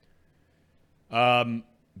postseason.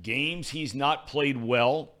 Games he's not played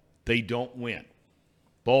well, they don't win.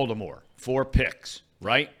 Baltimore, 4 picks,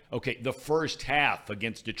 right? Okay, the first half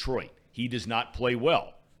against Detroit, he does not play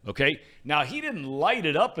well, okay? Now, he didn't light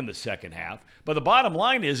it up in the second half, but the bottom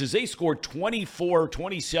line is they scored 24,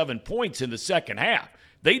 27 points in the second half.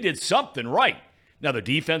 They did something right. Now, the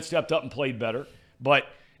defense stepped up and played better, but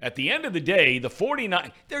At the end of the day, the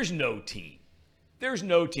 49, there's no team. There's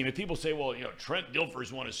no team. If people say, well, Trent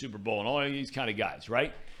Dilfer's won a Super Bowl and all these kind of guys,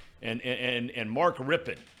 right? And Mark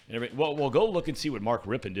Rippon. Well, go look and see what Mark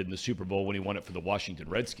Rippon did in the Super Bowl when he won it for the Washington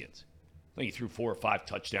Redskins. I think he threw 4 or 5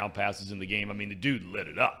 touchdown passes in the game. I mean, the dude lit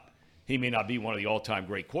it up. He may not be one of the all-time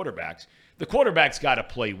great quarterbacks. The quarterback's got to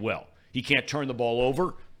play well. He can't turn the ball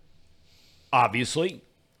over, obviously.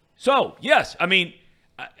 So, yes, I mean,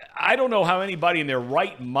 I don't know how anybody in their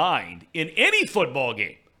right mind in any football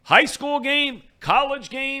game, high school game, college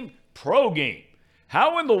game, pro game,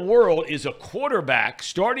 how in the world is a quarterback,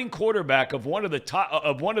 starting quarterback of one of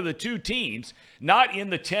the two teams, not in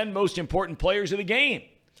the 10 most important players of the game?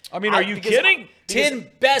 I mean, are you kidding?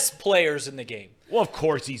 10 best players in the game. Well, of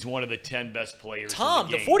course he's one of the 10 best players Tom,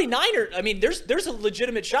 in the game. The 49ers, I mean, there's a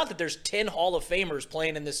legitimate shot that there's 10 Hall of Famers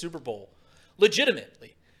playing in this Super Bowl.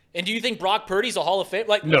 Legitimately. And do you think Brock Purdy's a Hall of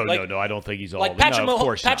Famer? No, I don't think he's a Hall of Famer. Patrick No, of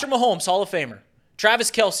course not. Patrick Mahomes, Hall of Famer.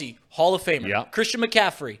 Travis Kelce, Hall of Famer. Yeah. Christian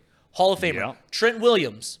McCaffrey, Hall of Famer. Yeah. Trent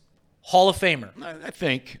Williams, Hall of Famer. I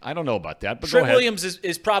think. I don't know about that, but Trent go ahead. Williams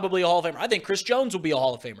is probably a Hall of Famer. I think Chris Jones will be a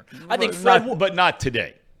Hall of Famer. I think but not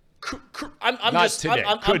today.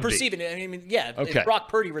 I'm perceiving it. I mean, yeah, Okay. if Brock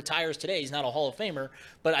Purdy retires today, he's not a Hall of Famer,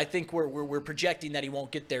 but I think we're projecting that he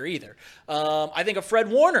won't get there either. I think a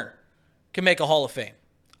Fred Warner can make a Hall of Fame.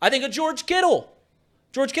 I think a George Kittle.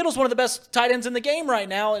 George Kittle's one of the best tight ends in the game right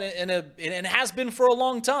now, and has been for a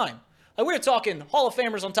long time. Like, we're talking Hall of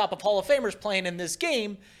Famers on top of Hall of Famers playing in this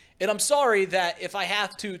game, and I'm sorry that if I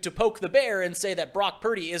have to poke the bear and say that Brock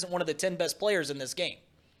Purdy isn't one of the 10 best players in this game.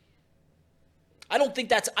 I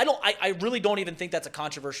really don't even think that's a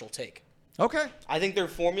controversial take. Okay. I think their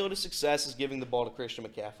formula to success is giving the ball to Christian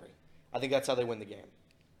McCaffrey. I think that's how they win the game.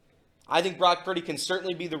 I think Brock Purdy can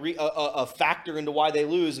certainly be a factor into why they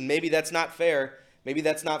lose, and maybe that's not fair. Maybe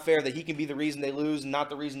that's not fair that he can be the reason they lose and not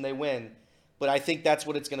the reason they win. But I think that's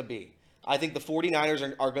what it's going to be. I think the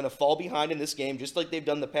 49ers are going to fall behind in this game, just like they've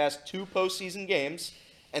done the past 2 postseason games,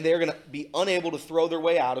 and they're going to be unable to throw their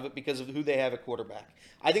way out of it because of who they have at quarterback.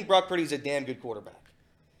 I think Brock Purdy's a damn good quarterback.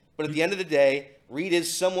 But at the end of the day, Reed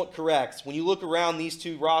is somewhat correct. When you look around these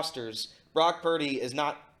 2 rosters, Brock Purdy is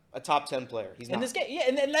not a top 10 player. He's not. In this game, yeah,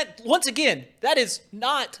 and that, once again, that is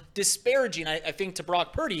not disparaging, I think, to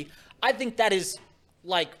Brock Purdy. I think that is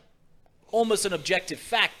like almost an objective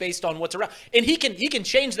fact based on what's around. And he can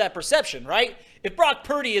change that perception, right? If Brock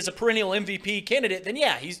Purdy is a perennial MVP candidate, then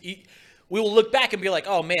yeah, we will look back and be like,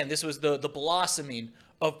 oh man, this was the blossoming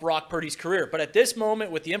of Brock Purdy's career. But at this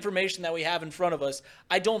moment, with the information that we have in front of us,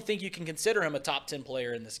 I don't think you can consider him a top 10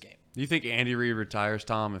 player in this game. Do you think Andy Reid retires,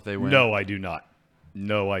 Tom, if they win? No, I do not.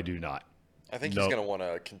 I think he's going to want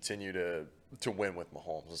to continue to win with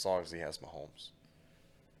Mahomes as long as he has Mahomes.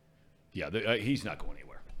 Yeah, he's not going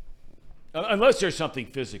anywhere. Unless there's something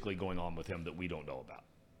physically going on with him that we don't know about.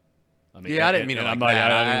 I mean, yeah, I didn't mean it like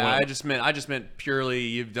that. I just meant purely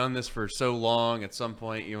you've done this for so long. At some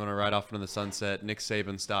point, you want to ride off into the sunset, Nick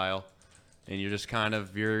Saban style, and you're just kind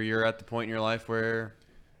of you're at the point in your life where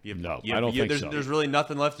I don't think so. There's really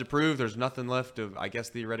nothing left to prove. There's nothing left to, I guess,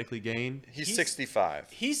 theoretically gain. He's 65.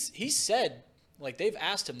 He said, like, they've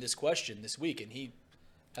asked him this question this week, and he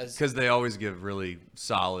has, because they always give really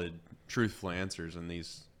solid, truthful answers in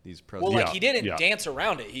these pros. Well, he didn't dance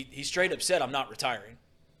around it. He straight up said, "I'm not retiring."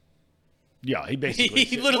 Yeah, he basically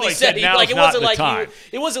he literally said it wasn't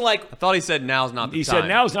like I thought he said now's not the time. He said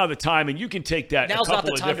now's not the time, and you can take that now's a couple not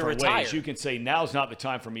the of time different to retire. ways. You can say now's not the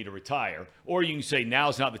time for me to retire, or you can say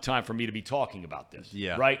now's not the time for me to be talking about this.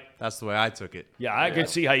 Yeah, right. That's the way I took it. Yeah, I could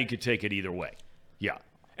see how you could take it either way. Yeah.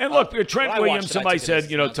 And look, Trent Williams, somebody said,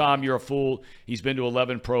 Tom, you're a fool. He's been to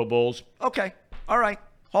 11 Pro Bowls. Okay, all right,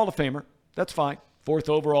 Hall of Famer. That's fine. 4th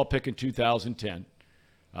overall pick in 2010.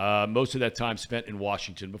 Most of that time spent in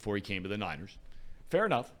Washington before he came to the Niners. Fair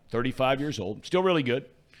enough. 35 years old. Still really good.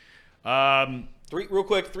 Real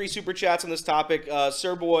quick, 3 super chats on this topic.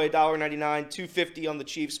 Sir Boy, $1.99, $2.50 on the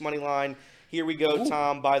Chiefs money line. Here we go,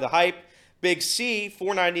 Tom, by the hype. Big C,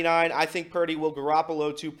 $4.99. I think Purdy will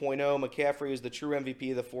Garoppolo 2.0. McCaffrey is the true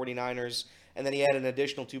MVP of the 49ers. And then he had an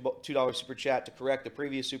additional $2 super chat to correct the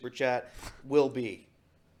previous super chat. Will be.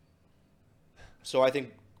 So I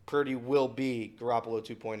think Purdy will be Garoppolo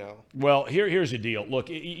 2.0. Well, here's the deal. Look,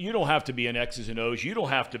 you don't have to be an X's and O's. You don't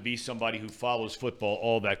have to be somebody who follows football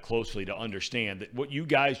all that closely to understand that what you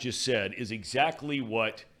guys just said is exactly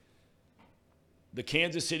what the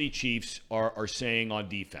Kansas City Chiefs are saying on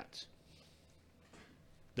defense.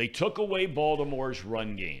 They took away Baltimore's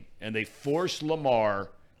run game, and they forced Lamar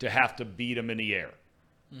to have to beat him in the air.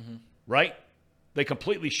 Mm-hmm. Right? They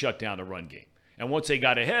completely shut down the run game. And once they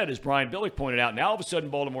got ahead, as Brian Billick pointed out, now all of a sudden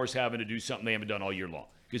Baltimore's having to do something they haven't done all year long.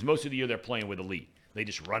 because most of the year they're playing with a lead. They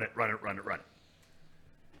just run it.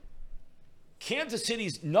 Kansas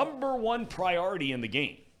City's number one priority in the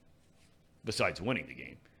game, besides winning the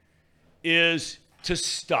game, is to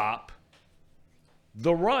stop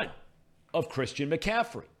the run of Christian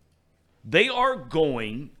McCaffrey. They are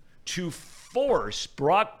going to force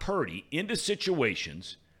Brock Purdy into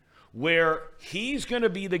situations where he's going to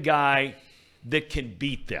be the guy that can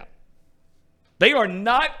beat them. They are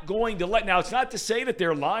not going to let – now, it's not to say that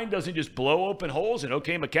their line doesn't just blow open holes and,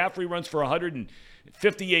 okay, McCaffrey runs for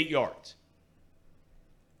 158 yards.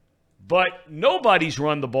 But nobody's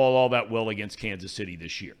run the ball all that well against Kansas City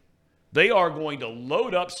this year. They are going to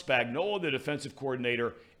load up Spagnuolo, the defensive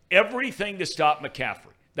coordinator, everything to stop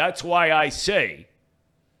McCaffrey. That's why I say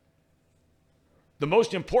the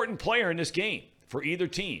most important player in this game for either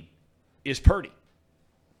team is Purdy.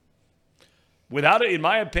 In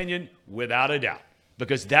my opinion, without a doubt.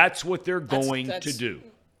 Because that's what they're going to do.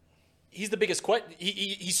 He's the biggest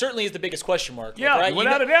he certainly is the biggest question mark. Yeah, right?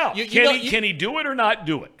 without a doubt. Can he do it or not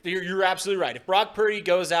do it? You're absolutely right. If Brock Purdy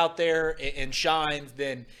goes out there and shines,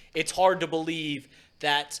 then it's hard to believe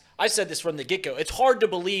that – I said this from the get-go. It's hard to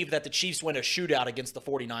believe that the Chiefs win a shootout against the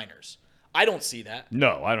 49ers. I don't see that.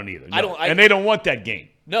 No, I don't either. No. And they don't want that game.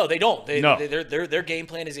 No, they don't. Their game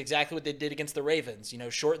plan is exactly what they did against the Ravens.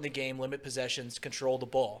 Shorten the game, limit possessions, control the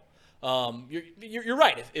ball. You're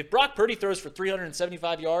right. If Brock Purdy throws for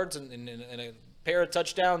 375 yards and a pair of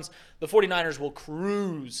touchdowns, the 49ers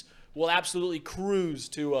will absolutely cruise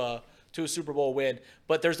to a Super Bowl win.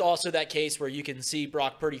 But there's also that case where you can see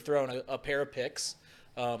Brock Purdy throwing a pair of picks,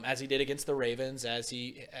 as he did against the Ravens, as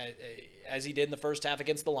he did in the first half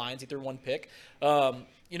against the Lions. He threw one pick.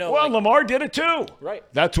 Lamar did it too. Right.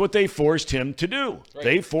 That's what they forced him to do. Right.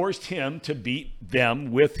 They forced him to beat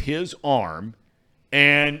them with his arm.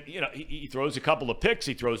 And, he throws a couple of picks.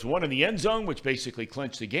 He throws one in the end zone, which basically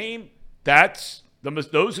clinched the game. Those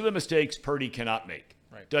are the mistakes Purdy cannot make.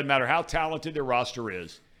 Right. Doesn't matter how talented their roster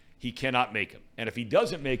is. He cannot make them. And if he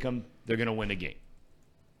doesn't make them, they're going to win the game.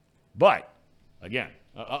 But, again,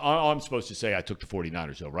 I'm supposed to say I took the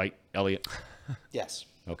 49ers, though, right, Elliot? Yes.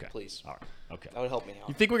 Okay. Please. All right. Okay. That would help me out.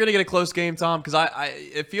 You think we're going to get a close game, Tom? Because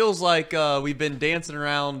it feels like we've been dancing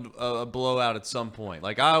around a blowout at some point.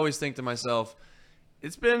 Like, I always think to myself,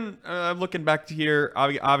 it's been, looking back to here,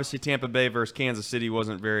 obviously Tampa Bay versus Kansas City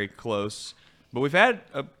wasn't very close. But we've had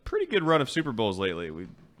a pretty good run of Super Bowls lately.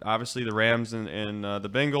 Obviously the Rams and the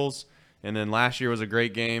Bengals, and then last year was a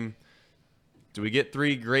great game. Do we get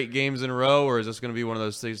 3 great games in a row, or is this going to be one of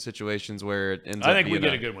those situations where it ends up being I think we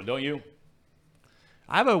get a good one, don't you?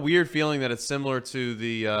 I have a weird feeling that it's similar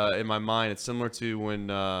to in my mind, it's similar to when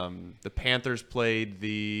the Panthers played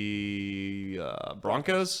the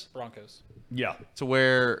Broncos. Yeah. To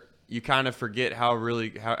where you kind of forget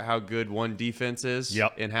how good one defense is,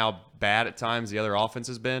 yep, and how bad at times the other offense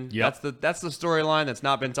has been. Yep. That's the storyline that's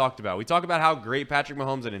not been talked about. We talk about how great Patrick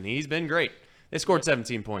Mahomes is, and he's been great. They scored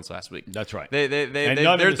 17 points last week. That's right.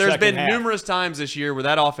 There's been numerous times this year where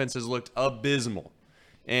that offense has looked abysmal.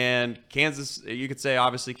 And Kansas, you could say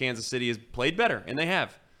obviously Kansas City has played better, and they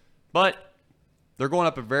have. But they're going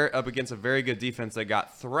up against a very good defense that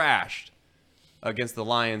got thrashed against the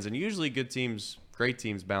Lions. And usually good teams, great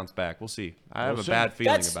teams bounce back. We'll see. I have a bad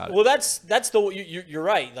feeling about it. Well, you're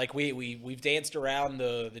right. Like we've danced around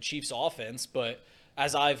the Chiefs offense, but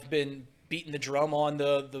as I've been beating the drum on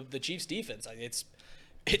the Chiefs defense,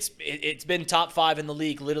 it's been top 5 in the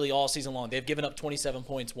league literally all season long. They've given up 27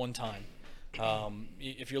 points one time.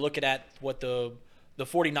 If you're looking at what the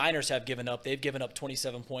 49ers have given up, they've given up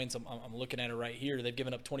 27 points. I'm looking at it right here. They've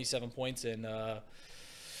given up 27 points in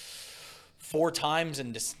 4 times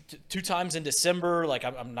and 2 times in December. Like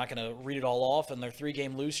I'm not going to read it all off. In their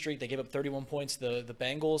 3-game lose streak, they gave up 31 points to the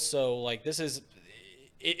Bengals. So like this is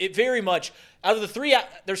it very much out of the 3.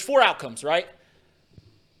 There's 4 outcomes, right?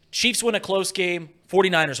 Chiefs win a close game.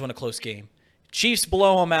 49ers win a close game. Chiefs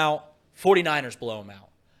blow them out. 49ers blow them out.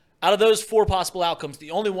 Out of those 4 possible outcomes,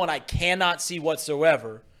 the only one I cannot see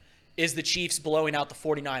whatsoever is the Chiefs blowing out the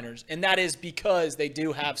 49ers. And that is because they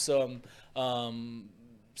do have some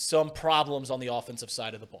problems on the offensive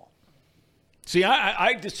side of the ball. See,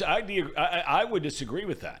 I would disagree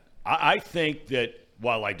with that. I think that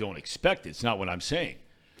while I don't expect it, it's not what I'm saying.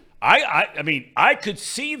 I mean, I could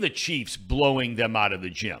see the Chiefs blowing them out of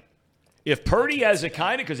the gym. If Purdy has a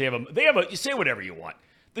kind of, because they have a, you say whatever you want.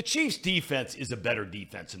 The Chiefs' defense is a better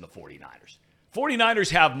defense than the 49ers.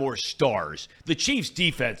 49ers have more stars. The Chiefs'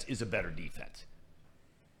 defense is a better defense.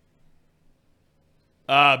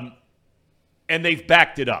 And they've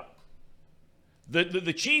backed it up.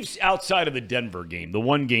 The Chiefs, outside of the Denver game, the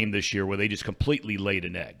one game this year where they just completely laid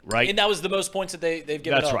an egg, right? And that was the most points that they've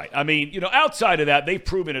given up. That's right. I mean, outside of that, they've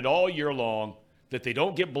proven it all year long that they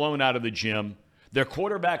don't get blown out of the gym. Their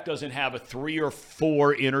quarterback doesn't have a 3 or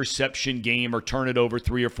 4 interception game or turn it over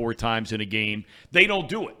 3 or 4 times in a game. They don't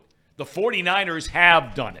do it. The 49ers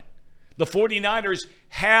have done it. The 49ers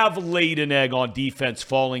have laid an egg on defense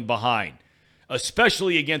falling behind,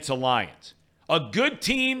 especially against the Lions. A good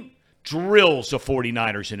team drills the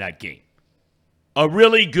 49ers in that game. A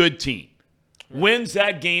really good team wins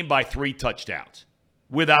that game by 3 touchdowns,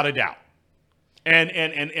 without a doubt.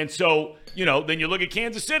 And so, then you look at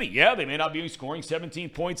Kansas City. Yeah, they may not be scoring 17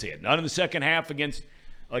 points. They had none in the second half against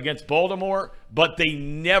Baltimore, but they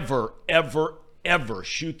never, ever, ever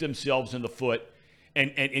shoot themselves in the foot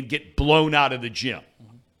and get blown out of the gym.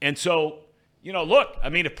 And so, look, I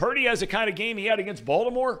mean, if Purdy has the kind of game he had against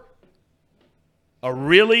Baltimore, a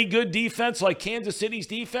really good defense like Kansas City's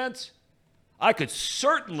defense, I could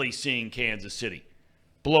certainly see Kansas City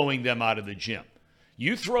blowing them out of the gym.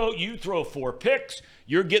 You throw 4 picks,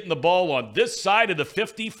 you're getting the ball on this side of the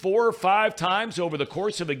 50 4 or 5 times over the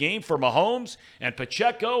course of a game for Mahomes and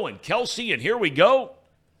Pacheco and Kelsey, and here we go.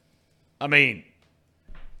 I mean,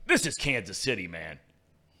 this is Kansas City, man.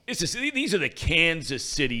 These are the Kansas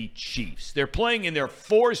City Chiefs. They're playing in their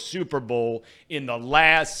 4th Super Bowl in the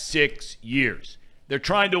last 6 years. They're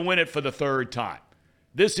trying to win it for the 3rd time.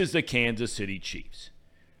 This is the Kansas City Chiefs.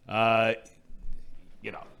 They're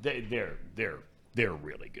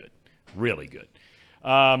really good, really good.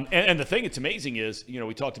 And the thing that's amazing is,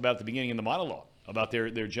 we talked about at the beginning of the monologue about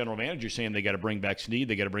their general manager saying they got to bring back Sneed,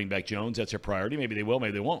 they got to bring back Jones. That's their priority. Maybe they will,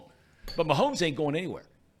 maybe they won't. But Mahomes ain't going anywhere.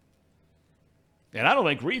 And I don't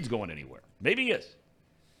think Reed's going anywhere. Maybe he is.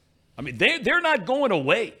 I mean, they're not going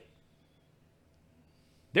away.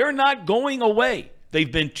 They're not going away.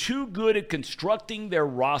 They've been too good at constructing their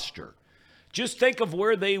roster. Just think of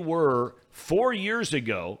where they were 4 years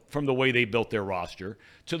ago from the way they built their roster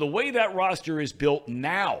to the way that roster is built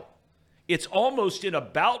now. It's almost in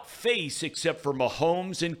about face except for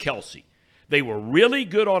Mahomes and Kelsey. They were really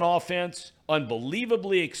good on offense,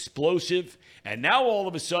 unbelievably explosive, and now all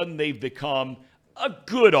of a sudden they've become a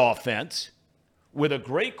good offense with a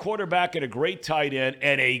great quarterback and a great tight end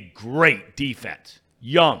and a great defense.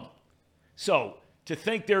 Young. So to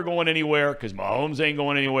think they're going anywhere because Mahomes ain't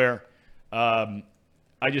going anywhere,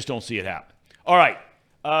 I just don't see it happen. All right,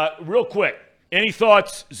 real quick, any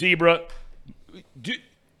thoughts, Zebra?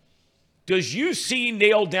 Does UC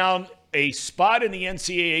nail down a spot in the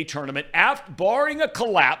NCAA tournament barring a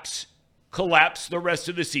collapse the rest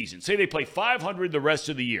of the season? Say they play 500 the rest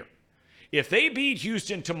of the year. If they beat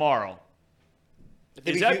Houston tomorrow,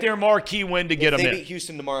 is that their marquee win to get them in? If they beat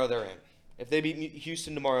Houston tomorrow, they're in. If they beat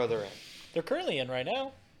Houston tomorrow, they're in. They're currently in right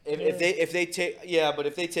now. If they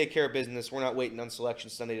take care of business, we're not waiting on Selection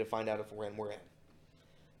Sunday to find out if we're in. We're in.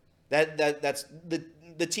 That's the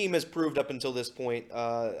team has proved up until this point.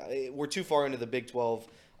 We're too far into the Big 12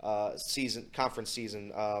 conference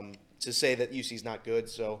season to say that UC's not good.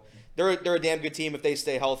 So they're a damn good team if they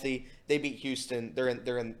stay healthy. They beat Houston. They're in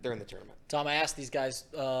the tournament. Tom, I asked these guys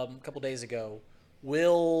a couple days ago,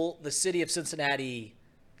 will the city of Cincinnati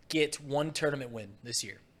get one tournament win this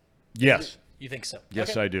year? Yes. You think so?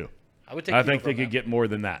 Yes, okay. I do. I think they could get more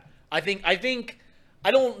than that. I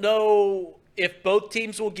don't know if both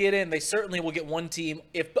teams will get in. They certainly will get one team.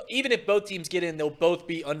 Even if both teams get in, they'll both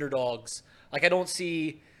be underdogs. Like I don't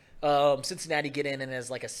see Cincinnati get in and as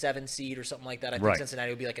like a 7 seed or something like that. I think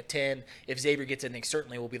Cincinnati will be like a 10. If Xavier gets in, they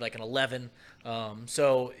certainly will be like an 11.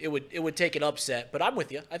 So it would take an upset. But I'm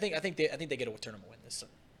with you. I think they get a tournament win this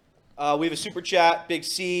summer. We have a super chat, Big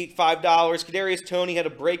C, $5. Kadarius Toney had a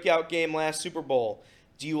breakout game last Super Bowl.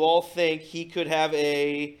 Do you all think he could have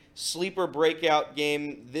a sleeper breakout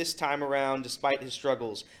game this time around despite his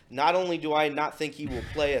struggles? Not only do I not think he will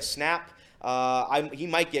play a snap, he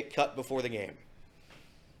might get cut before the game.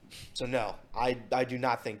 So no, I do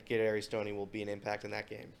not think Kadarius Toney will be an impact in that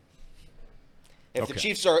game. If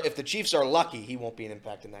the Chiefs are lucky, he won't be an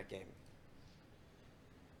impact in that game.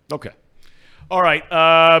 Okay. All right,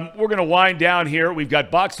 we're going to wind down here. We've got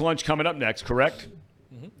Box Lunch coming up next, correct?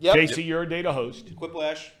 Mm-hmm. Yep. Casey, you're a day to host.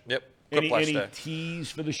 Quiplash. Yep. Any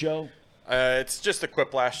tease for the show? It's just a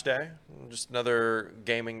Quiplash day. Just another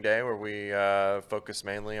gaming day where we focus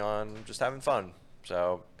mainly on just having fun.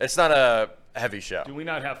 So it's not a heavy show. Do we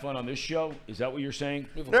not have fun on this show? Is that what you're saying?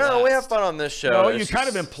 No, we have fun on this show. No, you kind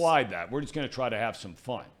of implied that. We're just going to try to have some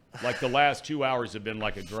fun. Like the last 2 hours have been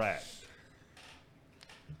like a drag.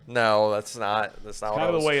 No, that's not what kind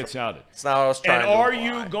of the way it sounded. It's not what I was trying to And are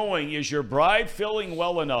imply. you going, is your bride feeling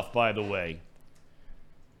well enough, by the way,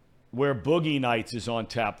 where Boogie Nights is on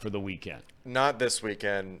tap for the weekend. Not this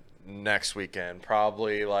weekend, next weekend.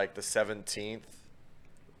 Probably like the 17th.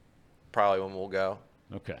 Probably when we'll go.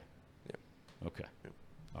 Okay. Yep. Okay. Yep.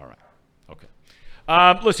 All right. Okay.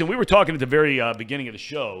 Listen, we were talking at the very beginning of the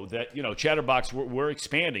show that, Chatterbox, we're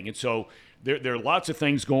expanding. And so there are lots of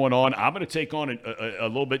things going on. I'm going to take on a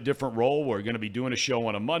little bit different role. We're going to be doing a show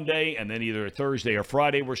on a Monday and then either a Thursday or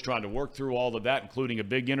Friday. We're trying to work through all of that, including a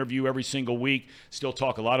big interview every single week. Still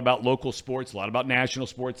talk a lot about local sports, a lot about national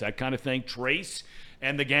sports, that kind of thing. Trace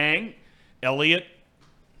and the gang, Elliot,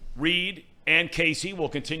 Reed, and Casey will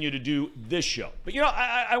continue to do this show. But,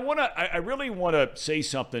 I really want to say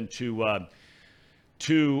something to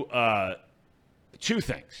two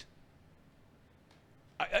things.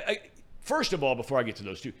 First of all, before I get to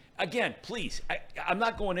those two, again, please, I'm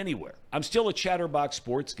not going anywhere. I'm still a Chatterbox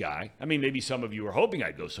sports guy. I mean, maybe some of you are hoping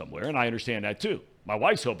I'd go somewhere, and I understand that too. My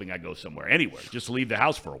wife's hoping I'd go somewhere, anywhere, just leave the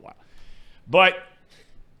house for a while. But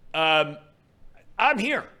I'm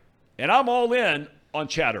here, and I'm all in on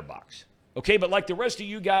Chatterbox. Okay, but like the rest of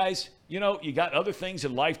you guys, you got other things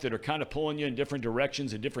in life that are kind of pulling you in different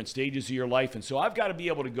directions at different stages of your life. And so I've got to be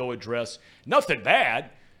able to go address nothing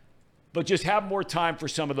bad, but just have more time for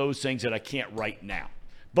some of those things that I can't right now.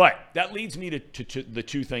 But that leads me to the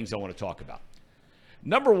two things I want to talk about.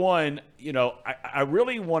 Number one, I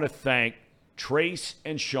really want to thank Trace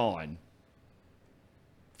and Sean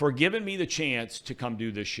for giving me the chance to come do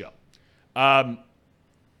this show. I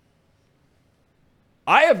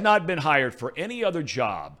have not been hired for any other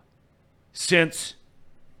job since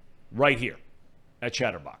right here at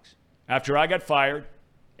Chatterbox. After I got fired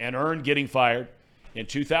and earned getting fired in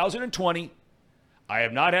 2020, I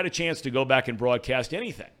have not had a chance to go back and broadcast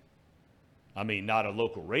anything. I mean, not a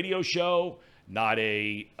local radio show, not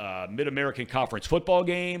a Mid-American Conference football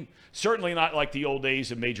game, certainly not like the old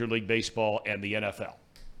days of Major League Baseball and the NFL,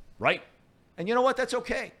 right? And you know what? That's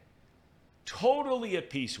okay. Totally at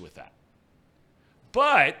peace with that.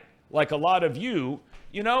 But like a lot of you,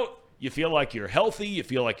 you feel like you're healthy, you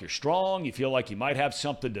feel like you're strong, you feel like you might have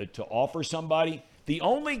something to offer somebody. The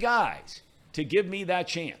only guys to give me that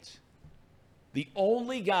chance, the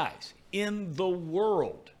only guys in the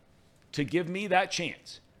world to give me that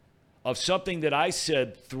chance of something that I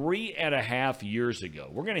said 3.5 years ago.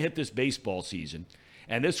 We're going to hit this baseball season,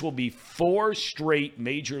 and this will be 4 straight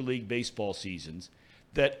Major League Baseball seasons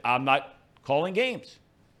that I'm not calling games.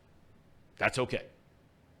 That's okay.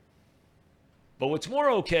 But what's more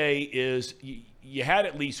okay is you had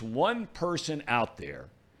at least one person out there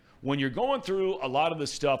when you're going through a lot of the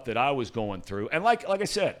stuff that I was going through. And like I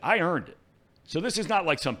said, I earned it. So this is not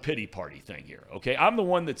like some pity party thing here, okay? I'm the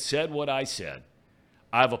one that said what I said.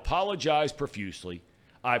 I've apologized profusely.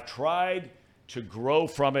 I've tried to grow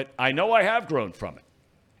from it. I know I have grown from it.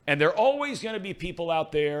 And there are always going to be people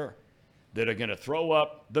out there that are going to throw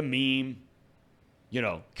up the meme,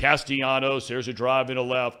 Castellanos, there's a drive in the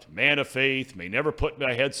left, man of faith, may never put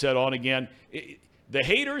my headset on again. The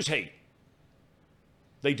haters hate.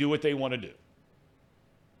 They do what they want to do.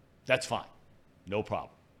 That's fine. No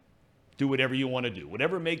problem. Do whatever you want to do.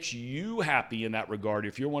 Whatever makes you happy in that regard.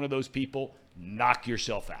 If you're one of those people, knock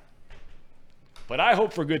yourself out. But I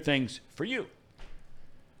hope for good things for you.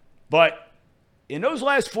 But in those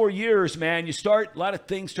last 4 years, man, a lot of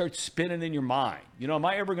things start spinning in your mind. Am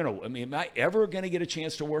I ever going to get a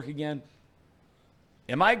chance to work again?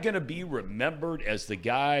 Am I going to be remembered as the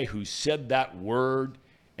guy who said that word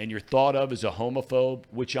and you're thought of as a homophobe,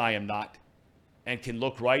 which I am not, and can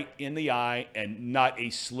look right in the eye and not a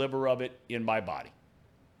sliver of it in my body?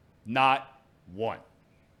 Not one.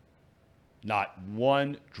 Not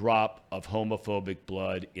one drop of homophobic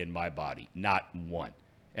blood in my body. Not one.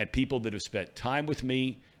 And people that have spent time with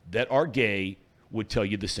me that are gay would tell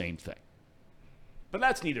you the same thing. But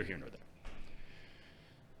that's neither here nor there.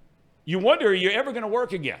 You wonder, are you ever going to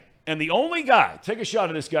work again? And the only guy, take a shot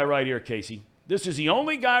at this guy right here, Casey. This is the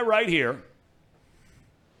only guy right here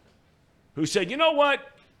who said, you know what?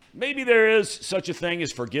 Maybe there is such a thing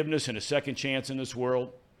as forgiveness and a second chance in this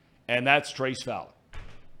world, and that's Trace Fowler.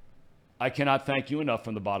 I cannot thank you enough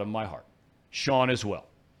from the bottom of my heart. Sean as well.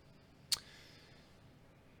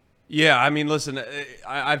 Yeah, I mean, listen,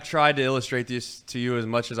 I've tried to illustrate this to you as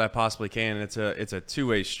much as I possibly can. It's a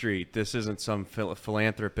two-way street. This isn't some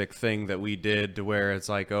philanthropic thing that we did to where it's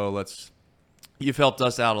like, you've helped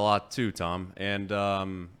us out a lot too, Tom. And,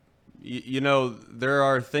 there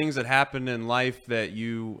are things that happen in life that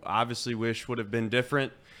you obviously wish would have been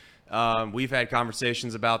different. We've had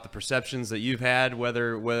conversations about the perceptions that you've had,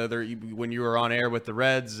 whether when you were on air with the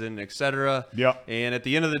Reds and et cetera. Yeah. And at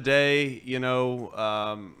the end of the day,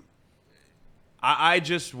 I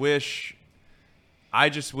just wish I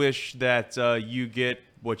just wish that you get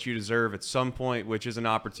what you deserve at some point, which is an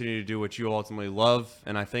opportunity to do what you ultimately love.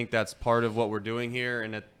 And I think that's part of what we're doing here.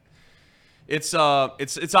 And it's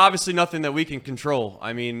obviously nothing that we can control.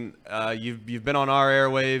 I mean, you've been on our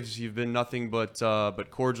airwaves. You've been nothing but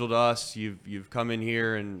cordial to us. You've come in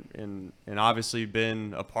here and obviously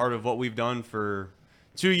been a part of what we've done for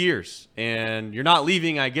 2 years. And you're not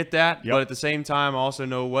leaving. I get that. Yep. But at the same time, I also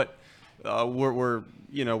know what we're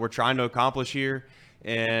trying to accomplish here.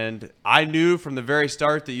 And I knew from the very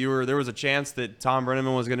start that there was a chance that Tom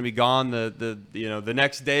Brenneman was going to be gone the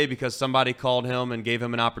next day because somebody called him and gave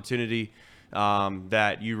him an opportunity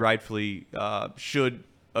that you rightfully should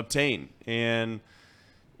obtain. And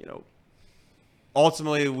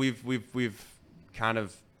ultimately we've kind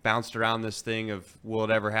of bounced around this thing of will it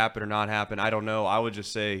ever happen or not happen. I don't know. I would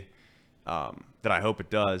just say that I hope it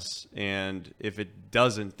does. And if it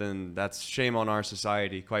doesn't, then that's shame on our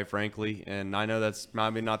society, quite frankly. And I know that's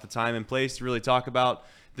maybe not the time and place to really talk about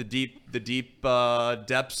the deep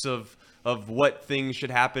depths of what things should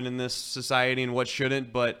happen in this society and what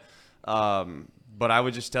shouldn't. But I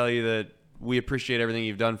would just tell you that we appreciate everything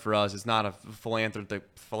you've done for us. It's not a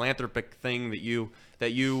philanthropic thing that you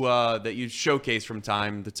showcase from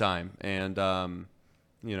time to time. And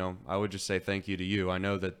I would just say thank you to you. I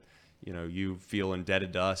know that you feel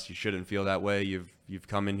indebted to us. You shouldn't feel that way. You've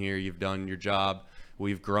come in here. You've done your job.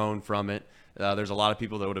 We've grown from it. There's a lot of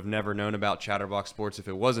people that would have never known about Chatterbox Sports if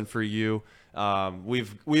it wasn't for you.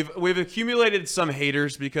 We've accumulated some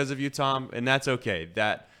haters because of you, Tom, and that's okay.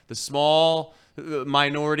 That the small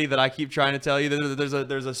minority that I keep trying to tell you,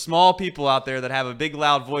 there's a small people out there that have a big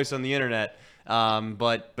loud voice on the internet,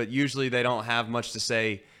 but usually they don't have much to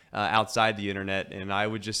say outside the internet. And I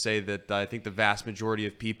would just say that I think the vast majority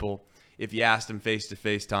of people, if you asked them face to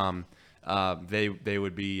face, Tom, they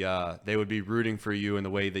would be rooting for you in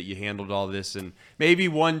the way that you handled all this. And maybe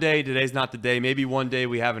one day, today's not the day, maybe one day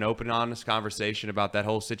we have an open, honest conversation about that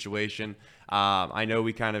whole situation. I know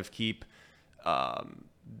we kind of keep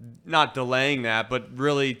not delaying that, but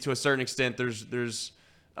really to a certain extent, there's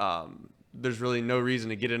really no reason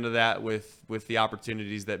to get into that with the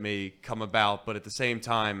opportunities that may come about. But at the same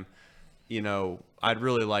time, I'd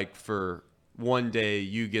really like for one day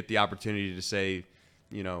you get the opportunity to say,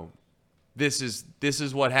 this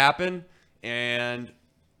is what happened. And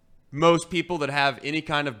most people that have any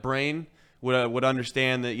kind of brain would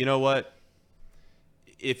understand that, what,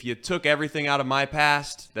 if you took everything out of my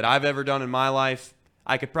past that I've ever done in my life,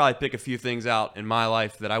 I could probably pick a few things out in my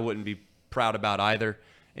life that I wouldn't be proud about either.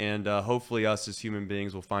 And hopefully us as human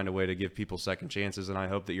beings will find a way to give people second chances, and I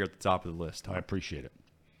hope that you're at the top of the list. I appreciate it.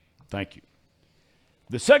 Thank you.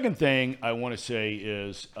 The second thing I want to say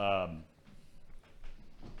is to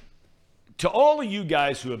all of you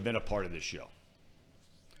guys who have been a part of this show,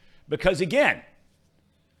 because, again,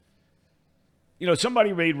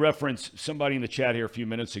 somebody made reference, somebody in the chat here a few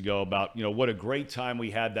minutes ago about, what a great time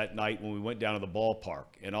we had that night when we went down to the ballpark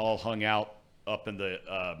and all hung out up in the,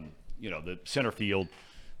 the center field,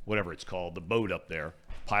 whatever it's called, the boat up there,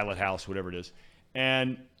 pilot house, whatever it is.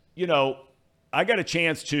 And, I got a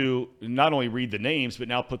chance to not only read the names, but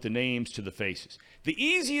now put the names to the faces. The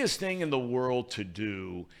easiest thing in the world to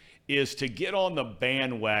do is to get on the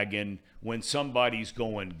bandwagon when somebody's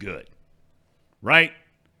going good, right?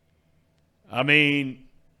 I mean,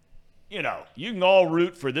 you can all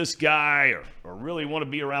root for this guy or really want to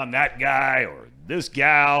be around that guy or this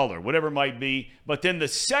gal or whatever it might be. But then the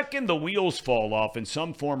second the wheels fall off in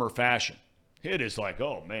some form or fashion, it is like,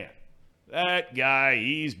 oh, man, that guy,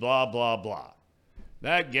 he's blah, blah, blah.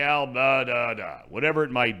 That gal, blah, blah, blah, whatever it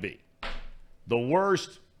might be. The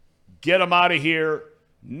worst, get them out of here.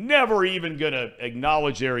 Never even going to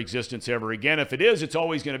acknowledge their existence ever again. If it is, it's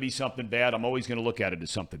always going to be something bad. I'm always going to look at it as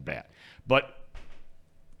something bad. But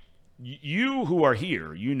you who are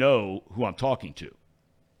here, you know who I'm talking to.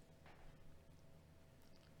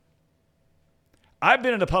 I've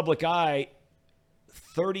been in the public eye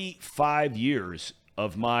 35 years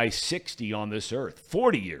of my 60 on this earth,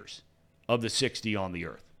 40 years of the 60 on the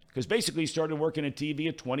earth. Because basically started working in TV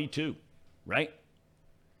at 22, right?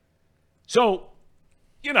 So,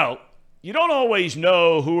 you don't always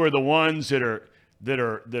know who are the ones that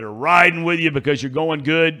are riding with you because you're going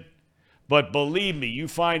good. But believe me, you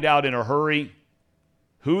find out in a hurry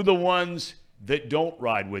who the ones that don't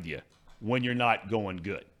ride with you when you're not going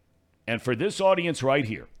good. And for this audience right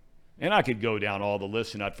here, and I could go down all the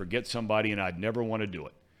lists and I'd forget somebody and I'd never want to do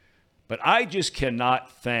it. But I just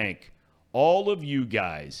cannot thank all of you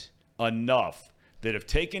guys enough that have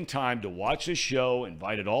taken time to watch this show,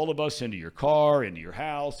 invited all of us into your car, into your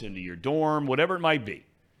house, into your dorm, whatever it might be,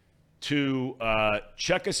 to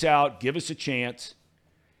check us out, give us a chance,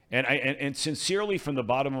 and sincerely from the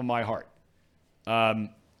bottom of my heart,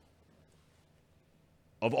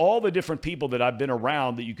 of all the different people that I've been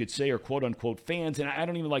around that you could say are quote-unquote fans, and I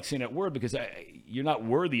don't even like saying that word because you're not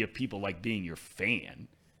worthy of people like being your fan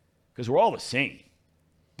because we're all the same.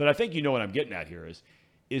 But I think you know what I'm getting at here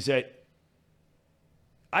is that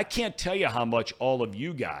I can't tell you how much all of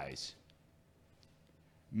you guys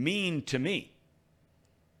mean to me.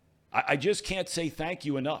 I just can't say thank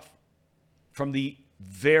you enough from the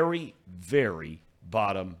very, very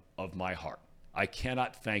bottom of my heart. I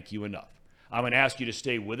cannot thank you enough. I'm going to ask you to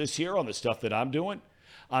stay with us here on the stuff that I'm doing.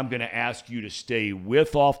 I'm going to ask you to stay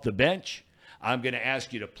with Off the Bench. I'm going to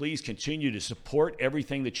ask you to please continue to support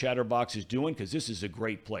everything that Chatterbox is doing because this is a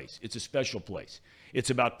great place. It's a special place. It's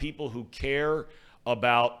about people who care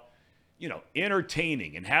about,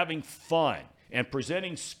 entertaining and having fun and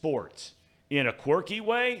presenting sports in a quirky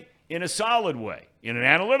way, in a solid way, in an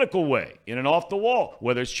analytical way, in an off-the-wall,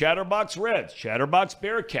 whether it's Chatterbox Reds, Chatterbox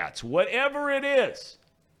Bearcats, whatever it is.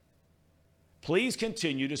 Please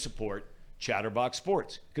continue to support Chatterbox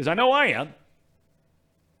Sports because I know I am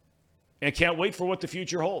and can't wait for what the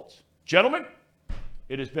future holds. Gentlemen,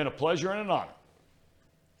 it has been a pleasure and an honor.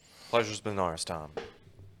 Pleasure's been ours, Tom.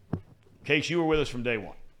 Case, you were with us from day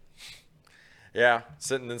one. Yeah,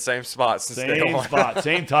 sitting in the same spot since day one. Same spot,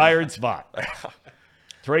 same tired spot.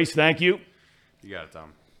 Trace, thank you. You got it,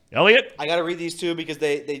 Tom. Elliot? I got to read these two because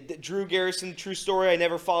they Drew Garrison, true story. I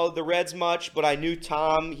never followed the Reds much, but I knew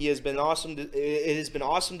Tom. He has been awesome. It has been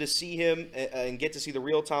awesome to see him and get to see the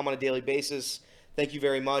real Tom on a daily basis. Thank you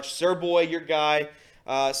very much. Sir Boy, your guy,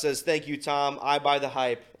 says, thank you, Tom. I buy the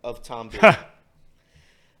hype of Tom Beard.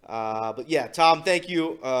 But yeah, Tom, thank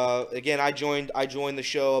you. Again, I joined the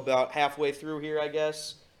show about halfway through here, I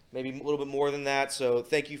guess. Maybe a little bit more than that. So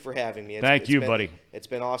thank you for having me. Thank you, buddy. It's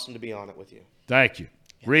been awesome to be on it with you. Thank you.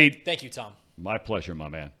 Reed. Thank you, Tom. My pleasure, my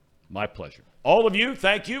man. My pleasure. All of you,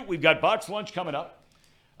 thank you. We've got Box Lunch coming up.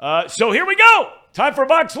 So here we go. Time for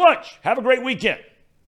Box Lunch. Have a great weekend.